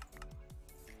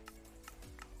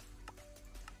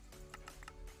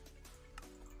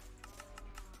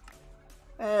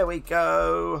 There we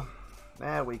go.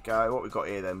 There we go. What we got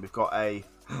here then? We've got a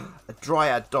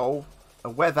dryad doll, a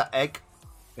weather egg.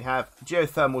 We have a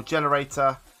geothermal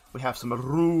generator. We have some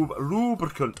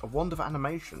lubricant, a wand of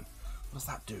animation. What does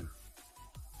that do?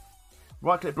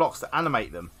 Right-click blocks to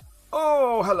animate them.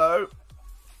 Oh, hello.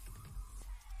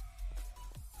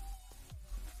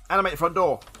 Animate the front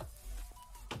door.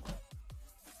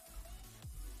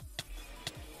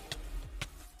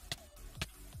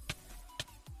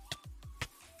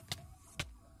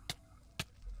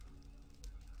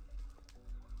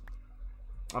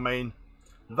 I mean,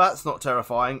 that's not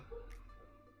terrifying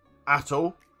at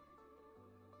all.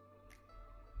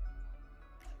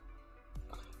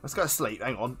 Let's go to sleep.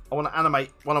 Hang on. I want to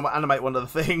animate one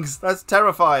of the things. That's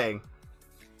terrifying.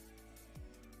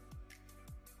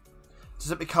 Does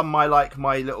it become my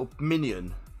little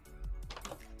minion?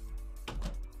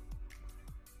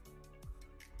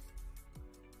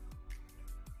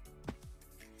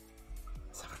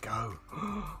 Let's have a go.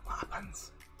 What happens?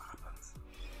 What happens?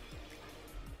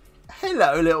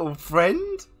 Hello, little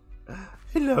friend.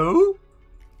 Hello.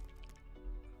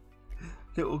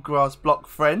 Little grass block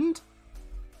friend.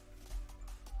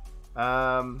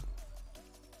 Oh,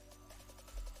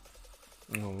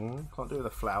 can't do with a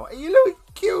flower. You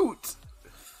look cute.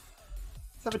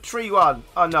 Let's have a tree one.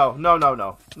 Oh, no. No, no,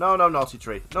 no. No, no, naughty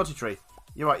tree. Naughty tree.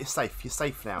 You're right. You're safe. You're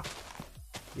safe now.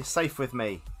 You're safe with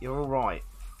me. You're all right.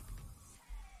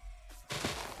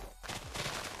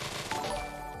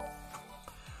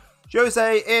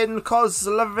 Jose in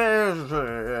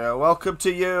Kosovo. Welcome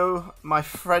to you. My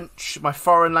French, my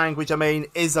foreign language, I mean,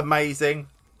 is amazing.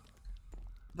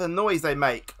 The noise they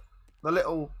make. The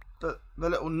little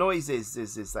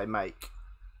noises they make.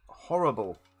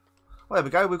 Horrible. Well, there we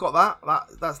go. We've got that.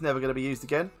 That's never going to be used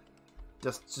again.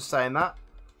 Just saying that.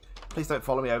 Please don't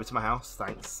follow me over to my house.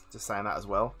 Thanks. Just saying that as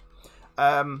well.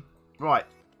 Right.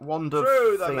 Wander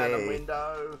through the melon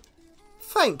window.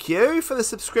 Thank you for the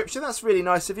subscription. That's really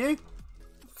nice of you.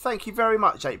 Thank you very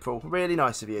much, April. Really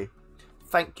nice of you.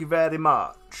 Thank you very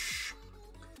much.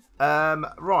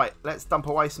 Right. Let's dump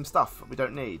away some stuff that we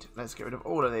don't need. Let's get rid of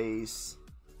all of these.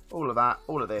 All of that.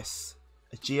 All of this.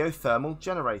 A geothermal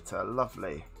generator.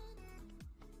 Lovely.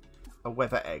 A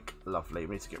weather egg. Lovely.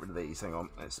 We need to get rid of these. Hang on.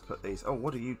 Let's put these. Oh,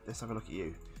 what are you? Let's have a look at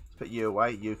you. Let's put you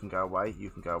away. You can go away.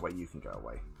 You can go away. You can go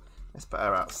away. Let's put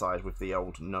her outside with the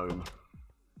old gnome.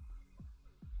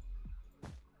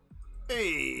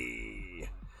 Hey.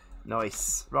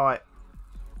 Nice. Right.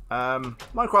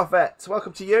 Minecraft Vet.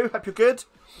 Welcome to you. Hope you're good.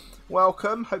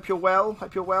 Welcome. Hope you're well.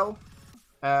 Hope you're well.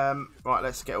 Right.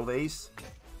 Let's get all these.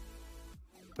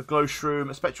 a glow shroom,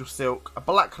 a spectral silk, a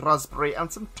black raspberry,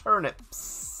 and some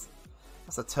turnips.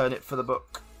 That's a turnip for the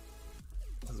book.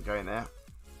 Doesn't go in there.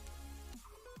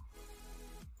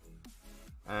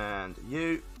 And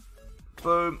you.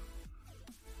 Boom.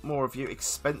 More of you.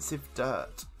 Expensive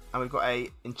dirt. And we've got a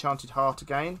enchanted heart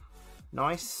again.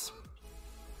 Nice.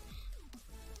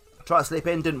 Try to sleep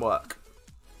in, didn't work.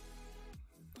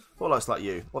 What looks like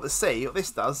you? What the sea? What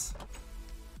this does?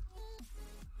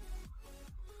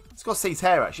 It's got C's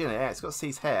hair actually, isn't it? Yeah, it's got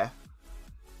C's hair.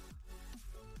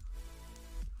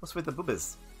 What's with the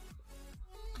bubbas?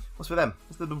 What's with them?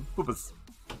 What's with the bubbas?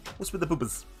 What's with the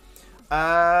bubbas?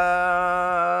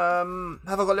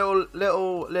 Have I got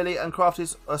little lily and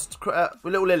crafties?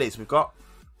 Little lilies we've got.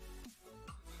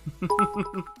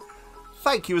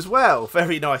 Thank you as well.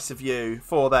 Very nice of you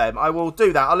for them. I will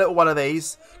do that. A little one of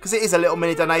these because it is a little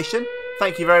mini donation.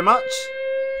 Thank you very much.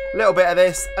 A little bit of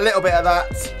this, a little bit of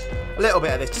that, a little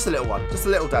bit of this. Just a little one. Just a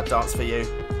little dad dance for you.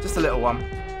 Just a little one.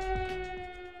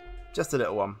 Just a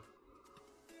little one.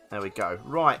 There we go.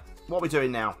 Right. What are we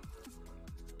doing now?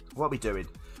 What are we doing?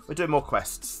 We're doing more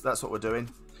quests. That's what we're doing.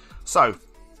 So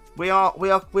we're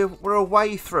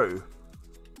away through.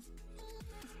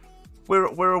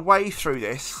 We're away through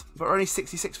this, but we're only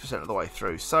 66% of the way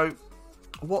through. So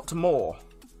what more?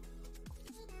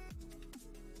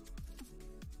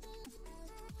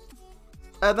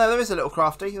 No, there is a little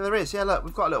crafty. There is. Yeah, look,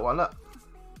 we've got a little one. Look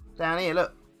down here.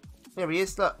 Look, here he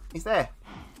is. Look, he's there.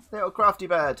 Little crafty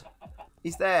bird.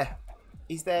 He's there.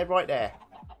 He's there, right there.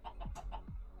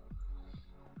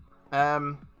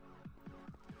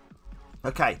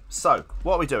 Okay, so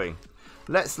what are we doing?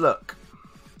 Let's look.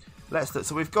 Let's look.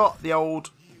 So we've got the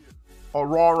old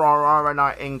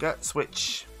Auroranite ingots,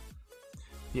 which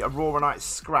the Auroranite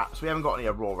scraps. We haven't got any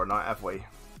Auroranite, have we?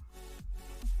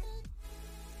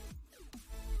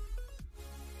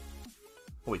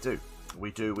 Oh, we do.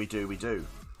 We do. We do. We do.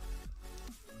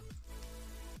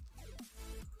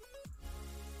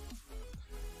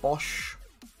 Bosh.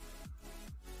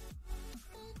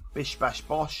 Bish bash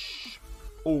bosh.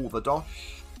 All the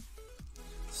dosh.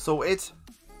 Sorted.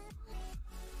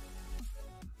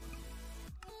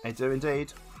 They do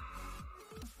indeed.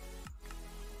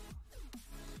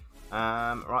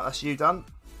 Right, that's you done.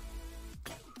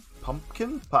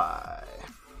 Pumpkin pie.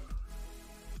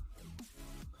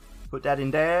 Put that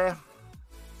in there.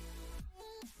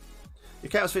 Your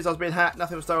countless feeds I was being hacked,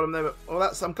 nothing was stolen there, but well,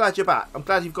 that's. I'm glad you're back. I'm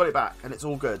glad you've got it back, and it's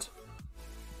all good.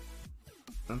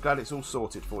 I'm glad it's all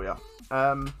sorted for you.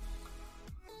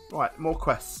 Right, more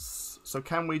quests. So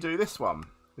can we do this one?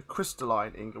 The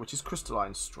crystalline ingot, which is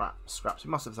crystalline scraps.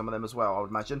 We must have some of them as well, I would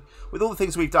imagine. With all the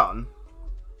things we've done,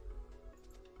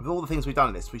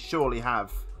 in this, we surely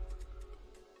have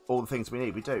all the things we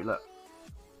need. We do. Look,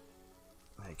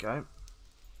 there you go.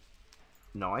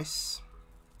 Nice.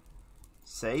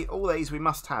 See, all these we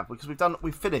must have because we've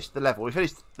finished the level. We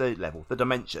finished the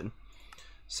dimension.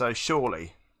 So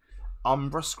surely,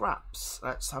 Umbra scraps.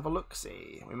 Let's have a look.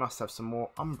 See, we must have some more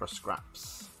Umbra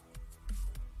scraps.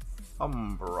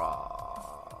 Umbra.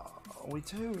 We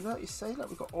do. Look, you see, look,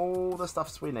 we've got all the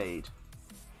stuffs we need.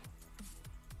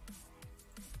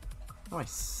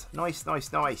 Nice, nice,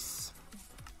 nice, nice.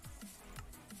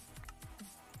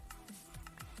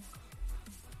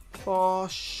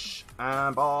 Bosh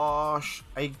and bosh.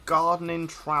 A gardening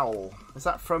trowel. Is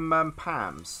that from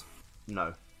Pam's?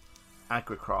 No.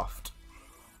 Agricraft.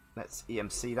 Let's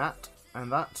EMC that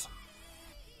and that.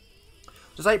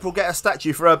 Does April get a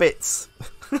statue for her bits?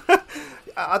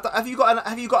 Have you got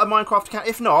a Minecraft account?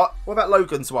 If not, what about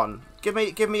Logan's one? Give me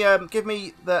a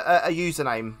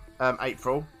username,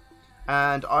 April,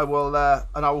 and I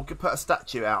will put a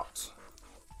statue out.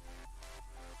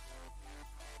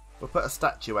 We'll put a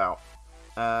statue out.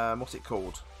 What's it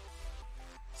called?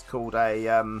 It's called a,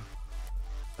 a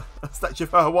statue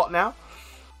for her what now?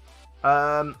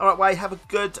 Alright, Way, have a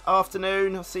good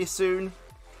afternoon. I'll see you soon.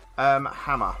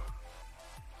 Hammer.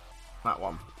 That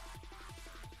one.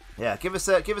 Yeah, give us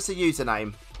a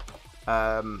username,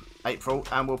 April,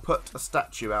 and we'll put a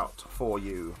statue out for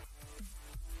you.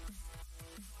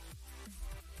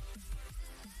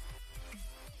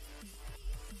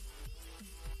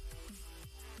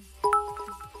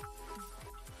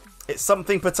 It's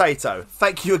something potato.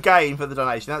 Thank you again for the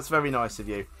donation. That's very nice of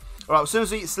you. All right, as soon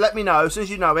as let me know. As soon as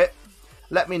you know it,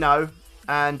 let me know,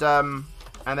 and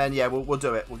then yeah, we'll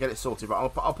do it. We'll get it sorted.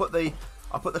 Right, I'll put the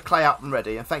clay up and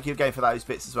ready. And thank you again for those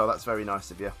bits as well. That's very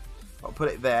nice of you. I'll put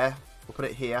it there. We'll put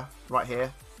it here, right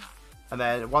here, and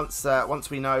then once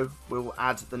we know, we'll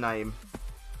add the name.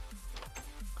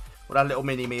 We'll add a little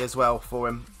mini me as well for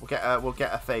him. We'll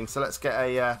get a thing. So let's get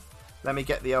a. Let me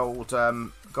get the old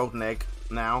golden egg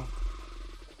now.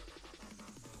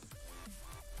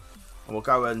 we'll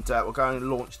go and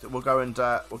launch. We'll go and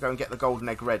get the golden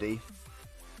egg ready.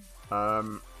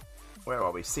 Where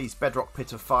are we? Seize bedrock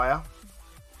pit of fire.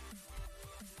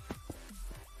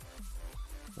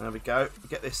 There we go.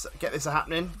 Get this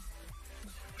happening.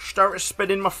 Start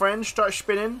spinning, my friend. Start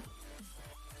spinning.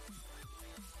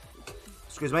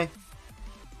 Excuse me.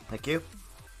 Thank you.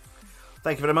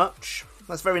 Thank you very much.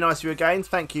 That's very nice of you again.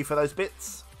 Thank you for those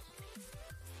bits.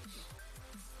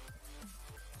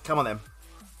 Come on then.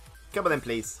 Come on then,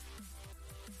 please.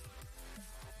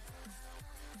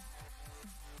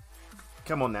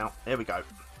 Come on now. Here we go.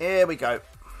 Here we go.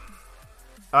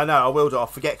 I know, I will. I'll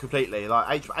forget completely.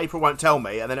 Like April won't tell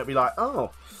me, and then it'll be like,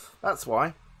 oh, that's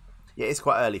why. Yeah, it's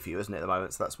quite early for you, isn't it, at the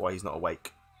moment? So that's why he's not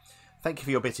awake. Thank you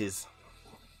for your bitties.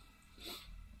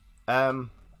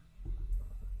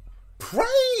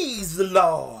 Praise the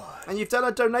Lord. And you've done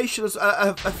a donation,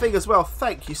 a thing as well.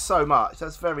 Thank you so much.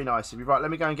 That's very nice of you. Right,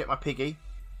 let me go and get my piggy.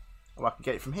 Oh, I can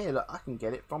get it from here. Look, I can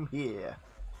get it from here.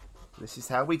 This is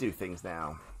how we do things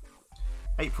now.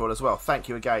 April as well. Thank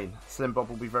you again. Slim Bob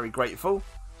will be very grateful.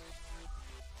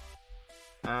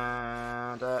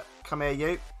 And come here,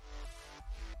 you.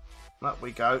 Up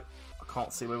we go. I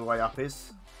can't see where the way up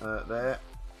is. There.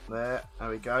 There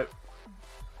we go.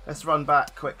 Let's run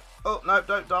back quick. Oh, no,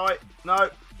 don't die.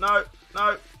 No, no,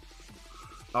 no.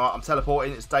 Alright, I'm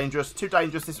teleporting. It's dangerous. Too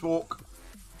dangerous, this walk.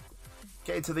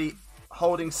 Get into the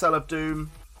holding cell of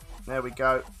doom. There we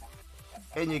go.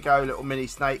 In you go, little mini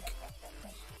snake.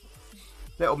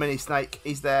 Little mini snake.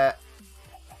 He's there.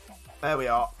 There we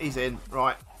are. He's in.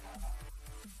 Right.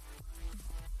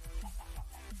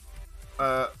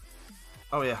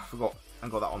 Oh yeah, forgot. I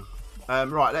got that one.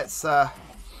 Right,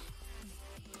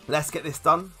 let's get this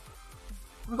done.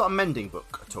 We've got a mending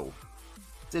book at all.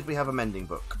 Did we have a mending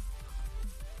book?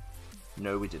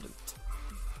 No, we didn't.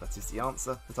 That is the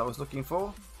answer that I was looking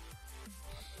for.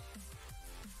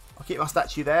 I'll keep my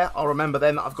statue there. I'll remember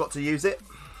then that I've got to use it.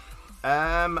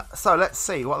 So let's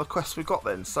see what other quests we've got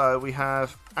then. So we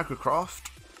have AgriCraft.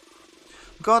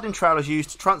 The gardening trowel is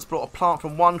used to transport a plant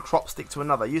from one crop stick to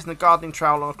another. Using the gardening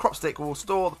trowel on a crop stick will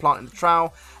store the plant in the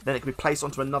trowel. Then it can be placed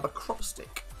onto another crop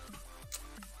stick.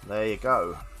 There you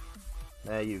go.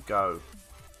 There you go.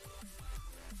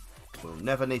 We'll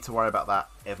never need to worry about that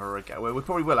ever again. Well, we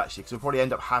probably will actually, because we'll probably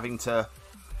end up having to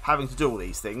do all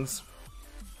these things.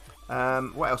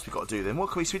 What else we got to do then?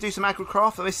 What can we? Should we do some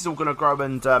AgriCraft? And this is all going to grow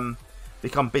and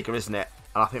become bigger, isn't it?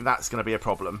 And I think that's going to be a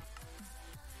problem.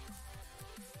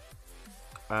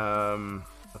 I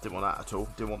didn't want that at all.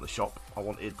 Didn't want the shop. I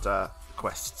wanted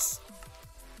quests.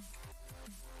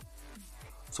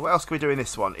 So what else can we do in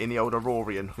this one? In the old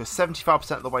Aurorian. We're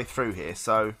 75% of the way through here.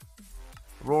 So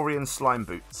Aurorian slime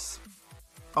boots.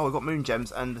 Oh, we've got moon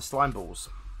gems and the slime balls.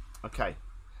 Okay.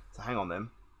 So hang on then.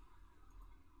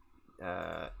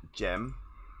 Gem.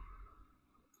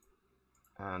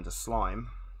 And a slime.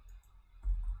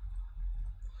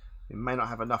 We may not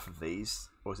have enough of these.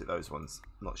 Or is it those ones?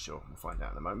 Not sure. We'll find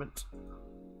out in a moment.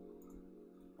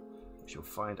 We shall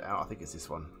find out. I think it's this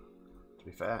one. To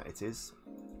be fair, it is.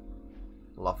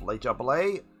 Lovely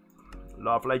jubbly.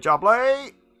 Lovely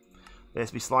jubbly.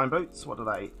 There's me slime boots. What do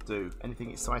they do?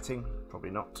 Anything exciting?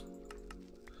 Probably not.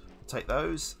 Take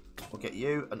those. We'll get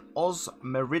you an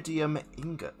Osmeridium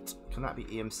ingot. Can that be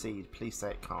EMC'd? Please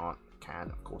say it can't. Can.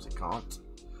 Of course it can't.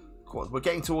 Of course. We're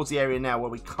getting towards the area now where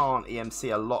we can't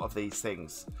EMC a lot of these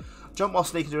things. Jump while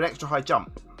sneaking, do an extra high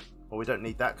jump. Well, we don't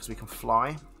need that because we can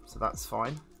fly. So that's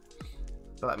fine.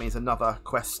 So that means another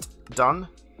quest done.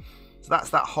 So that's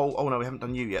that whole... Oh no, we haven't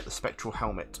done you yet. The spectral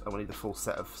helmet. And we need the full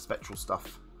set of spectral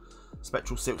stuff.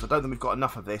 Spectral silks. I don't think we've got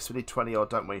enough of this. We need 20 odd,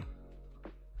 don't we?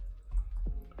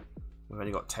 We've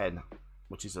only got 10,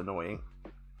 which is annoying.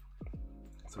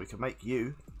 So we can make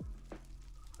you.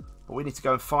 But we need to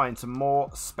go and find some more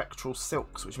spectral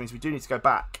silks, which means we do need to go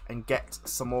back and get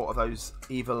some more of those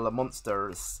evil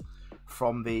monsters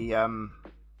from the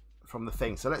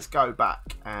thing. So let's go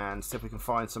back and see if we can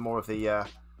find some more of the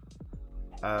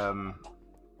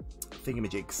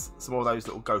thingamajigs. Some more of those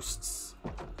little ghosts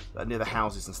that are near the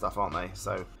houses and stuff, aren't they?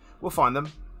 So we'll find them.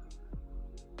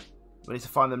 We need to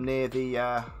find them near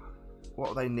the... what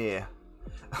are they near?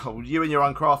 Oh, you and your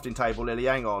uncrafting table, Lily.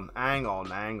 Hang on. Hang on,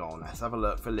 hang on. Let's have a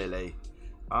look for Lily.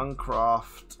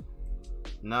 Uncraft.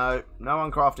 No. No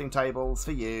uncrafting tables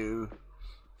for you.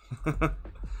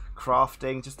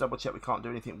 Crafting. Just double check we can't do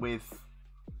anything with...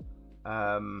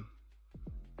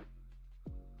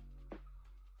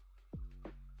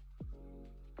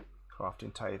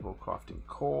 crafting table, crafting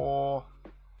core.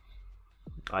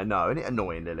 I know, isn't it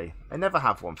annoying, Lily? I never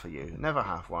have one for you. Never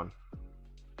have one.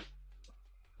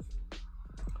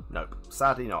 Nope,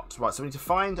 sadly not. Right, so we need to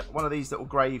find one of these little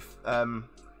grave,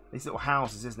 these little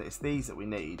houses, isn't it? It's these that we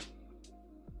need.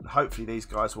 And hopefully these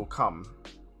guys will come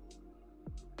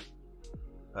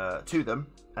to them,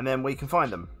 and then we can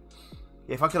find them.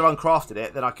 If I could have uncrafted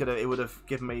it, then it would have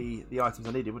given me the items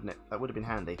I needed, wouldn't it? That would have been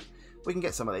handy. We can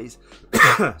get some of these.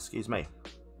 Excuse me.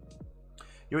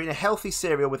 You're eating a healthy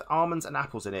cereal with almonds and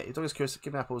apples in it. Your dog is curious.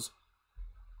 Give me apples.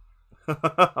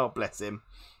 Oh, bless him.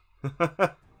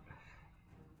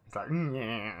 It's like,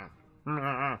 yeah.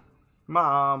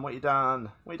 Mom, what you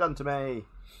done? What you done to me?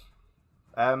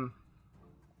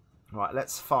 Right,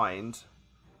 let's find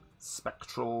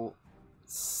spectral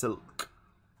silk.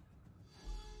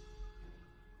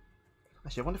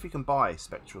 Actually, I wonder if you can buy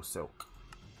spectral silk.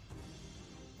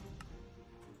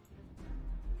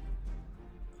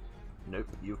 Nope,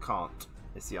 you can't.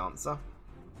 Is the answer.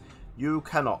 You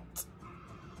cannot.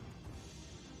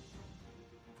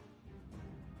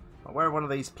 Where are one of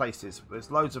these places? There's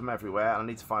loads of them everywhere, and I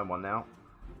need to find one now.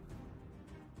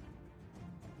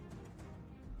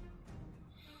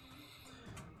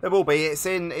 There will be. It's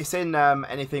in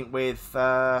anything with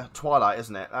Twilight,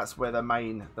 isn't it? That's where the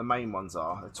main ones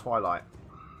are. The Twilight.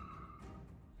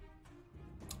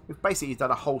 We've basically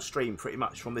done a whole stream pretty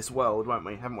much from this world, won't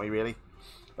we? Haven't we, really?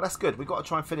 But that's good. We've got to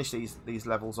try and finish these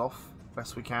levels off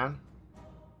best we can.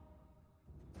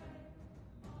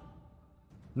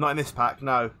 Not in this pack,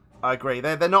 no. I agree.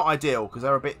 They're not ideal because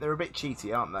they're a bit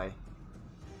cheaty, aren't they?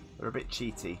 They're a bit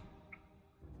cheaty.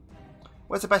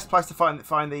 Where's the best place to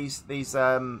find these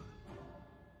can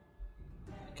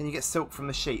you get silk from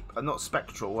the sheep? Not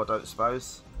spectral, I don't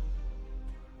suppose.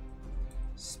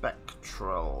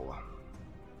 Spectral.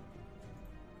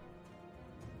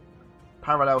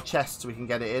 Parallel chests we can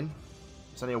get it in.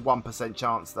 It's only a 1%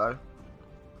 chance though.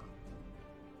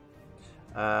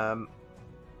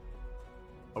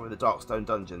 Over the Darkstone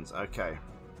dungeons. Okay.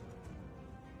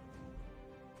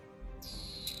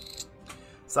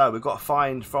 So we've got to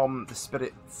find from the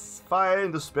spirits.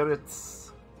 Find the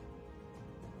spirits.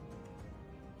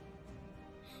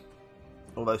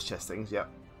 All those chest things, yep.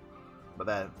 But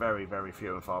they're very, very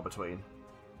few and far between.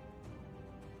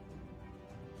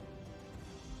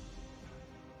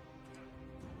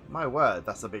 My word,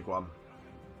 that's a big one.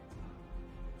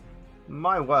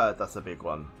 My word, that's a big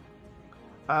one.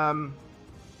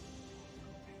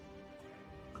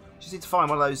 Just need to find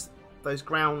one of those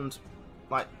ground,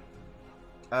 like,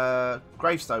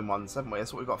 gravestone ones, haven't we?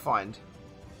 That's what we've got to find.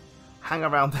 Hang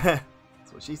around there.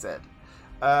 That's what she said.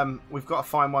 We've got to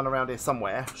find one around here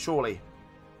somewhere, surely.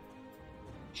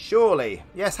 Surely.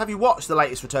 Yes, have you watched the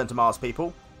latest Return to Mars,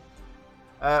 people?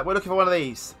 We're looking for one of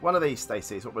these. One of these,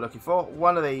 Stacey, is what we're looking for.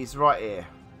 One of these right here.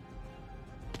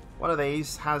 One of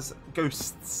these has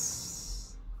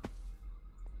ghosts.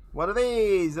 One of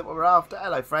these that we're after.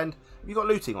 Hello, friend. Have you got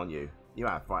looting on you? You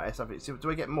have, right. So do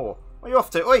we get more? Where are you off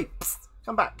to? Oi! Psst,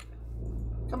 come back.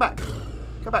 Come back.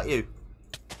 Come back, you.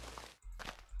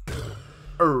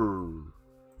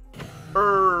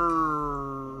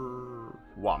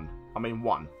 One. I mean,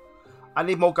 one. I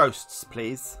need more ghosts,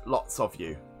 please. Lots of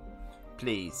you.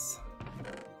 Please.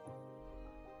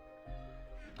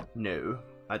 No,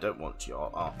 I don't want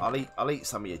your. I'll eat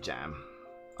some of your jam.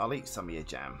 I'll eat some of your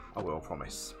jam. I will,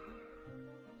 promise.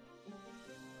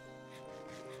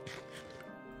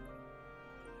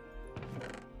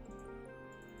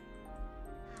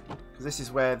 Because this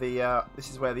is where the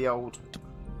old.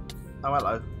 Oh,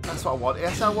 hello. That's what I want.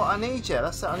 That's what I need, yeah.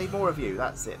 That's it. I need more of you.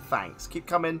 That's it. Thanks. Keep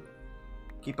coming.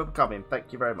 Keep them coming.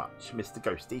 Thank you very much, Mr.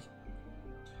 Ghosty.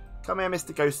 Come here,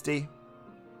 Mr. Ghosty.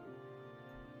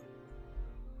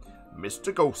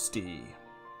 Mr. Ghosty.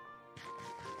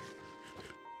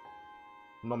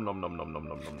 Nom nom nom nom nom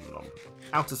nom nom nom.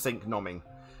 Out of sync nomming.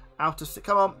 Out of sync.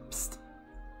 Come on. Psst.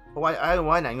 Oh, wait, hang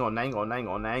on, hang on, hang on, hang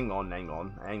on, hang on, hang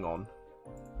on, hang on.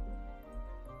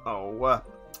 Oh,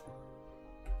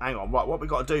 hang on. Right, what we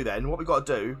got to do then? What we got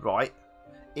to do, right,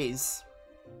 is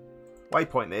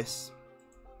waypoint this.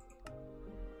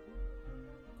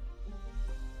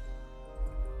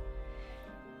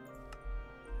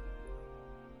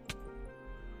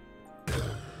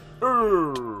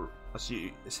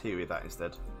 Let's hear with that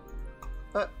instead.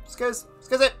 Excuse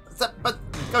it.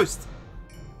 Ghost.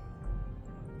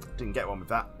 Didn't get one with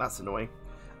that. That's annoying.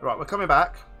 Right, we're coming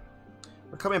back.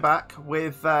 We're coming back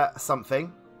with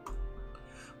something.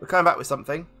 We're coming back with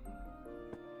something.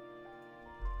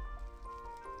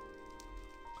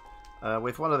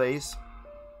 With one of these.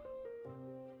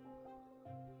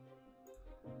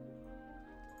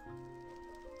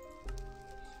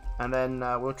 And then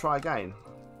we'll try again.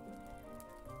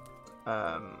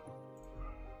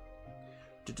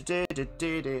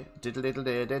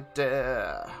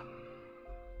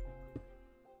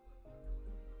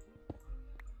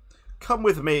 Come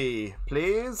with me,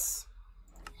 please.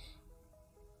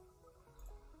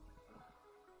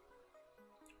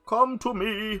 Come to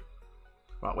me.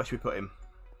 Right, where should we put him?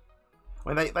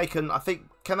 I mean, they can, I think,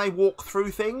 can they walk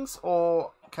through things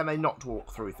or can they not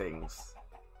walk through things?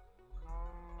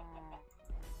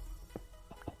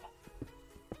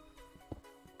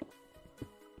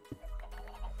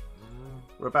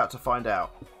 We're about to find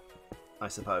out, I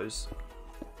suppose.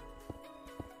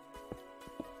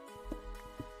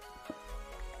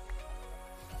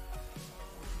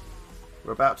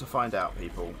 We're about to find out,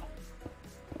 people.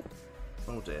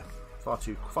 Oh dear, far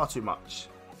too much.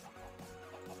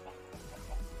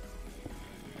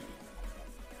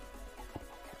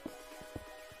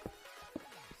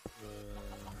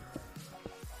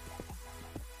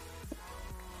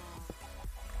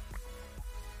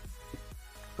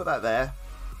 Put that there,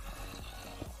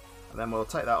 and then we'll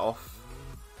take that off,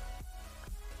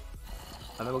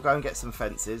 and then we'll go and get some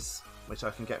fences, which I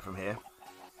can get from here.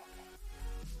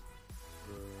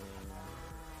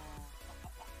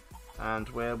 And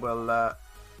we'll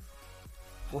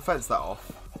fence that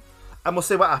off, and we'll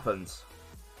see what happens.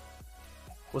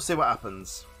 We'll see what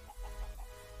happens.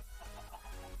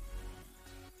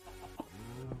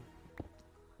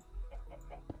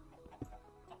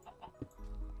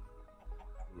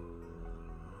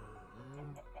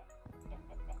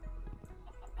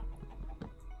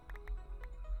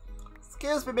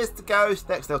 Excuse me, Mr. Ghost.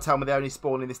 Next they'll tell me they only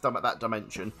spawn in this at that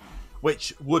dimension,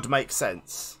 which would make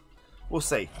sense. We'll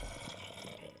see.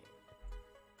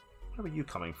 Where are you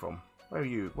coming from? Where are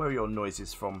you? Where are your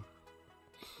noises from?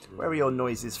 Where are your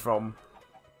noises from?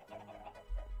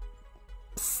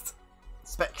 Psst.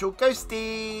 Spectral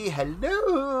Ghosty!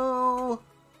 Hello!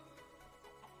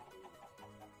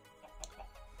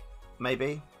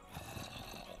 Maybe.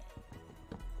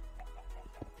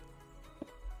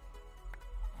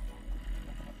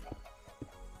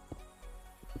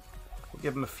 We'll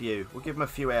give him a few. We'll give him a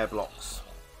few air blocks.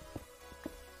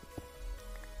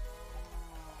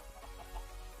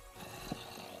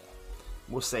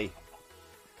 We'll see.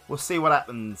 We'll see what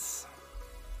happens.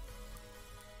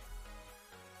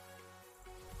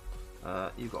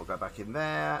 You've got to go back in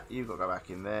there. You've got to go back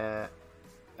in there.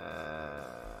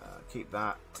 Keep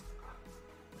that.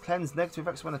 Cleanse negative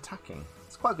effects when attacking.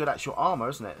 It's quite good actual armour,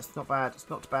 isn't it? It's not bad. It's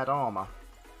not bad armour.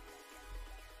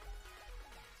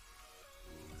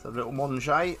 So a little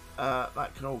manger.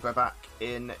 That can all go back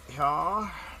in here.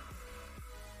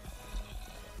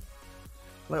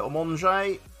 Little manger.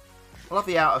 I love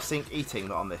the out of sync eating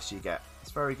that on this you get.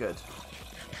 It's very good.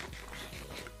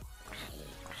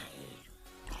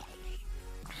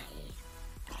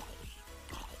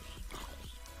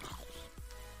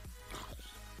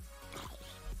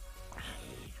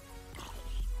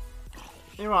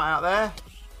 You're right out there.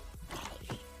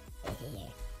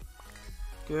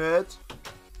 Good.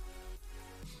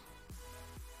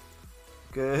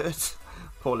 Good.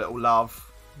 Poor little love.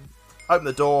 Open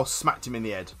the door, smacked him in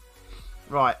the head.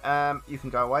 Right, you can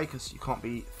go away because you can't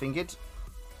be fingered.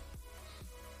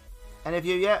 Any of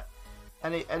you yet?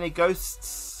 Any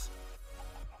ghosts?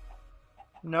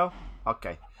 No?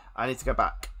 Okay. I need to go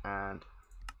back and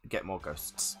get more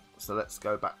ghosts. So let's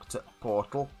go back to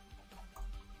portal.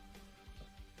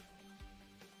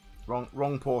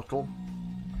 Wrong portal.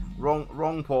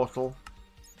 Wrong portal.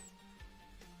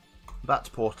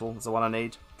 That portal is the one I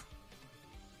need.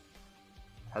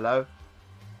 Hello?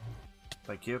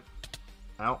 Thank you.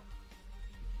 Ow.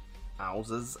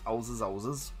 Owzers,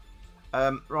 owzers,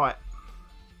 owzers. Right.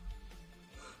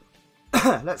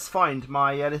 Let's find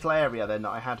my little area then that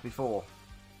I had before.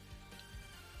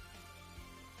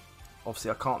 Obviously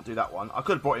I can't do that one. I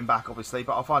could have brought him back obviously,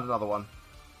 but I'll find another one.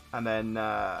 And then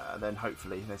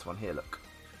hopefully there's one here, look.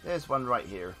 There's one right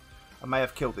here. I may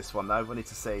have killed this one though, we need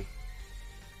to see.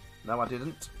 No, I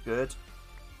didn't. Good.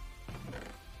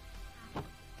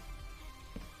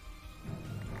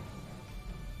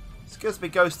 Excuse me,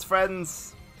 ghost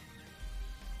friends.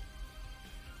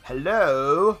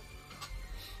 Hello.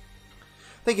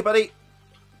 Thank you, buddy.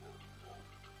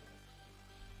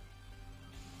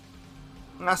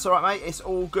 That's alright, mate. It's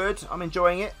all good. I'm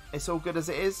enjoying it. It's all good as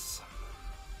it is.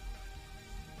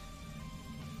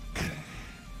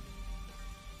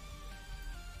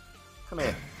 Come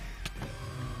here.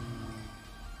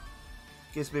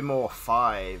 Gives me more.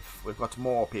 5. We've got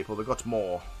more, people. We've got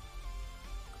more.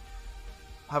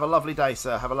 Have a lovely day,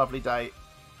 sir. Have a lovely day.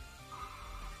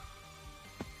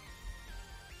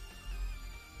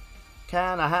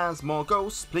 Can I has more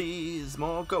ghosts, please?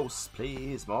 More ghosts,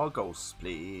 please. More ghosts,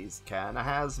 please. Can I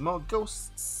has more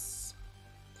ghosts?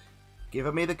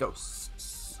 Give me the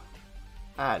ghosts.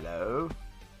 Hello.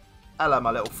 Hello,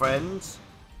 my little friend.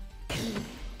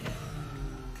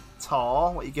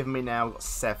 Tar, what are you giving me now? We've got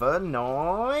 7.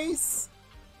 Nice.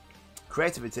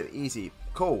 Creativity, easy.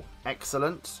 Cool.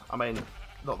 Excellent. I mean,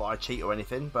 not that I cheat or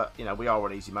anything, but, you know, we are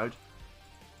on easy mode.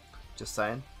 Just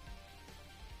saying.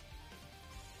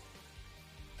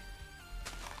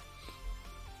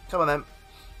 Come on then.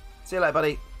 See you later,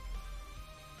 buddy.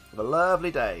 Have a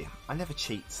lovely day. I never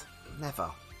cheat.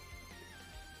 Never.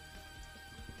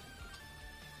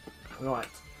 Right.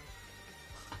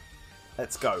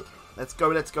 Let's go. Let's go,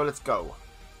 let's go, let's go.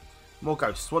 More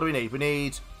ghosts. What do we need? We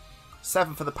need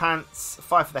 7 for the pants,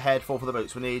 5 for the head, 4 for the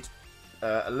boots. We need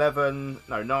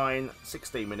 9,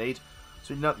 16 we need.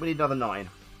 So we need another 9.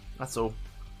 That's all.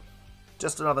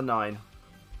 Just another 9.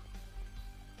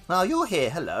 Oh, you're here.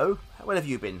 Hello. Where have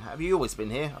you been? Have you always been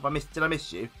here? Did I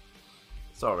miss you?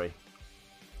 Sorry.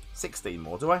 16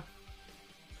 more, do I?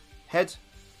 Head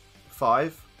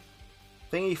 5.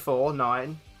 Thingy 4,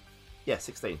 9. Yeah,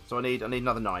 16. So I need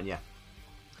another 9, yeah.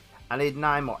 I need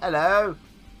 9 more. Hello.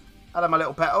 Hello, my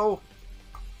little petal.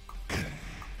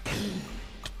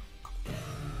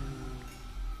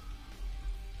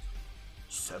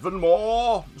 Seven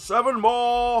more. 7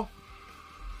 more.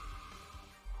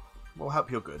 Well,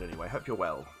 hope you're good anyway. Hope you're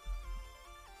well.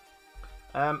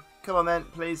 Come on then,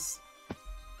 please.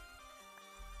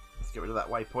 Let's get rid of that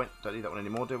waypoint. Don't need that one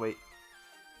anymore, do we?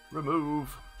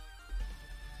 Remove.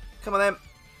 Come on then.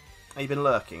 Have you been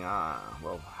lurking? Ah,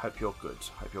 well, hope you're good.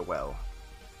 Hope you're well.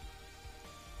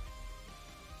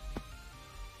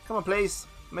 Come on, please,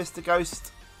 Mr.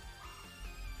 Ghost.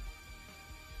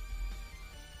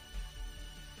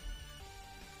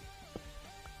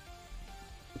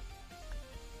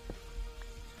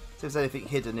 See if there's anything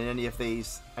hidden in any of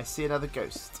these. I see another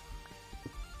ghost.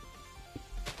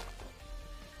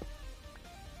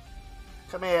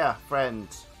 Come here, friend.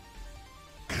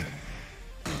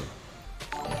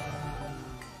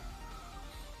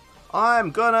 I'm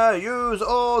gonna use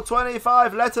all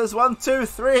 25 letters. 1, 2,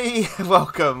 3.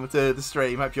 Welcome to the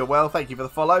stream. Hope you're well. Thank you for the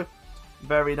follow.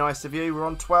 Very nice of you. We're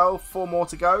on 12. 4 more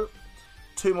to go.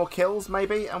 2 more kills,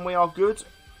 maybe, and we are good.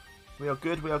 We are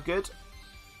good. We are good.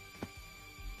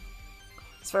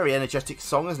 It's a very energetic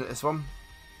song, isn't it, this one?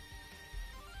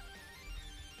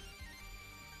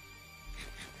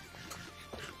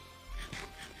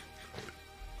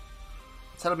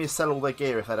 Tell them you sell all their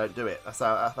gear if they don't do it. That's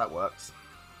how that works.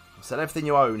 Sell everything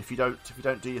you own if you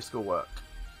don't do your schoolwork.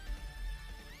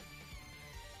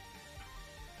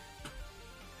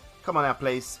 Come on now,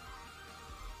 please.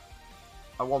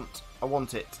 I want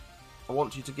it. I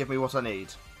want you to give me what I need.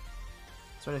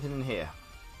 Is there anything in here?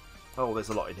 Oh, there's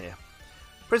a lot in here.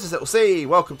 Princess Little C,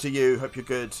 welcome to you. Hope you're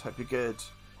good. Hope you're good.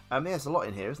 There's a lot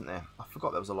in here, isn't there? I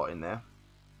forgot there was a lot in there.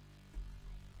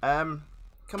 Come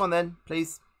on then,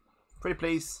 please. Pretty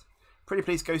please. Pretty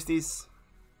please, ghosties.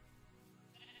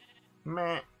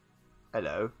 Meh.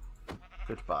 Hello.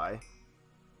 Goodbye.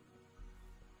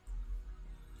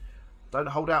 Don't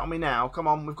hold out on me now. Come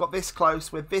on, we've got this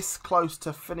close. We're this close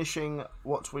to finishing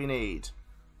what we need.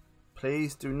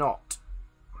 Please do not.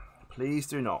 Please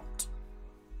do not.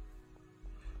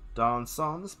 Dance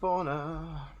on the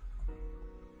spawner.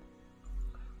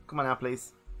 Come on now,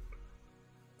 please.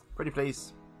 Pretty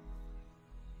please.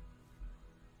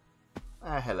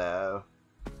 Ah, hello.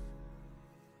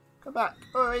 Come back.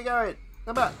 Where are you going?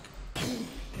 Come back.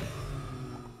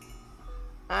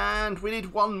 And we need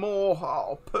 1 more.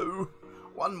 Oh, poo.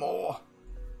 1 more.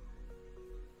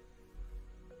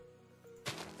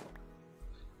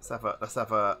 Let's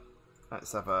have a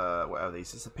what are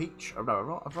these? It's a peach. Oh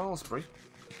no, a raspberry.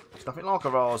 It's nothing like a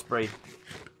raspberry.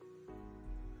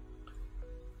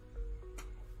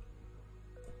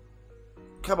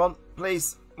 Come on,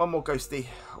 please. 1 more ghosty.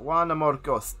 1 more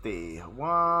ghosty.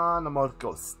 1 more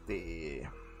ghosty.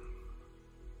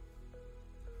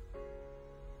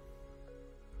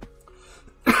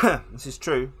 This is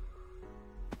true.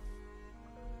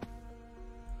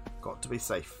 Got to be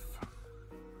safe.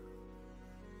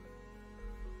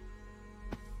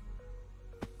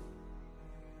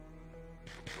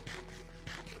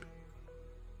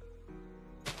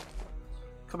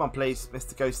 Come on, please,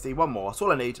 Mr. Ghosty. 1 more. That's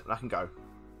all I need, and I can go.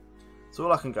 That's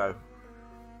all I can go.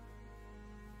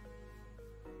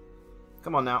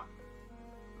 Come on now.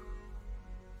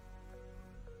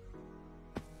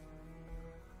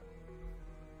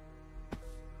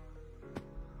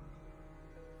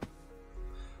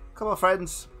 Come on,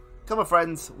 friends. Come on,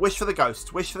 friends. Wish for the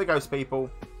ghost. Wish for the ghost, people.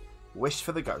 Wish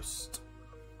for the ghost.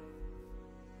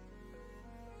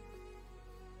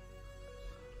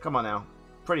 Come on now.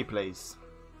 Pretty please.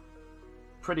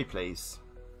 Pretty please.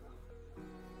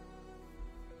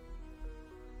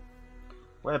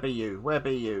 Where be you? Where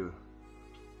be you?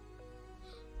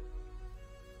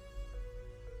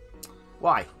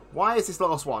 Why? Why is this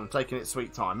last one taking its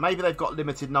sweet time? Maybe they've got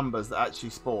limited numbers that actually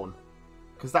spawn.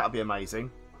 Because that would be amazing.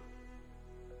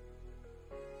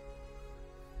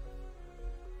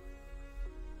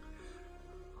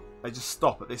 They just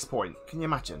stop at this point. Can you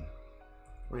imagine?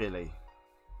 Really?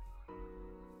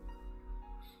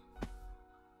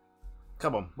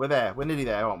 Come on, we're there. We're nearly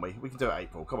there, aren't we? We can do it,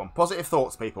 April. Come on. Positive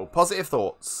thoughts, people. Positive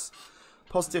thoughts.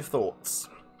 Positive thoughts.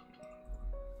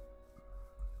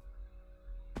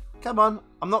 Come on.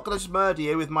 I'm not going to just murder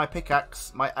you with my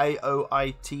pickaxe. My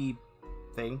AOIT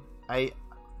thing. AIOT.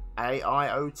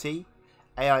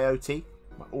 AIOT.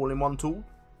 My all-in-one tool.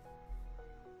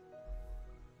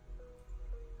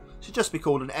 Should just be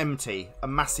called an MT. A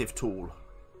massive tool.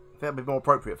 I think that would be more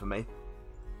appropriate for me.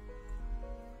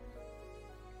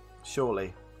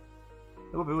 Surely.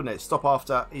 It would be, wouldn't it? Stop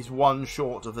after he's one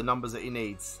short of the numbers that he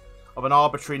needs. Of an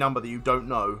arbitrary number that you don't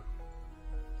know.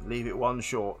 Leave it one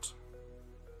short.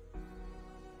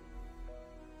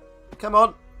 Come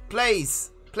on.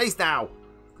 Please. Please now.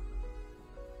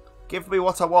 Give me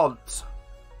what I want.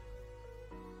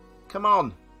 Come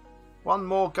on. One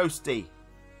more ghosty.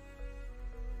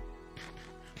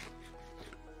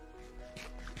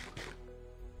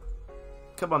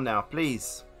 Come on now,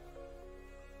 please.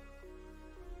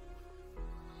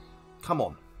 Come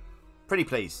on. Pretty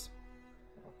please.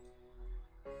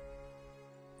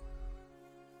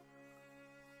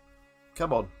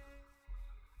 Come on.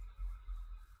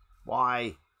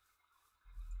 Why?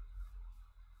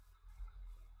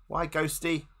 Why,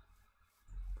 Ghosty?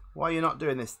 Why are you not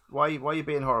doing this? Why are you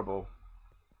being horrible?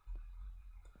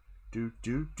 Do,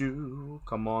 do, do.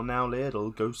 Come on now,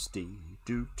 little Ghosty.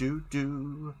 Do, do,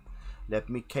 do. Let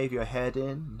me cave your head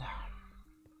in.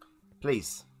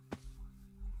 Please.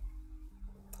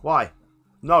 Why?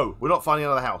 No, we're not finding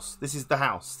another house. This is the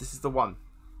house. This is the one.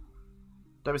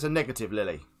 Don't be a negative,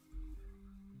 Lily.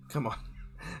 Come on.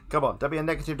 Come on. Don't be a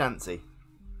negative Nancy.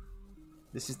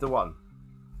 This is the one.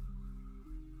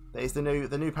 There's the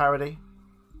new parody.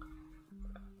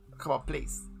 Come on,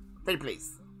 please. Pretty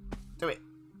please. Do it.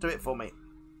 Do it for me.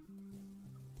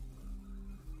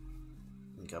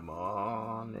 Come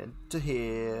on into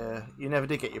here. You never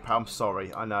did get your power. I'm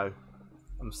sorry. I know.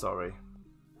 I'm sorry.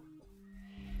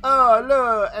 Oh,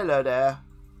 hello. Hello there.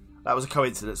 That was a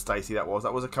coincidence, Stacey. That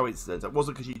was a coincidence. It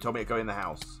wasn't because you told me to go in the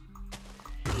house.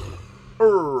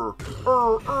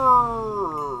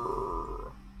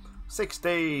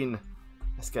 16.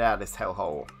 Let's get out of this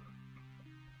hellhole.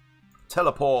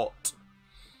 Teleport.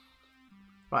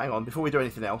 Right, hang on. Before we do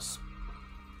anything else.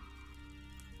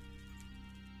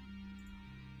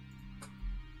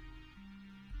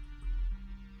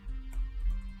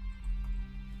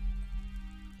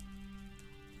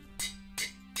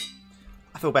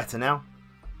 I feel better now.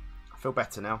 I feel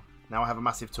better now. Now I have a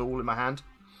massive tool in my hand.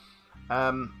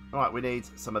 Right, we need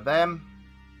some of them.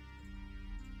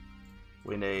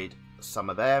 We need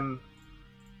some of them.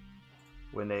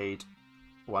 We need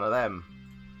one of them.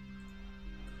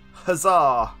 Huzzah!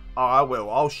 Oh, I will.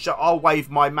 I'll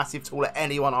wave my massive tool at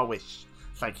anyone I wish.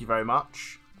 Thank you very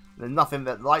much. There's nothing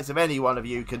that the likes of any one of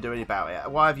you can do about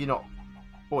it. Why have you not?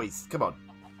 Boys, come on.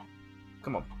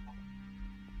 Come on.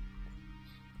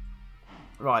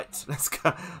 Right, let's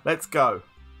go. Let's go.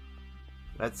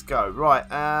 Let's go. Right,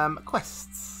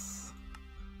 quests.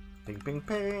 Ping, ping,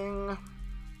 ping.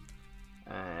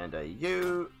 And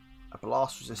a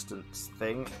blast resistance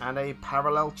thing, and a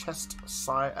parallel chest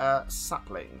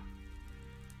sapling.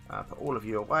 Put all of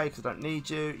you away because I don't need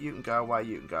you. You can go away.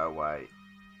 You can go away.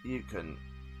 You can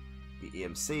be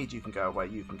EMC'd. You can go away.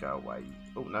 You can go away.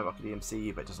 Oh no, I could EMC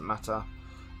you, but it doesn't matter.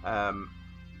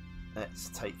 Let's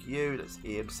take you. Let's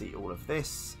EMC all of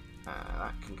this.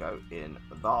 That can go in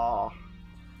there.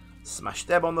 Smash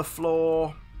them on the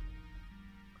floor.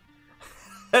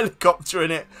 Helicopter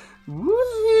in it.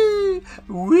 Woo!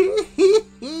 Wee!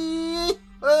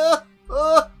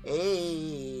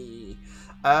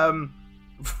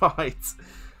 Right.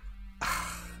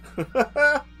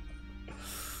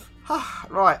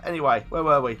 Right, anyway, where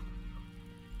were we?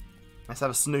 Let's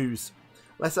have a snooze.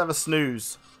 Let's have a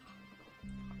snooze.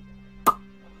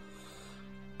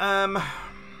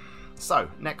 So,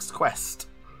 next quest.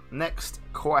 Next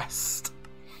quest.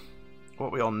 What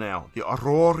are we on now? The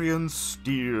Aurorian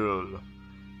Steel.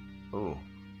 Oh,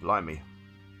 blimey.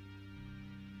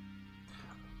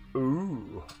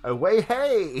 Ooh. Away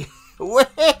hey! Away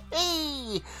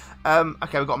hey!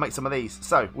 Okay, we've got to make some of these.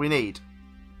 So, we need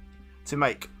to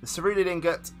make the cerulean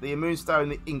ingot, the moonstone,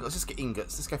 the ingot. Let's just get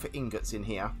ingots. Let's go for ingots in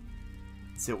here.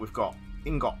 Let's see what we've got.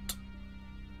 Ingot.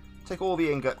 Take all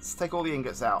the ingots. Take all the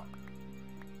ingots out.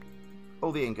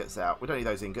 All the ingots out. We don't need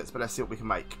those ingots, but let's see what we can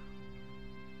make.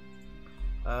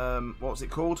 What was it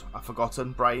called? I've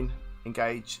forgotten. Brain.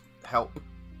 Engage. Help.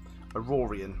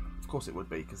 Aurorian. Of course it would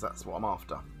be, because that's what I'm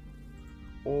after.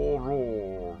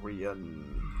 Aurorian.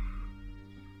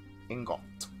 Ingot.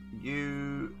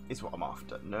 You is what I'm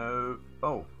after. No.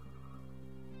 Oh.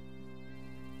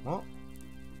 What?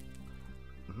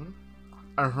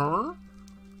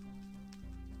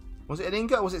 Was it an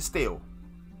ingot or was it steel?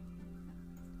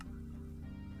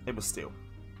 It was steel.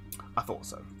 I thought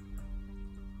so.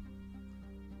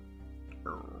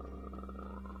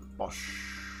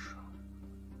 Bosh.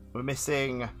 We're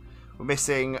missing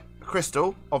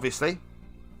crystal, obviously.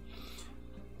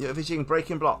 You're visiting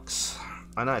breaking blocks.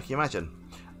 I know, can you imagine?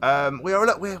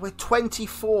 We're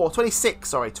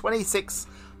 26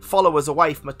 followers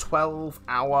away from a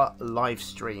 12-hour live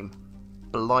stream.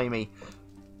 Blimey.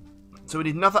 So we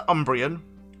need another Umbrian,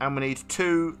 and we need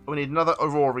another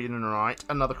Aurorian, right?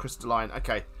 Another crystalline.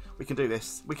 Okay, we can do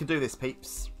this. We can do this,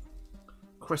 peeps.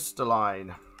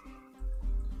 Crystalline.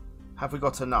 Have we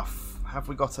got enough? Have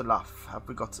we got enough? Have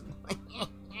we got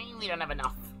We don't have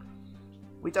enough.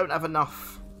 We don't have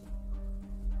enough.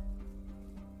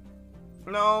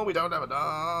 No, we don't have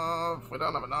enough. We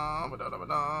don't have enough. We don't have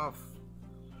enough.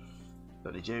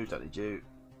 Don't need you. Don't need you.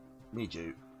 Need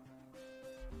you.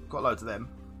 Got loads of them.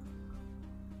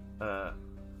 Got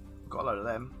a load of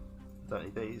them. Don't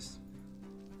need these.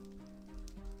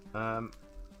 Well,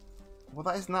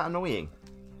 that isn't that annoying.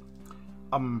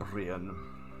 Umbrian.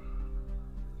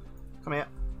 Come here.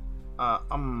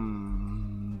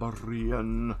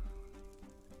 Umbrian.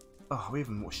 Oh, we're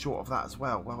even more short of that as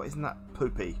well. Well, isn't that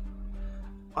poopy?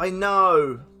 I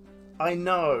know. I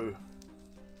know.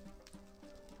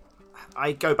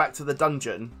 I go back to the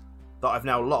dungeon that I've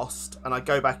now lost, and I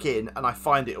go back in, and I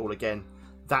find it all again.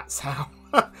 That's how.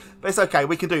 But it's okay.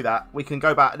 We can do that. We can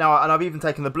go back now, and I've even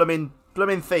taken the blooming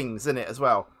things in it as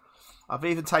well. I've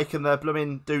even taken the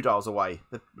blooming doodles away,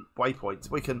 the waypoints.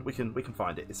 We can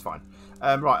find it. It's fine.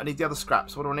 Right. I need the other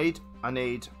scraps. What do I need? I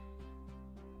need.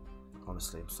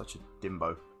 Honestly, I'm such a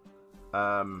dimbo.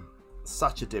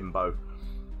 Such a dimbo.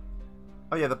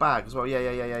 Oh yeah, the bag as well.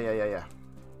 Yeah.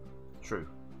 True.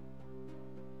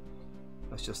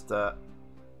 Let's just. Nope,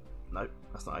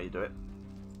 that's not how you do it.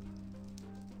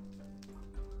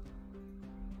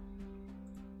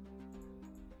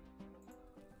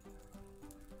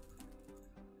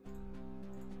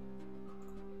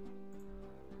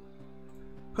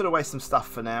 Put away some stuff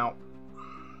for now.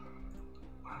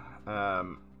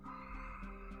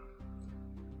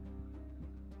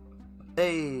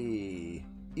 Hey,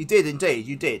 you did indeed.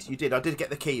 You did. I did get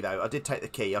the key though. I did take the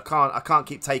key. I can't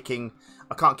keep taking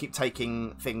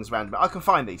things random. I can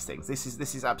find these things. This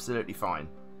is absolutely fine.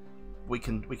 We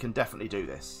can definitely do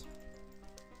this.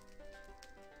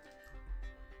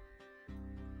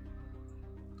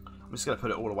 I'm just going to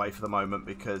put it all away for the moment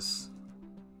because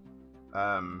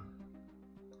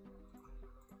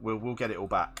we'll get it all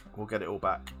back. We'll get it all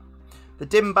back. The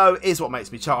dimbo is what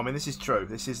makes me charming. This is true.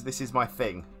 This is my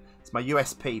thing. It's my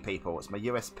USP, people. It's my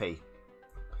USP.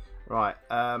 Right.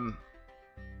 Man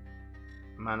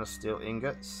of steel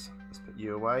ingots. Let's put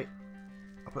you away.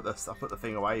 I'll put the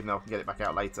thing away, even though I can get it back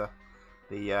out later.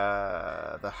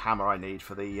 The hammer I need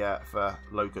for for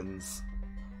Logan's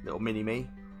little mini me.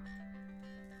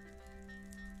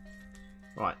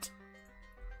 Right.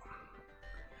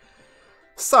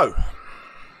 So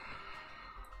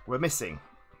we're missing.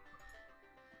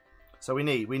 So we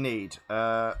need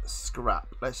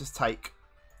scrap. Let's just take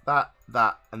that,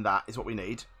 and that is what we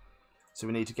need. So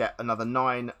we need to get another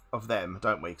 9 of them,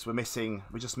 don't we? Because we're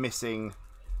just missing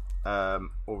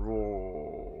Aurorian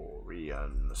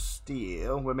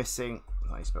steel. We're missing.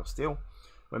 How you spell steel?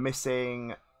 We're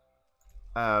missing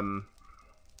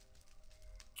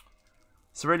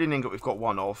cerulean ingot. We've got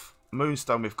 1 of.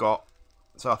 Moonstone we've got.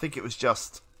 So I think it was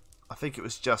just. Oh,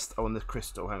 and the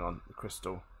crystal. Hang on, the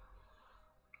crystal.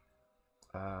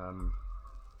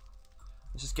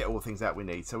 Let's just get all the things out we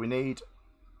need. So we need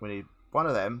 1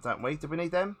 of them, don't we? Did we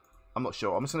need them? I'm not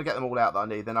sure. I'm just going to get them all out that I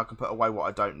need. Then I can put away what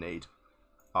I don't need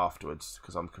afterwards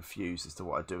because I'm confused as to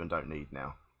what I do and don't need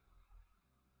now.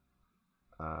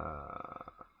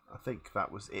 I think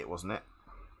that was it, wasn't it?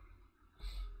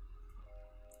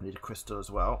 I need a crystal as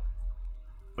well.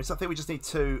 I think we just need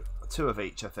two of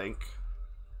each, I think.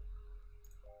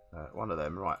 1 of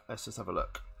them, right. Let's just have a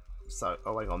look. So,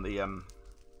 oh, hang on.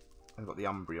 I've got the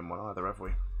Umbrian one either, have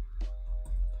we?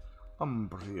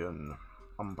 Umbrian.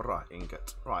 Umbra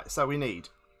ingot. Right, so we need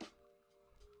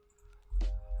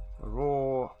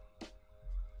Aurorian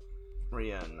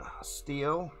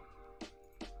steel.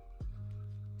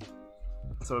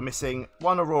 So we're missing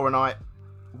 1 Auroranite,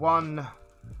 1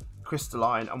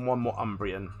 crystalline, and 1 more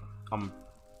Umbrian.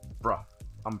 Umbra,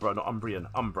 not Umbrian.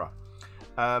 Umbra.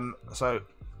 So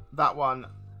that one.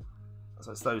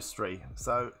 So it's those 3.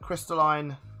 So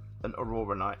crystalline and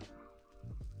Auroranite.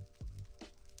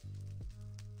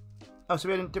 Oh, so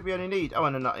did we only need? Oh,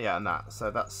 and yeah, and that. So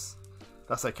that's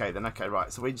okay then. Okay, right.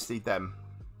 So we just need them.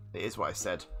 It is what I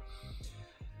said.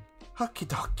 Okie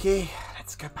dokie.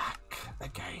 Let's go back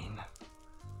again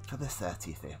for the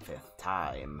 35th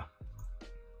time.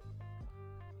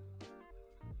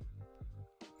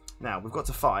 Now we've got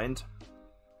to find.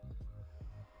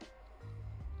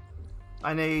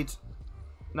 I only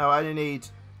need.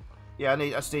 Yeah, I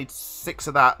just need 6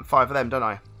 of that and 5 of them, don't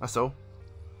I? That's all.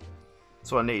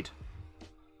 That's all I need.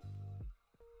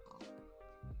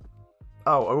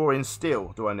 Oh, Aurorian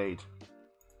steel do I need?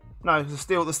 No, the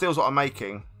steel's what I'm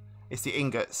making. It's the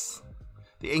ingots.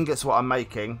 The ingots what I'm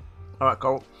making. Alright,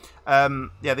 cool.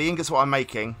 Yeah, the ingots what I'm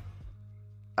making.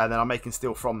 And then I'm making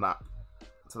steel from that.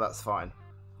 So that's fine.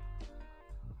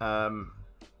 So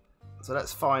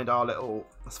let's find our little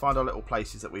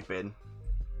places that we've been.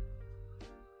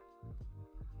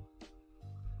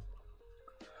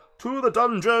 To the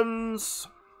dungeons!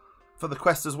 For the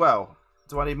quest as well.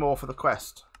 Do I need more for the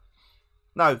quest?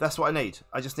 No, that's what I need.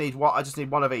 I just need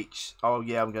 1 of each. Oh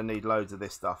yeah, I'm gonna need loads of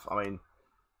this stuff. I mean,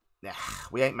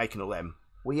 we ain't making all them.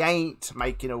 We ain't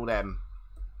making all them.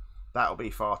 That'll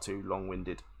be far too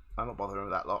long-winded. I'm not bothering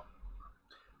with that lot.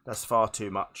 That's far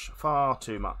too much. Far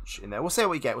too much in there. We'll see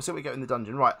what we get. We'll see what we get in the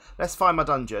dungeon. Right, let's find my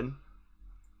dungeon.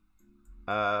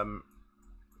 Where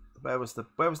was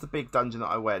the big dungeon that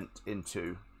I went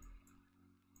into?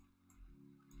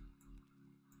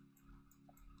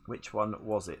 Which one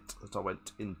was it that I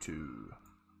went into?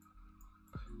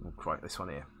 Oh, crikey, this one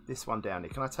here. This one down here.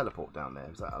 Can I teleport down there?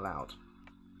 Is that allowed?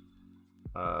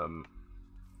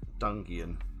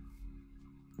 Dungeon.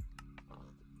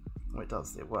 Oh, it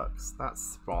does. It works.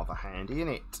 That's rather handy,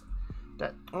 isn't it?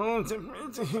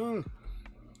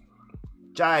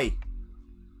 Jay!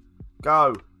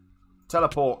 Go!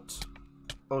 Teleport!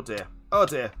 Oh dear. Oh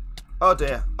dear. Oh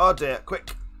dear. Oh dear.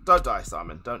 Quick. Don't die,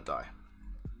 Simon. Don't die.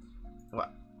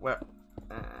 What? Where?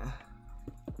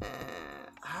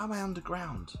 How am I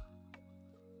underground?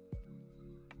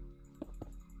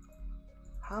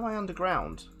 How am I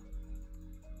underground?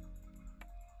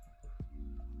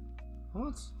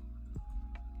 What?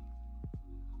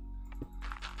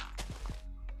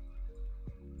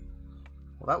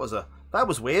 Well, that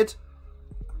was weird.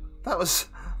 That was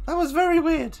very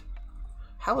weird.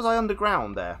 How was I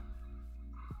underground there?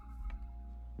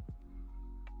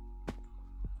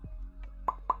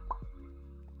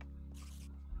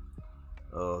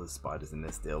 Oh, there's spiders in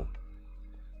there still.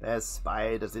 There's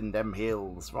spiders in them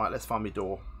hills. Right, let's find my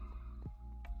door.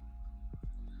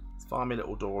 Let's find my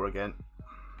little door again.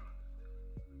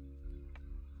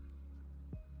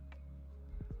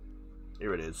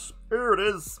 Here it is. Here it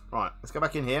is. Right, let's go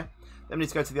back in here. Then we need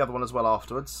to go to the other one as well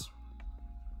afterwards.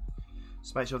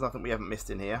 Just make sure there's nothing we haven't missed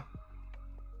in here.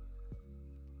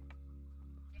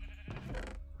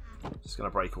 Just going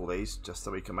to break all these just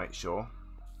so we can make sure.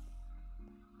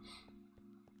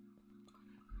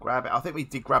 Grab it. I think we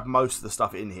did grab most of the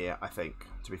stuff in here, I think.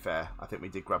 To be fair, I think we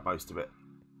did grab most of it.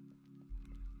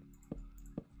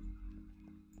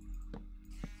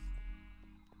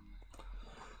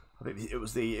 I think it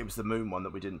was the moon one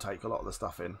that we didn't take a lot of the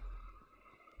stuff in.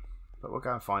 But we'll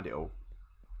go and find it all.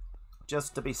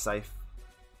 Just to be safe.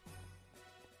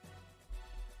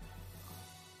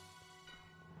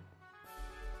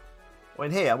 Oh,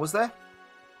 in here, was there?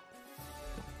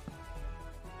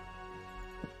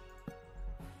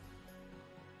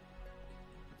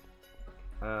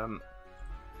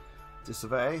 To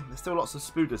survey. There's still lots of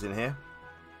spooders in here.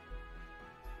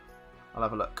 I'll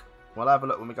have a look. We'll have a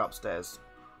look when we go upstairs.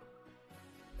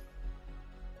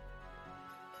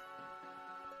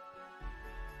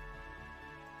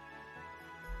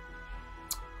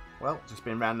 Well, just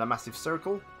been round a massive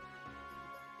circle.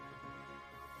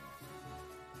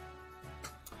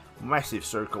 Massive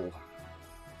circle.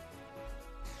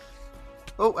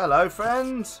 Oh, hello,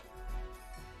 friends.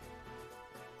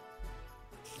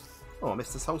 Oh, I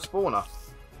missed this whole spawner.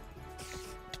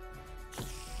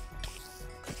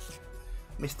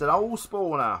 Missed an old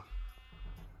spawner.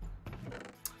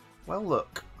 Well,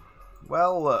 look.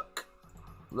 Well, look.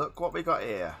 Look what we got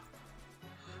here.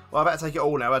 Well, I better take it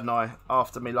all now, hadn't I?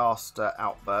 After my last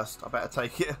outburst, I better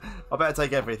take it. I better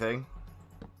take everything.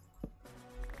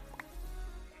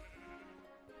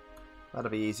 That'll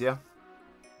be easier.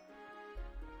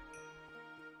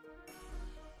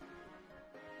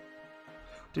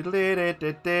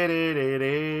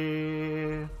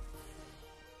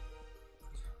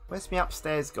 Where's me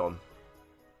upstairs gone?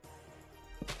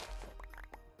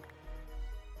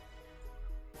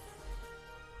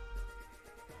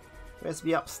 Where's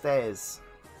me upstairs?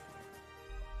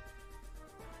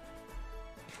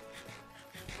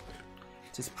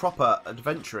 It is proper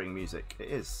adventuring music. It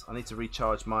is. I need to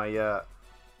recharge my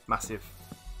massive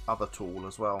other tool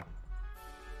as well.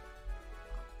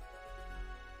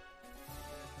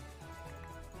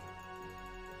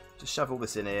 Just shove all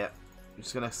this in here. I'm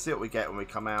just going to see what we get when we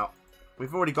come out.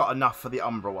 We've already got enough for the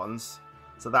Umbra ones,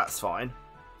 so that's fine.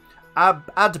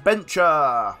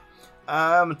 Adventure!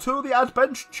 To the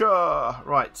adventure!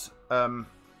 Right.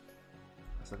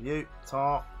 Let's have you.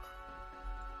 Tar.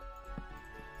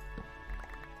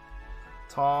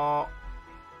 Tar.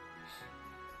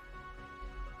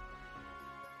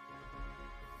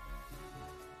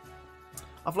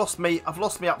 I've lost me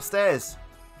upstairs.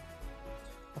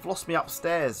 I've lost me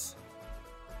upstairs.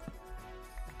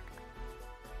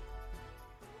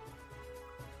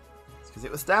 It's because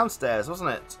it was downstairs, wasn't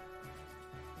it?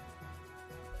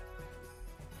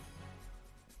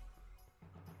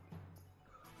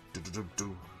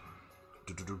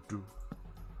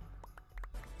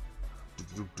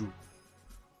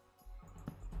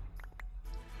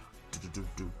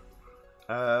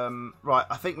 Right,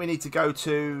 I think we need to go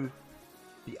to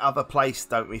the other place,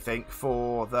 don't we think,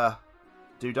 for the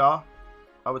doodah,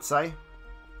 I would say.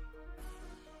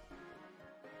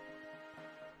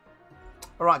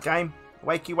 Alright, game.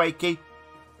 Wakey, wakey.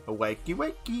 Wakey,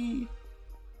 wakey.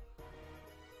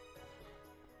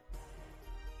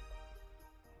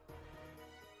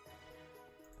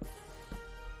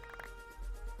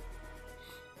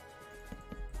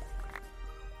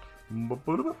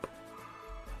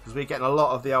 Because we're getting a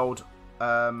lot of the old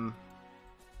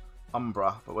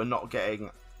Umbra, but we're not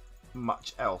getting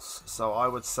much else. So I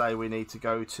would say we need to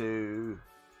go to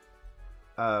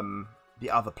the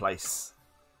other place.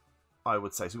 I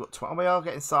would say. So we've got we are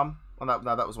getting some. Oh, no,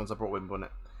 that was ones I brought with me, wasn't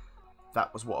it?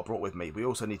 That was what I brought with me. We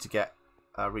also need to get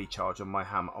a recharge on my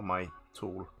hammer, on my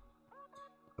tool.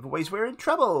 Otherwise, we're in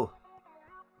trouble.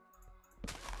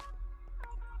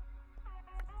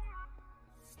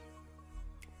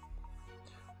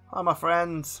 Hi, my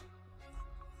friends.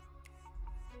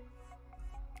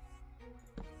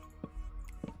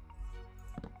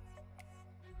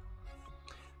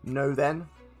 No, then.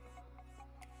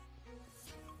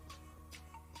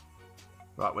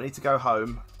 Right, we need to go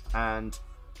home and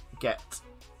get.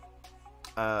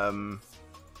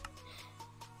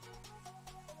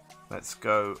 Let's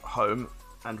go home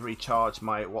and recharge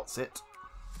my what's it.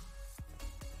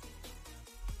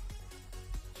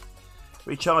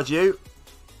 Recharge you.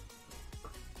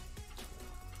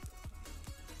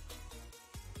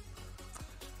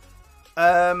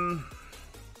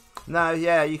 No,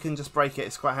 yeah, you can just break it.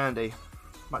 It's quite handy.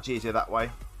 Much easier that way.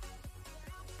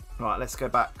 Right, let's go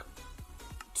back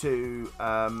to...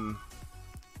 Now,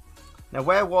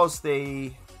 where was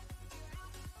the...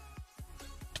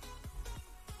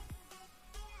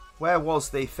 Where was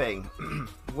the thing?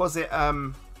 Was it...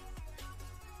 Hang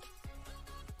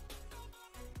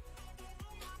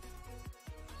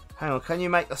on, can you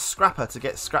make a scrapper to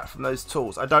get scrap from those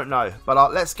tools? I don't know,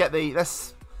 but let's get the...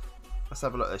 Let's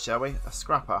have a look there, shall we? A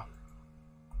scrapper.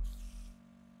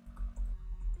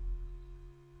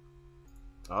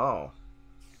 Oh.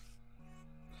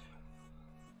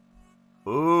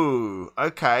 Ooh,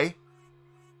 okay.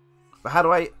 But how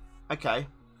do I... Okay.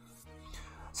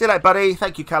 See you later, buddy.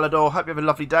 Thank you, Calidor. Hope you have a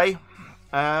lovely day.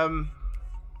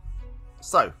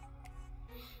 So.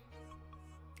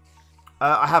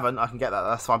 I haven't. I can get that.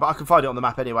 That's fine. But I can find it on the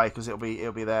map anyway, because it'll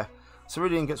be there.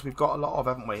 Cerulean ingots we've got a lot of,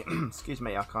 haven't we? Excuse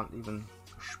me, I can't even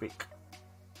speak.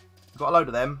 We've got a load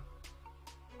of them.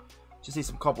 Just need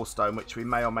some cobblestone, which we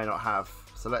may or may not have.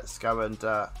 So let's go and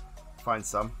find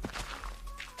some.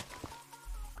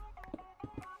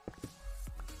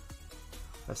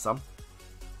 There's some.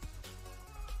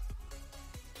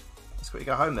 Let's quickly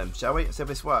go home then, shall we? See if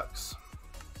this works.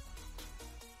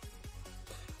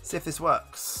 See if this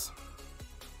works.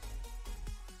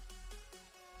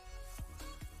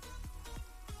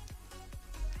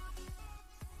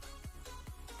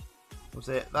 Was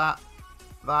it that,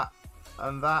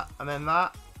 and then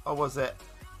that? Or was it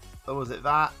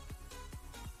that,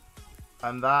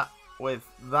 and that with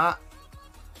that?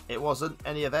 It wasn't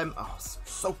any of them. Oh,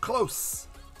 so close.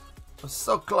 It was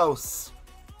so close.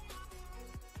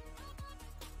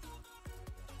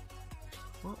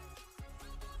 What?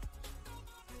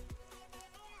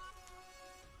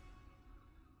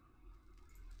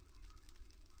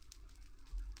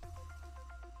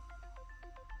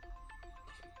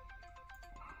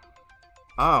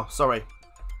 Oh, sorry.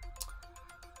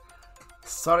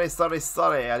 Sorry.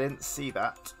 I didn't see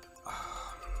that.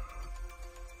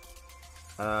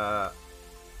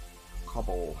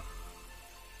 Cobble.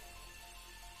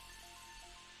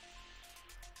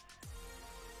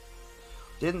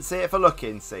 Didn't see it for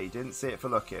looking, see. Didn't see it for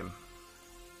looking.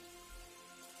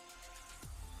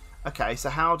 Okay,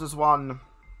 so how does one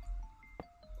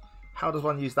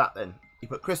use that then? You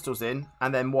put crystals in,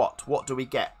 and then what? What do we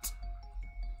get?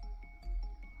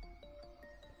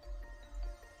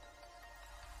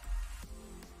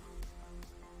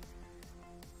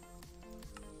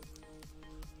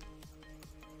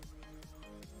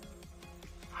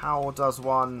 How does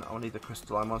one... I'll need the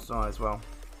crystalline ones tonight as well.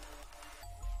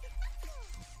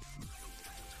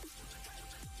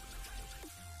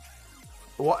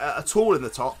 What, a tool in the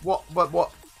top? What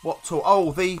tool?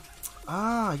 Oh, the...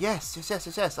 Ah, yes.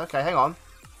 Okay, hang on.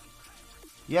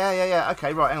 Yeah.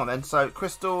 Okay, right, hang on then. So,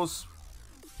 crystals...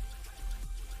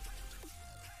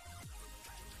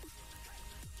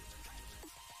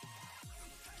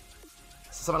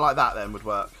 Something like that then would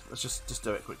work. Let's just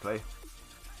do it quickly.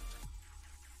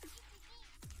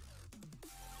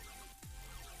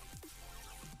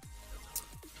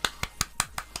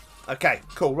 Okay,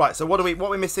 cool. Right, so what are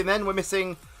we missing then? We're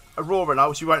missing Aurora now,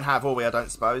 which we won't have, will we? I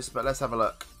don't suppose. But let's have a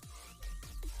look.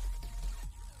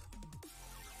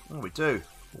 Oh, we do.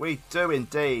 We do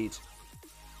indeed.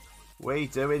 We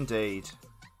do indeed.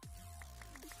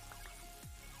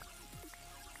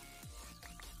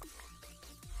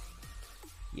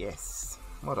 Yes.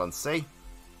 Well done, C.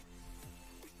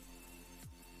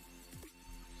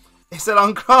 It's an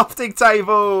uncrafting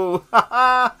table!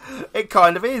 It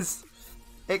kind of is.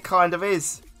 It kind of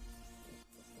is.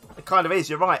 It kind of is,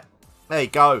 you're right. There you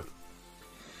go.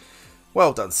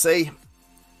 Well done, C.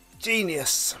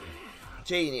 Genius.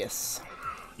 Genius.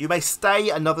 You may stay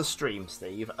another stream,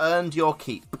 Steve. You've earned your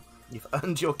keep. You've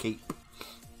earned your keep.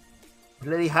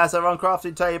 Lily has her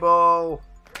uncrafting table.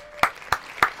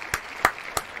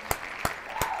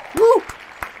 Woo!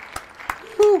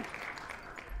 Woo!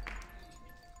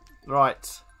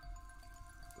 Right.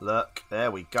 Look,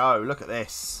 there we go. Look at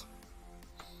this.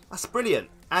 That's brilliant.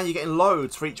 And you're getting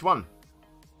loads for each one.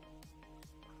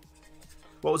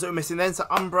 What was it we're missing then? So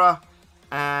Umbra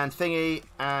and Thingy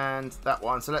and that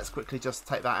one. So let's quickly just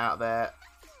take that out there.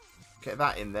 Get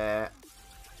that in there.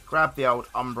 Grab the old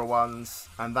Umbra ones.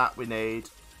 And that we need.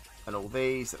 And all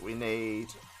these that we need.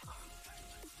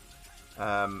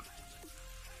 And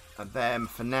them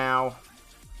for now.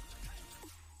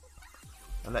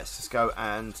 And let's just go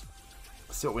and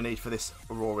see what we need for this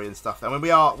Aurorian stuff. I mean,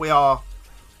 we are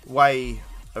way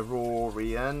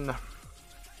Aurorian.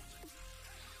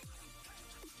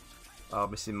 Oh,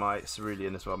 missing my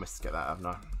Cerulean as well. I missed to get that, haven't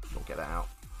I? We'll get that out.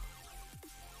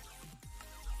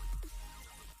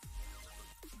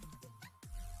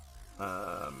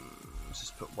 Let's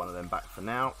just put one of them back for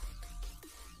now.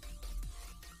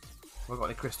 Have I got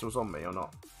any crystals on me or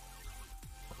not?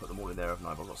 I'll put them all in there, haven't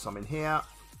I? I've got some in here.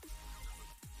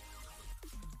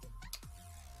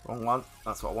 Wrong one.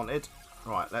 That's what I wanted.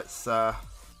 Right, let's...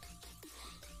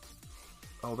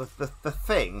 Oh, the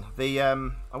thing.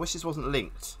 I wish this wasn't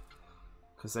linked.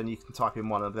 Because then you can type in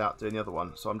one without doing the other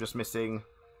one. So I'm just missing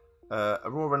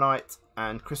Auroranite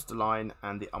and Crystalline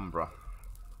and the Umbra.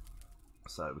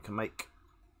 So we can make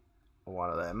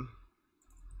one of them.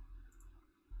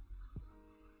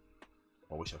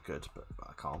 I wish I could, but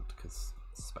I can't because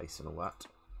space and all that.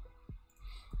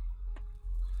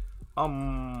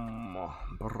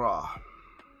 Umbra.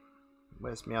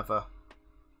 Where's my other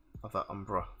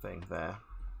Umbra thing there?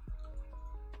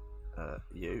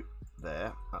 You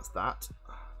there. That's that.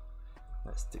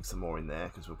 Let's stick some more in there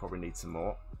because we'll probably need some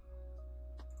more.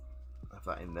 Have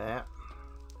that in there.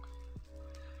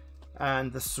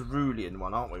 And the Cerulean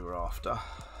one, aren't we? We're after.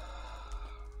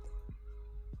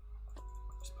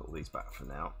 Just put all these back for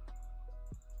now.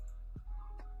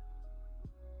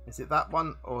 Is it that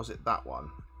one or is it that one?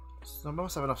 So I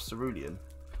must have enough Cerulean.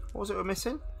 What was it we're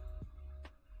missing?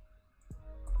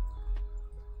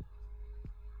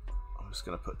 I'm just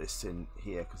going to put this in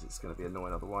here because it's going to be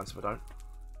annoying otherwise if I don't.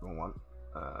 Wrong one.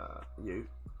 You.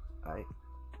 Hey.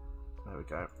 There we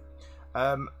go.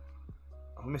 I'm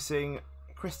missing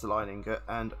Crystalline ingot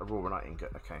and Auroranite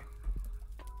ingot. Okay.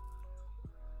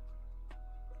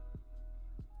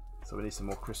 So we need some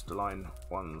more crystalline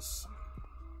ones.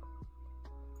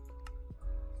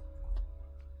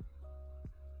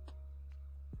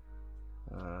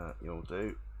 You'll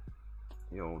do.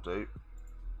 You'll do.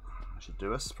 That should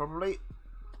do us probably.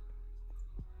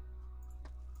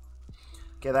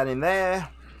 Get that in there.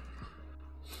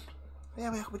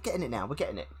 Yeah, we're getting it now. We're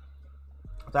getting it.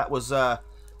 That was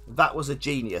That was a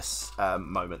genius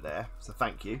moment there. So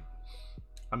thank you.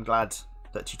 I'm glad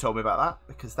that you told me about that,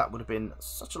 because that would have been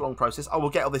such a long process. I will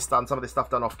get all this done, some of this stuff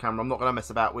done off camera. I'm not going to mess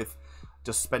about with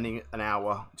just spending an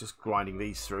hour just grinding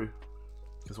these through,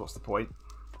 because what's the point?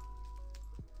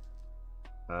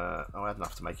 I had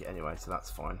enough to make it anyway, so that's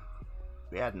fine.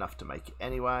 We had enough to make it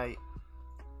anyway.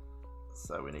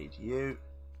 So we need you.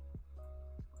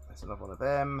 There's another one of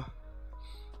them.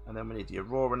 And then we need the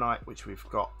Auroranite, which we've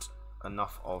got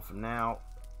enough of now.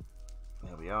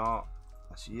 There we are.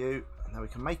 That's you. And then we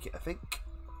can make it, I think.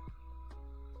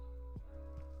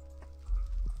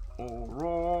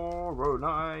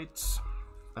 Auroranite.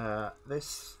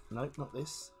 This. Nope, not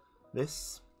this.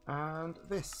 This. And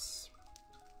this.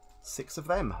 6 of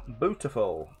them.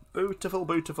 Beautiful. Beautiful,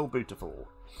 beautiful, beautiful.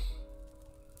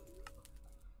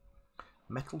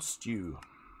 Metal stew.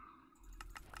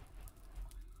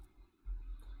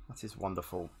 That is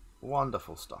wonderful.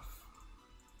 Wonderful stuff.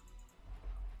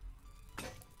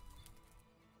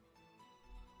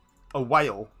 A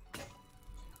whale.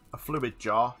 A fluid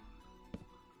jar.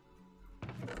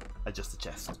 Just a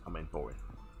chest. I mean, boring.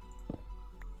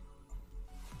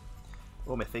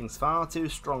 All my things far too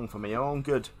strong for me. Oh,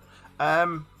 good. A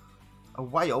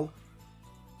whale.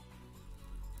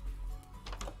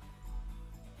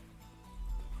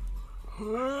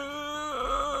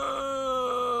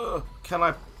 Can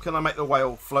I make the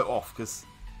whale float off? Because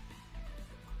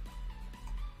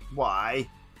why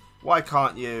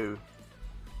can't you?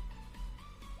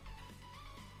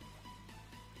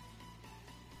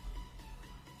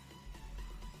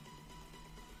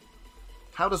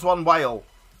 How does one whale?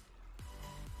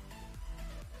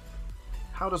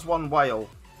 How does one whale?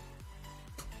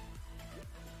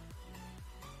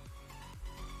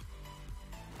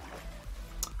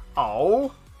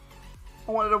 Oh,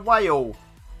 I wanted a whale.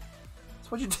 So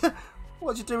what'd you do?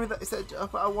 What'd you do with that? Is that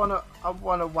I want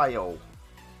a whale.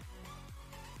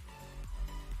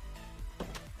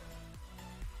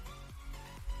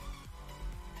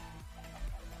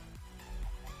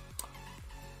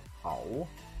 Oh.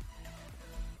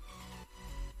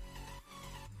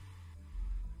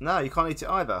 No, you can't eat it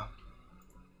either.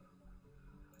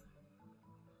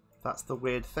 That's the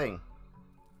weird thing.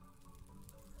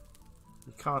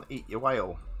 You can't eat your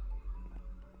whale.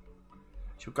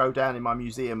 She'll go down in my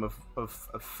museum of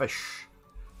fish.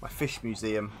 My fish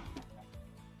museum.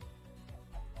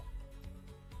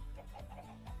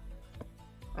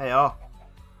 There you are.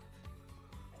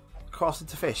 Crossed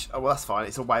into fish. Oh, well, that's fine.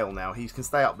 It's a whale now. He can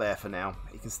stay up there for now.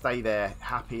 He can stay there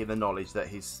happy in the knowledge that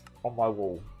he's on my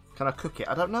wall. Can I cook it?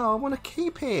 I don't know. I want to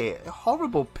keep it.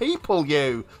 Horrible people,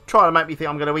 you. Trying to make me think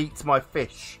I'm going to eat my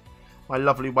fish. My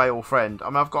lovely whale friend. I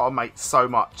mean, I've got to make so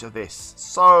much of this.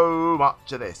 So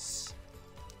much of this.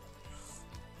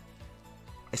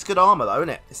 It's good armour, though, isn't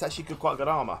it? It's actually quite good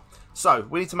armour. So,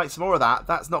 we need to make some more of that.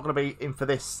 That's not going to be in for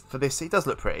this. He does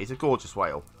look pretty. He's a gorgeous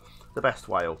whale. The best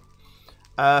whale.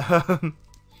 In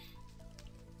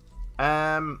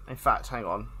fact, hang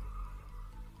on.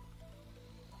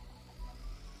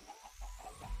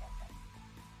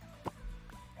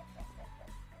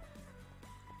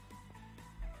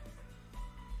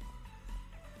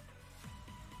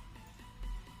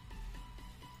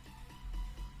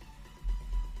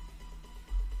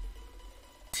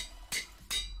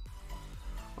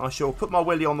 I shall put my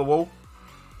willy on the wall.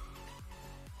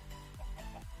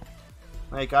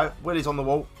 There you go. Willy's on the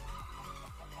wall.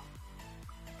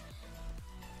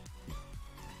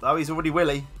 Oh, he's already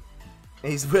Willy.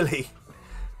 He's Willy.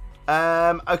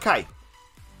 Okay.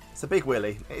 It's a big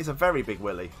Willy. It is a very big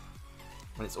Willy.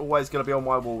 And it's always going to be on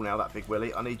my wall now, that big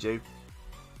Willy. I need you.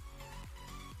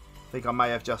 I think I may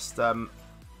have just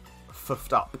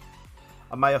fuffed up.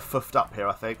 I may have fuffed up here,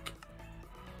 I think.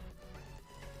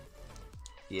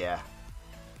 Yeah.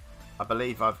 I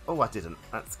believe I've... Oh, I didn't.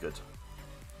 That's good.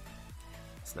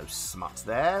 There's no smut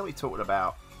there. What are we talking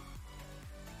about?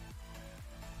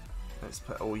 Let's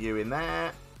put all you in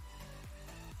there.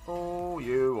 All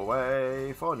you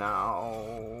away for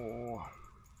now.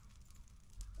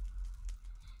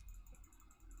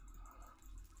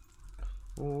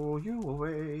 All you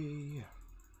away.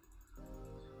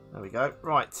 There we go.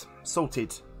 Right.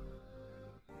 Sorted.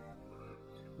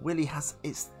 Willy has...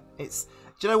 It's...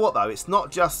 Do you know what though? It's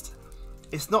not just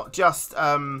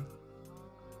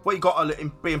what you got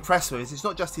to be impressed with is it's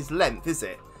not just his length, is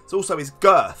it? It's also his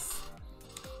girth.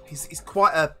 He's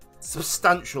quite a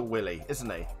substantial Willy,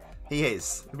 isn't he? He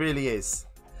is. He really is.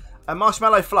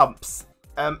 Marshmallow Flumps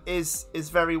is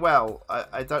very well.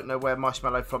 I don't know where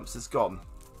Marshmallow Flumps has gone.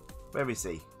 Where is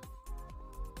he?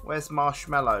 Where's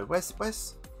Marshmallow?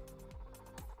 Where's?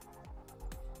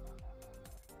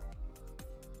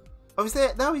 Oh, he's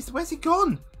there. No, where's he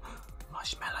gone?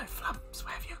 Marshmallow Flumps,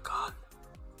 where have you gone?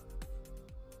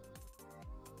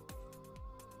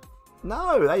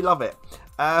 No, they love it.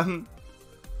 Yeah,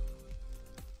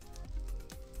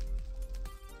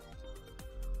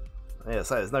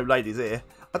 so there's no ladies here.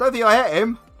 I don't think I hit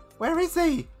him. Where is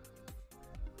he?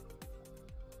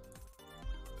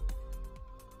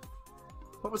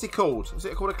 What was he called? Was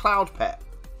it called a cloud pet?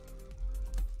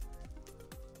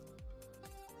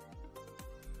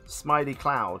 Smiley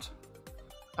Cloud.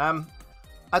 I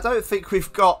don't think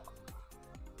we've got.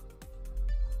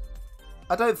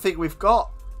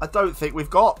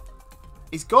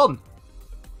 He's gone.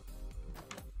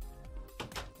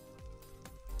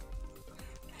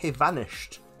 He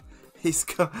vanished. He's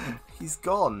gone. He's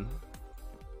gone.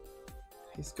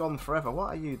 He's gone forever. What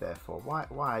are you there for? Why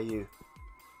are you?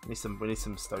 We need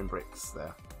some stone bricks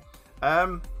there.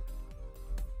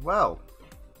 Well,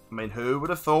 I mean, who would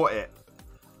have thought it?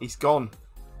 He's gone.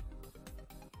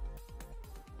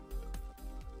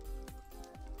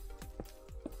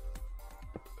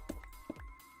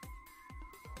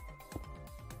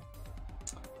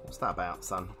 What's that about,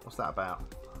 son? What's that about?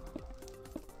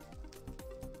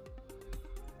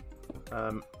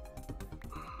 There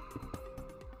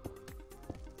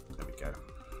we go.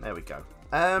 There we go.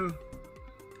 I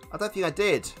don't think I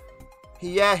did.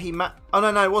 Oh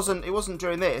no, it wasn't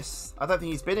during this. I don't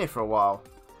think he's been here for a while.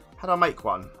 How do I make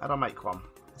one?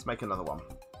 Let's make another one.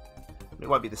 It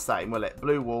won't be the same, will it?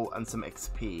 Blue wool and some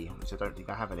XP, which I don't think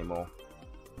I have anymore.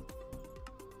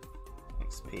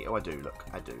 XP. Oh, I do. Look,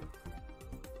 I do.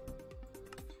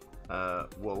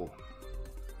 Wool.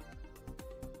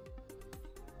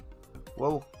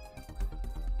 Wool.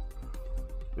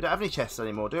 We don't have any chests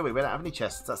anymore, do we? We don't have any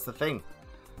chests. That's the thing.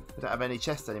 We don't have any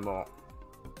chests anymore.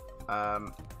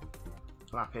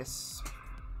 Lapis.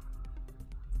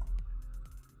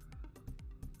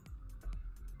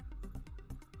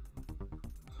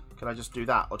 Can I just do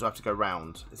that, or do I have to go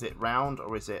round? Is it round,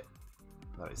 or is it...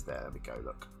 No, it's there. There we go,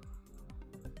 look.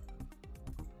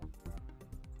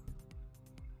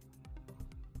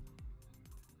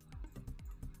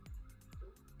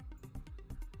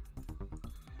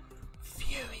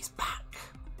 Phew, he's back.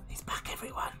 He's back,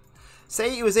 everyone. See,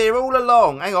 he was here all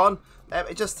along. Hang on.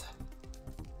 It just...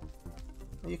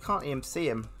 You can't even see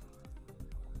him.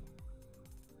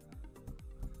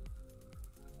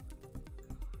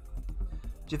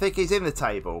 Do you think he's in the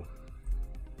table?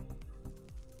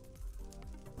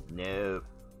 No.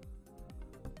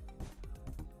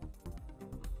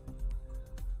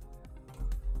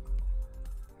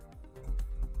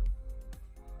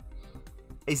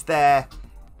 He's there.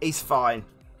 He's fine.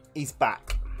 He's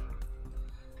back.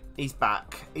 He's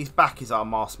back. He's back is our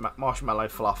marshmallow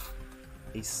fluff.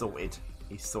 He's sorted.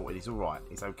 He's sorted. He's alright.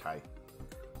 He's okay.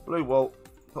 Blue wool.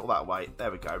 Put all that away.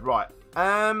 There we go. Right.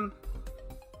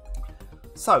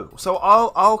 So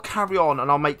I'll carry on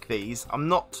and I'll make these.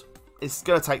 It's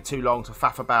going to take too long to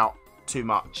faff about too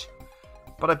much.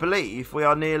 But I believe we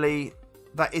are nearly...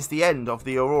 That is the end of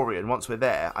the Aurorian. Once we're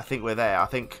there, I think we're there.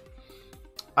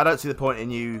 I don't see the point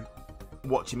in you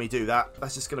watching me do that.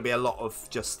 That's just going to be a lot of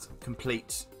just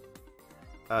complete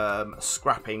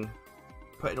scrapping.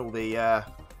 Putting all the...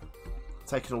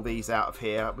 taking all these out of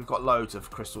here. We've got loads of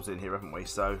crystals in here, haven't we?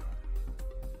 So...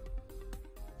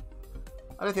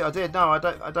 I don't think I did. No, I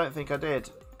don't think I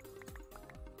did.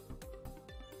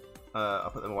 I'll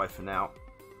put them away for now.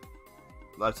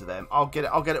 Loads of them. I'll get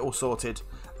it all sorted.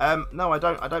 No, I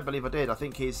don't believe I did. I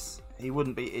think he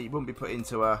wouldn't be put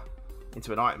into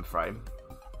an item frame.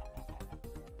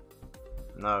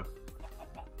 No.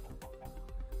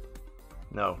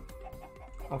 No.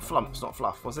 Oh, Flumps, not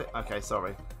Fluff, was it? Okay,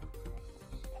 sorry.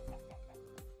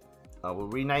 I will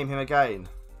rename him again.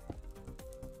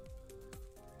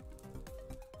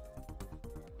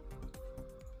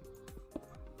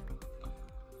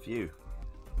 Phew.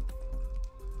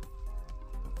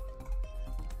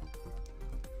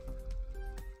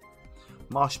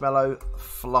 Marshmallow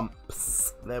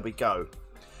Flumps. There we go.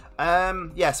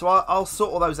 Yeah, so I'll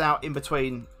sort all those out in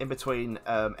between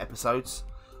episodes.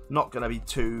 Not going to be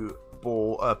too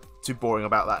boring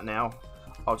about that now.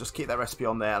 I'll just keep that recipe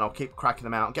on there and I'll keep cracking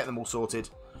them out and get them all sorted.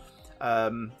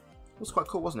 It was quite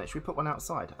cool, wasn't it? Should we put one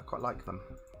outside? I quite like them.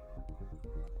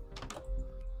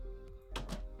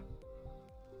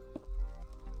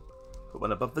 Put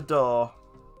one above the door.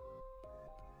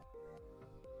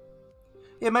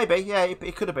 Yeah, maybe. Yeah,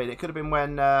 it could have been. It could have been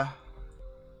when.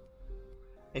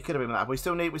 It could have been that. We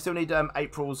still need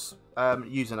April's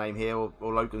username here, or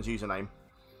Logan's username.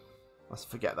 Let's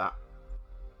forget that.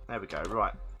 There we go.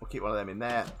 Right, we'll keep one of them in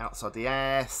there. Outside the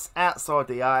ice. Outside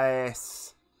the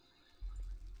ice.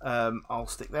 I'll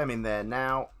stick them in there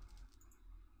now.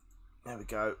 There we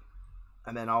go.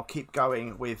 And then I'll keep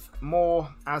going with more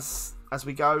as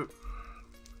we go.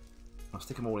 I'll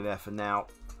stick them all in there for now.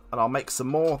 And I'll make some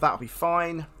more. That'll be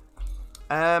fine.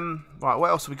 Right, what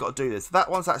else have we got to do this?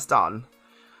 Once that's done,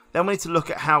 then we need to look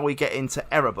at how we get into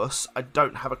Erebus. I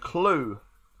don't have a clue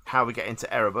how we get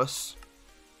into Erebus.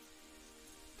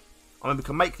 I mean, we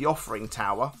can make the offering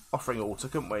tower, offering altar,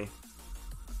 couldn't we?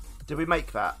 Did we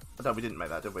make that? No, we didn't make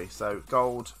that, did we? So,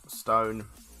 gold, stone.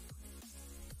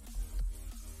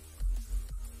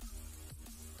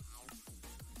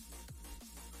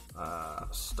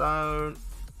 Stone.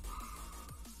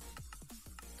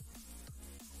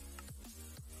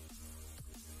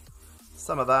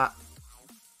 Some of that.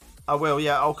 I will,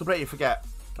 yeah, I'll completely forget.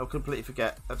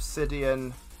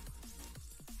 Obsidian.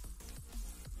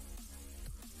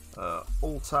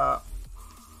 Altar.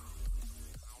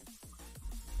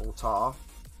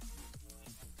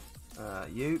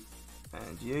 You.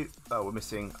 And you. Oh, we're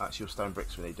missing actual stone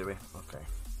bricks we need, do we? Okay.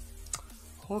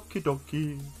 Okie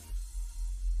dokie.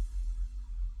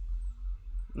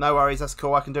 No worries, that's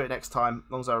cool. I can do it next time,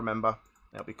 as long as I remember.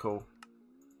 That'll be cool.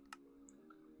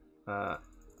 2,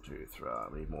 3, I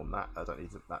need more than that. I don't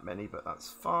need that many, but that's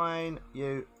fine.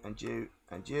 You, and you,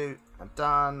 and you, and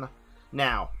done.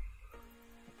 Now,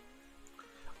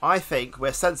 I think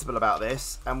we're sensible about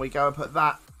this, and we go and put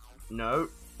that. No.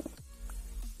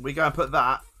 We go and put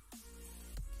that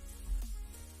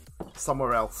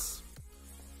somewhere else.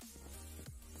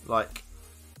 Like,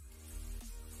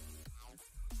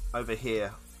 over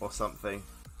here or something.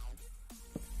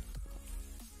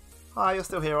 Hi, you're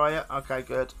still here, are you? Okay,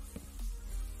 good.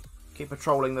 Keep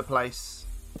patrolling the place.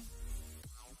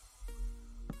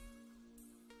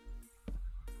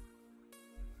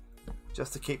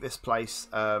 Just to keep this place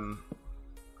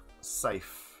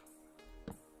safe,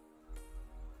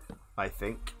 I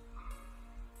think.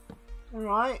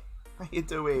 Alright, how you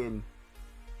doing?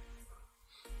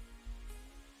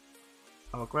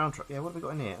 Oh, a ground truck. Yeah, what have we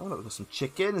got in here? Oh, look, we've got some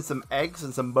chicken and some eggs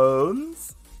and some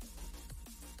bones.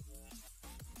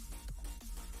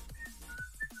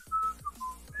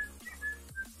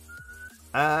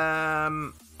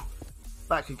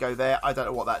 That could go there. I don't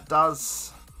know what that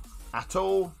does at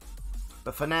all.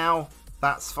 But for now,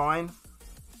 that's fine.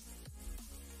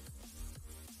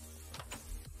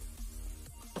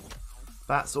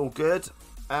 That's all good.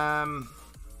 Let's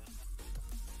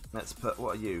put,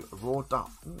 what are you? A raw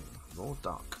duck. Ooh, raw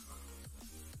duck.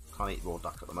 Can't eat raw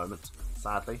duck at the moment,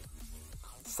 sadly.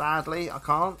 Sadly, I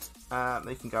can't.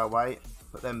 They can go away.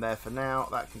 Put them there for now.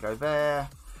 That can go there.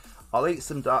 I'll eat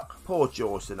some duck. Poor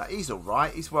George. He's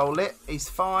alright. He's well lit. He's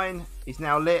fine. He's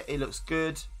now lit. He looks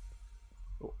good.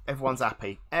 Everyone's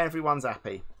happy. Everyone's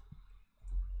happy.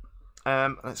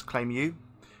 Let's claim you.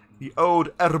 The old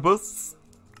Erebus.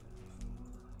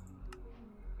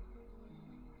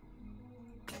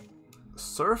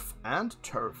 Surf and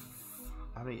turf.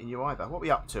 I haven't eaten you either. What are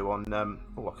we up to on...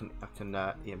 oh, I can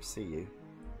EMC you.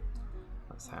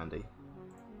 That's handy.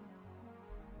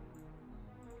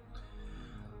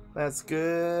 That's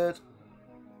good.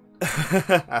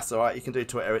 That's alright. You can do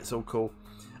Twitter. It's all cool.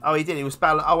 Oh, he did. He was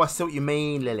balanced. Oh, I see what you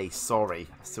mean, Lily. Sorry.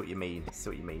 I see what you mean. I see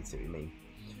what you mean. I see what you mean.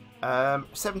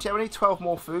 70. We need 12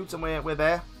 more foods, and we're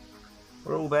there.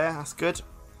 We're all there. That's good.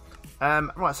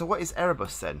 Right. So what is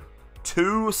Erebus then?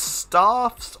 2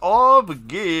 staffs of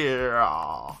gear.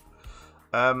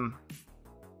 How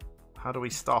do we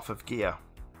staff of gear?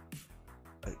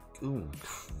 Ooh,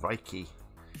 crikey.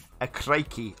 A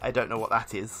crikey. I don't know what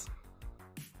that is.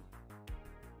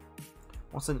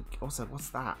 What's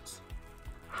that?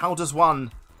 How does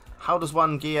one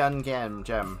gear and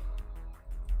gem?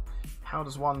 How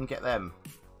does one get them?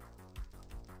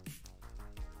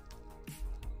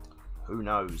 Who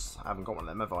knows? I haven't got one of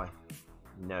them, have I?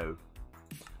 No,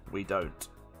 we don't.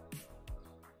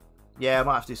 Yeah, I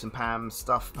might have to do some Pam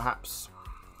stuff, perhaps.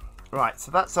 Right,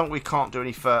 so that's something we can't do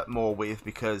any more with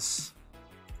because,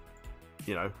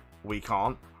 you know, we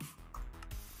can't.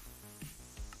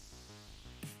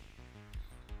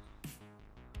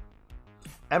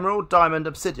 Emerald, diamond,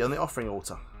 obsidian on the offering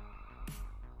altar.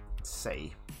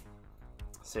 C.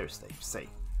 Seriously, C.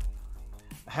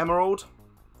 A emerald.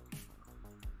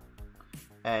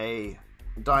 A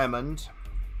diamond.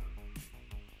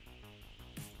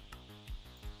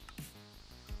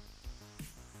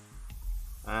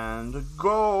 And a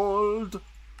gold.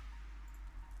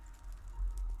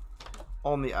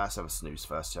 On the... let's have a snooze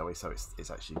first, shall we? So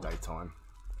it's actually daytime.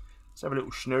 Let's have a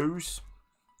little snooze.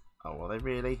 Oh, are they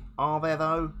really? Are they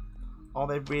though? Are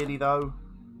they really though?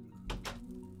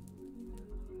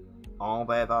 Are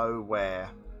they though?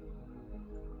 Where?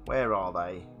 Where are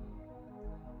they?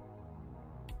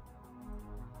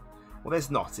 Well,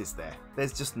 there's not, is there?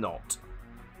 There's just not.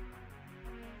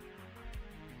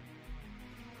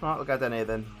 Right, we'll go down here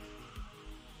then.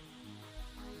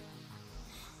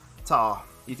 Tar,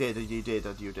 you did.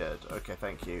 Okay,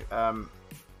 thank you.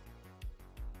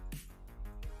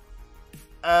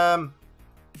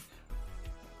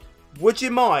 Would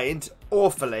you mind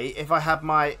awfully if I had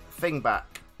my thing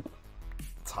back?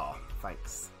 Tar,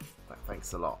 thanks.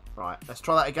 Thanks a lot. Right, let's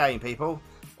try that again, people.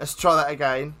 Let's try that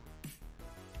again.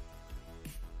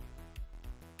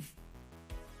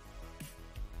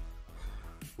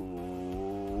 Ooh,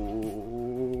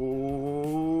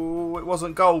 it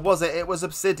wasn't gold, was it? It was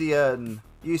obsidian.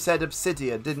 You said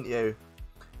obsidian, didn't you?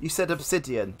 You said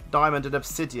obsidian. Diamond and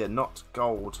obsidian, not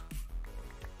gold.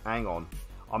 Hang on.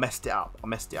 I messed it up.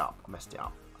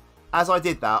 As I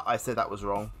did that, I said that was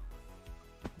wrong.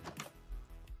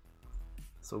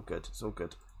 It's all good. It's all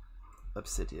good.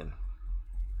 Obsidian.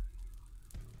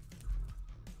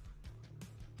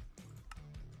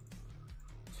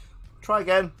 Try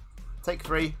again. Take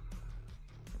 3.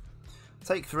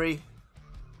 Take 3.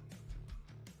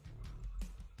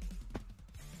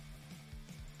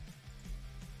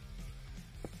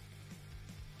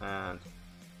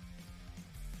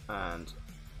 And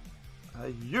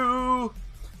you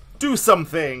do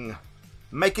something.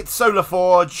 Make it Solar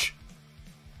Forge.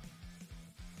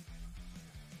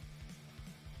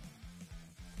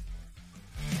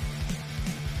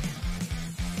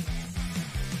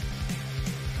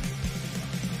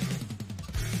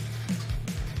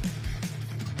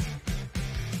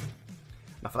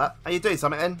 Enough of that. Are you doing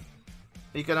something then?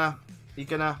 Are you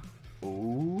gonna?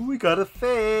 Ooh, we got a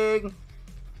thing.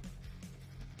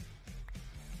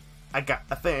 I got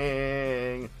a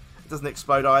thing. It doesn't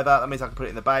explode either. That means I can put it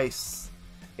in the base.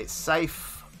 It's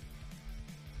safe.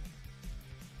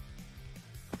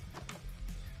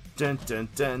 Dun dun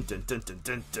dun dun dun dun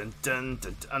dun dun dun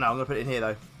dun. Oh no, I'm gonna put it in here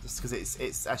though, just because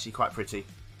it's actually quite pretty.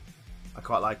 I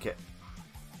quite like it.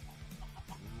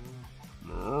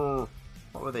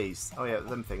 What were these? Oh yeah,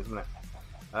 them things, wasn't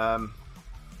it?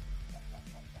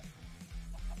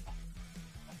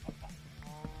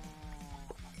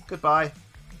 Goodbye.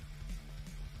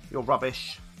 You're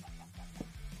rubbish.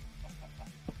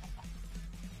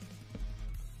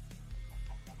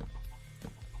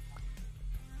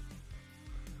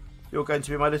 You're going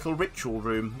to be my little ritual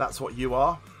room. That's what you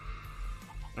are.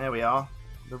 There we are.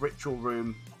 The ritual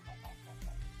room.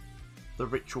 The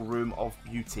ritual room of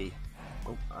beauty.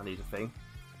 Oh, I need a thing.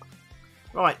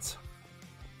 Right.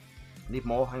 Need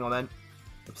more. Hang on then.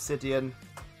 Obsidian.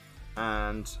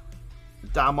 And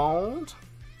diamond.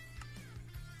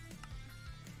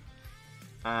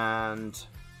 And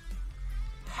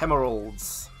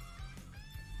emeralds.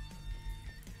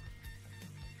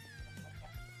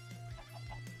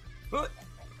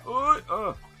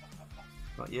 Oh.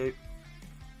 Not you.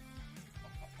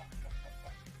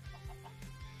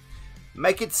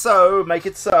 Make it so. Make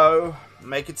it so.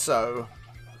 Make it so.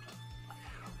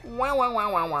 Wow, wow,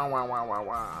 wow, wow, wow, wow, wow, wow,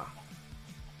 wow.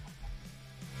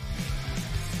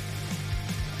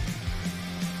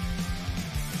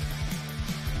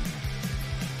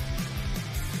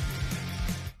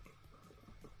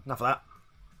 Enough of that.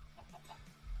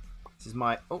 This is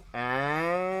my... Oh,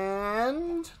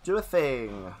 and... do a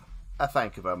thing.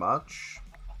 Thank you very much.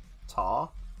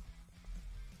 Tar.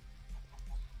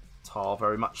 Tar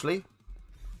very muchly.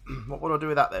 What would I do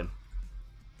with that then?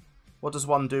 What does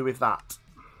one do with that?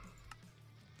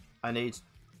 I need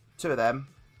 2 of them.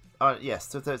 Yes,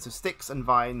 so sticks and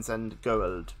vines and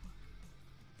gold.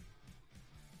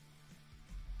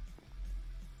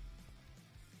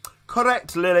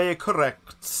 Correct, Lily,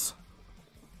 correct.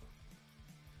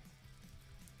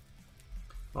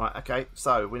 Right, okay,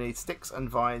 so we need sticks and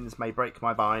vines may break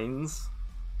my vines.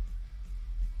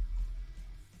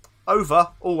 Over,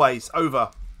 always,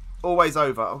 over. Always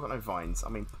over. I've got no vines, I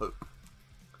mean poop.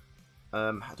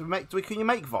 Can you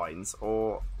make vines,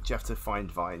 or do you have to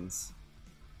find vines?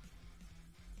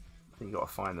 I think you've got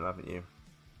to find them, haven't you?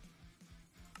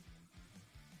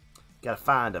 Gotta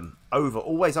find them. Over.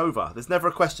 Always over. There's never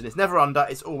a question. It's never under.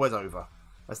 It's always over.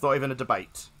 That's not even a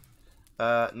debate.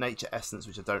 Nature essence,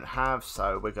 which I don't have.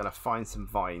 So we're going to find some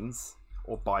vines.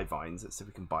 Or buy vines. Let's see if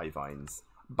we can buy vines.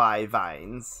 Buy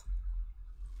vines.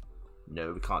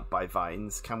 No, we can't buy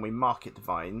vines. Can we market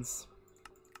vines?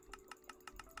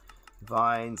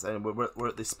 Vines. And we're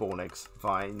at the spawn eggs.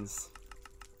 Vines.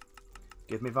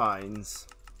 Give me vines.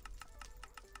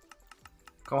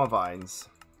 Come on, vines.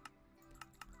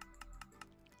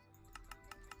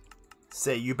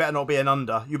 See, you better not be an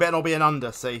under. You better not be an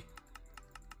under, see.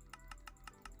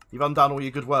 You've undone all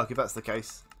your good work if that's the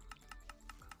case.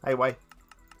 Anyway.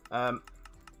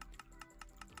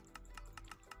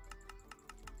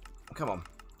 Come on.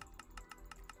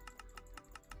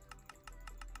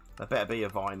 There better be a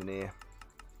vine in here.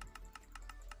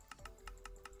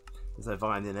 There's no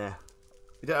vine in there.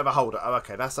 We don't have a holder. Oh,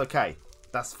 okay. That's okay.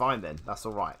 That's fine then. That's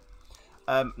all right.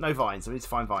 No vines. I need to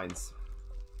find vines.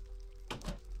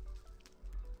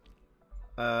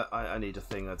 I need a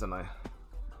thing. I don't know.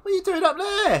 What are you doing up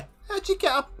there? How'd you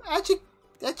get up? How'd you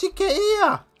get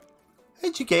here?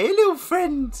 How'd you get here, little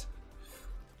friend?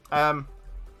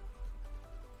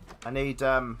 I need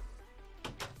my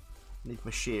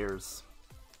shears.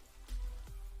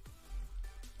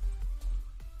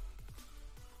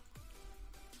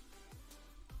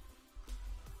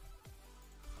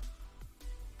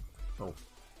 Oh,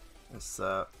 let's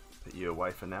put you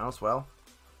away for now as well.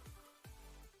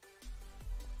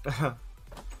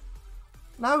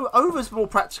 No, over's more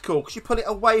practical because you put it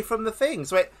away from the thing,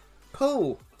 so it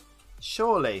pull.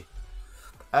 Surely.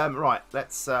 Right,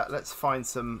 let's find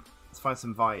some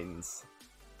vines.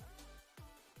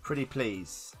 Pretty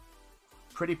please,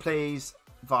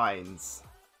 vines.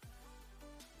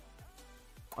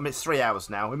 I mean, it's 3 hours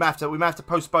now. We may have to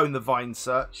postpone the vine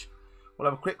search. We'll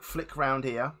have a quick flick round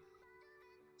here,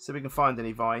 see if we can find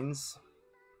any vines.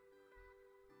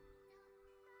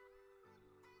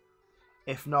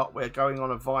 If not, we're going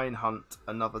on a vine hunt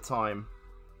another time.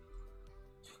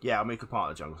 Yeah, I mean, we could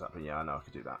plant a jungle sapling. Yeah, I know I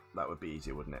could do that. That would be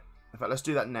easier, wouldn't it? In fact, let's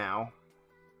do that now.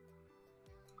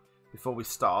 Before we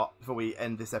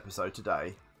end this episode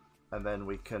today. And then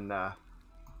we can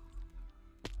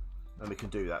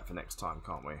do that for next time,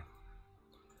 can't we?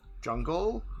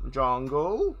 Jungle.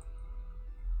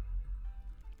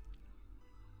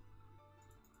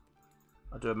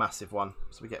 I'll do a massive one,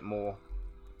 so we get more.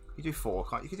 You do 4,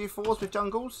 can't you? You can do 4s with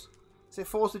jungles? Is it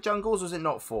 4s with jungles, or is it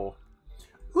not 4?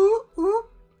 Ooh, ooh.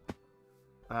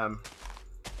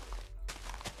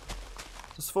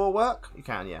 Does 4 work? You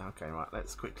can, yeah. Okay, right.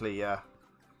 Let's quickly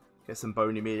get some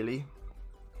bony mealy.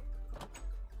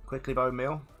 Quickly bone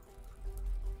meal.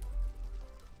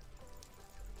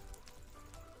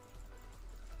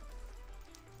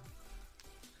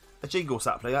 A jingle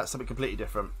sapling, that's something completely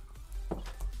different.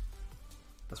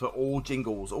 That's where all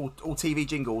jingles, all TV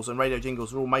jingles and radio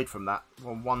jingles are all made from that.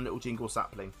 From one little jingle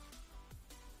sapling.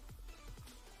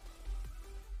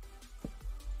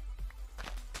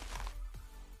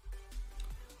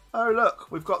 Oh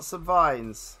look, we've got some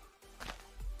vines.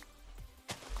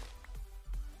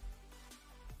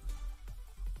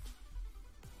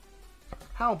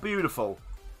 How beautiful.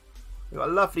 We've got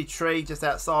a lovely tree just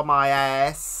outside my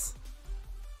ass.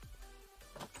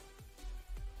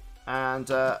 And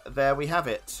there we have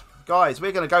it. Guys,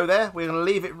 we're going to go there. We're going to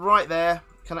leave it right there.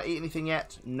 Can I eat anything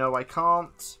yet? No, I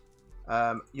can't.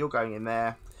 You're going in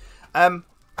there.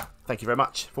 Thank you very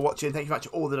much for watching. Thank you very much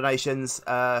for all the donations,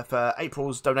 for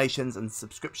April's donations and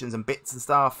subscriptions and bits and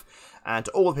stuff. And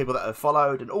to all the people that have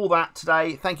followed and all that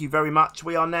today. Thank you very much.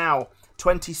 We are now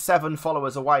 27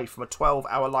 followers away from a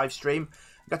 12-hour live stream.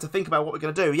 We've got to think about what we're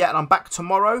going to do. Yeah, and I'm back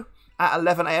tomorrow at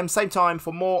 11 AM, same time,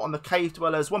 for more on the Cave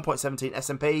Dwellers 1.17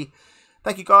 SMP.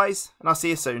 Thank you, guys, and I'll see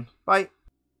you soon. Bye.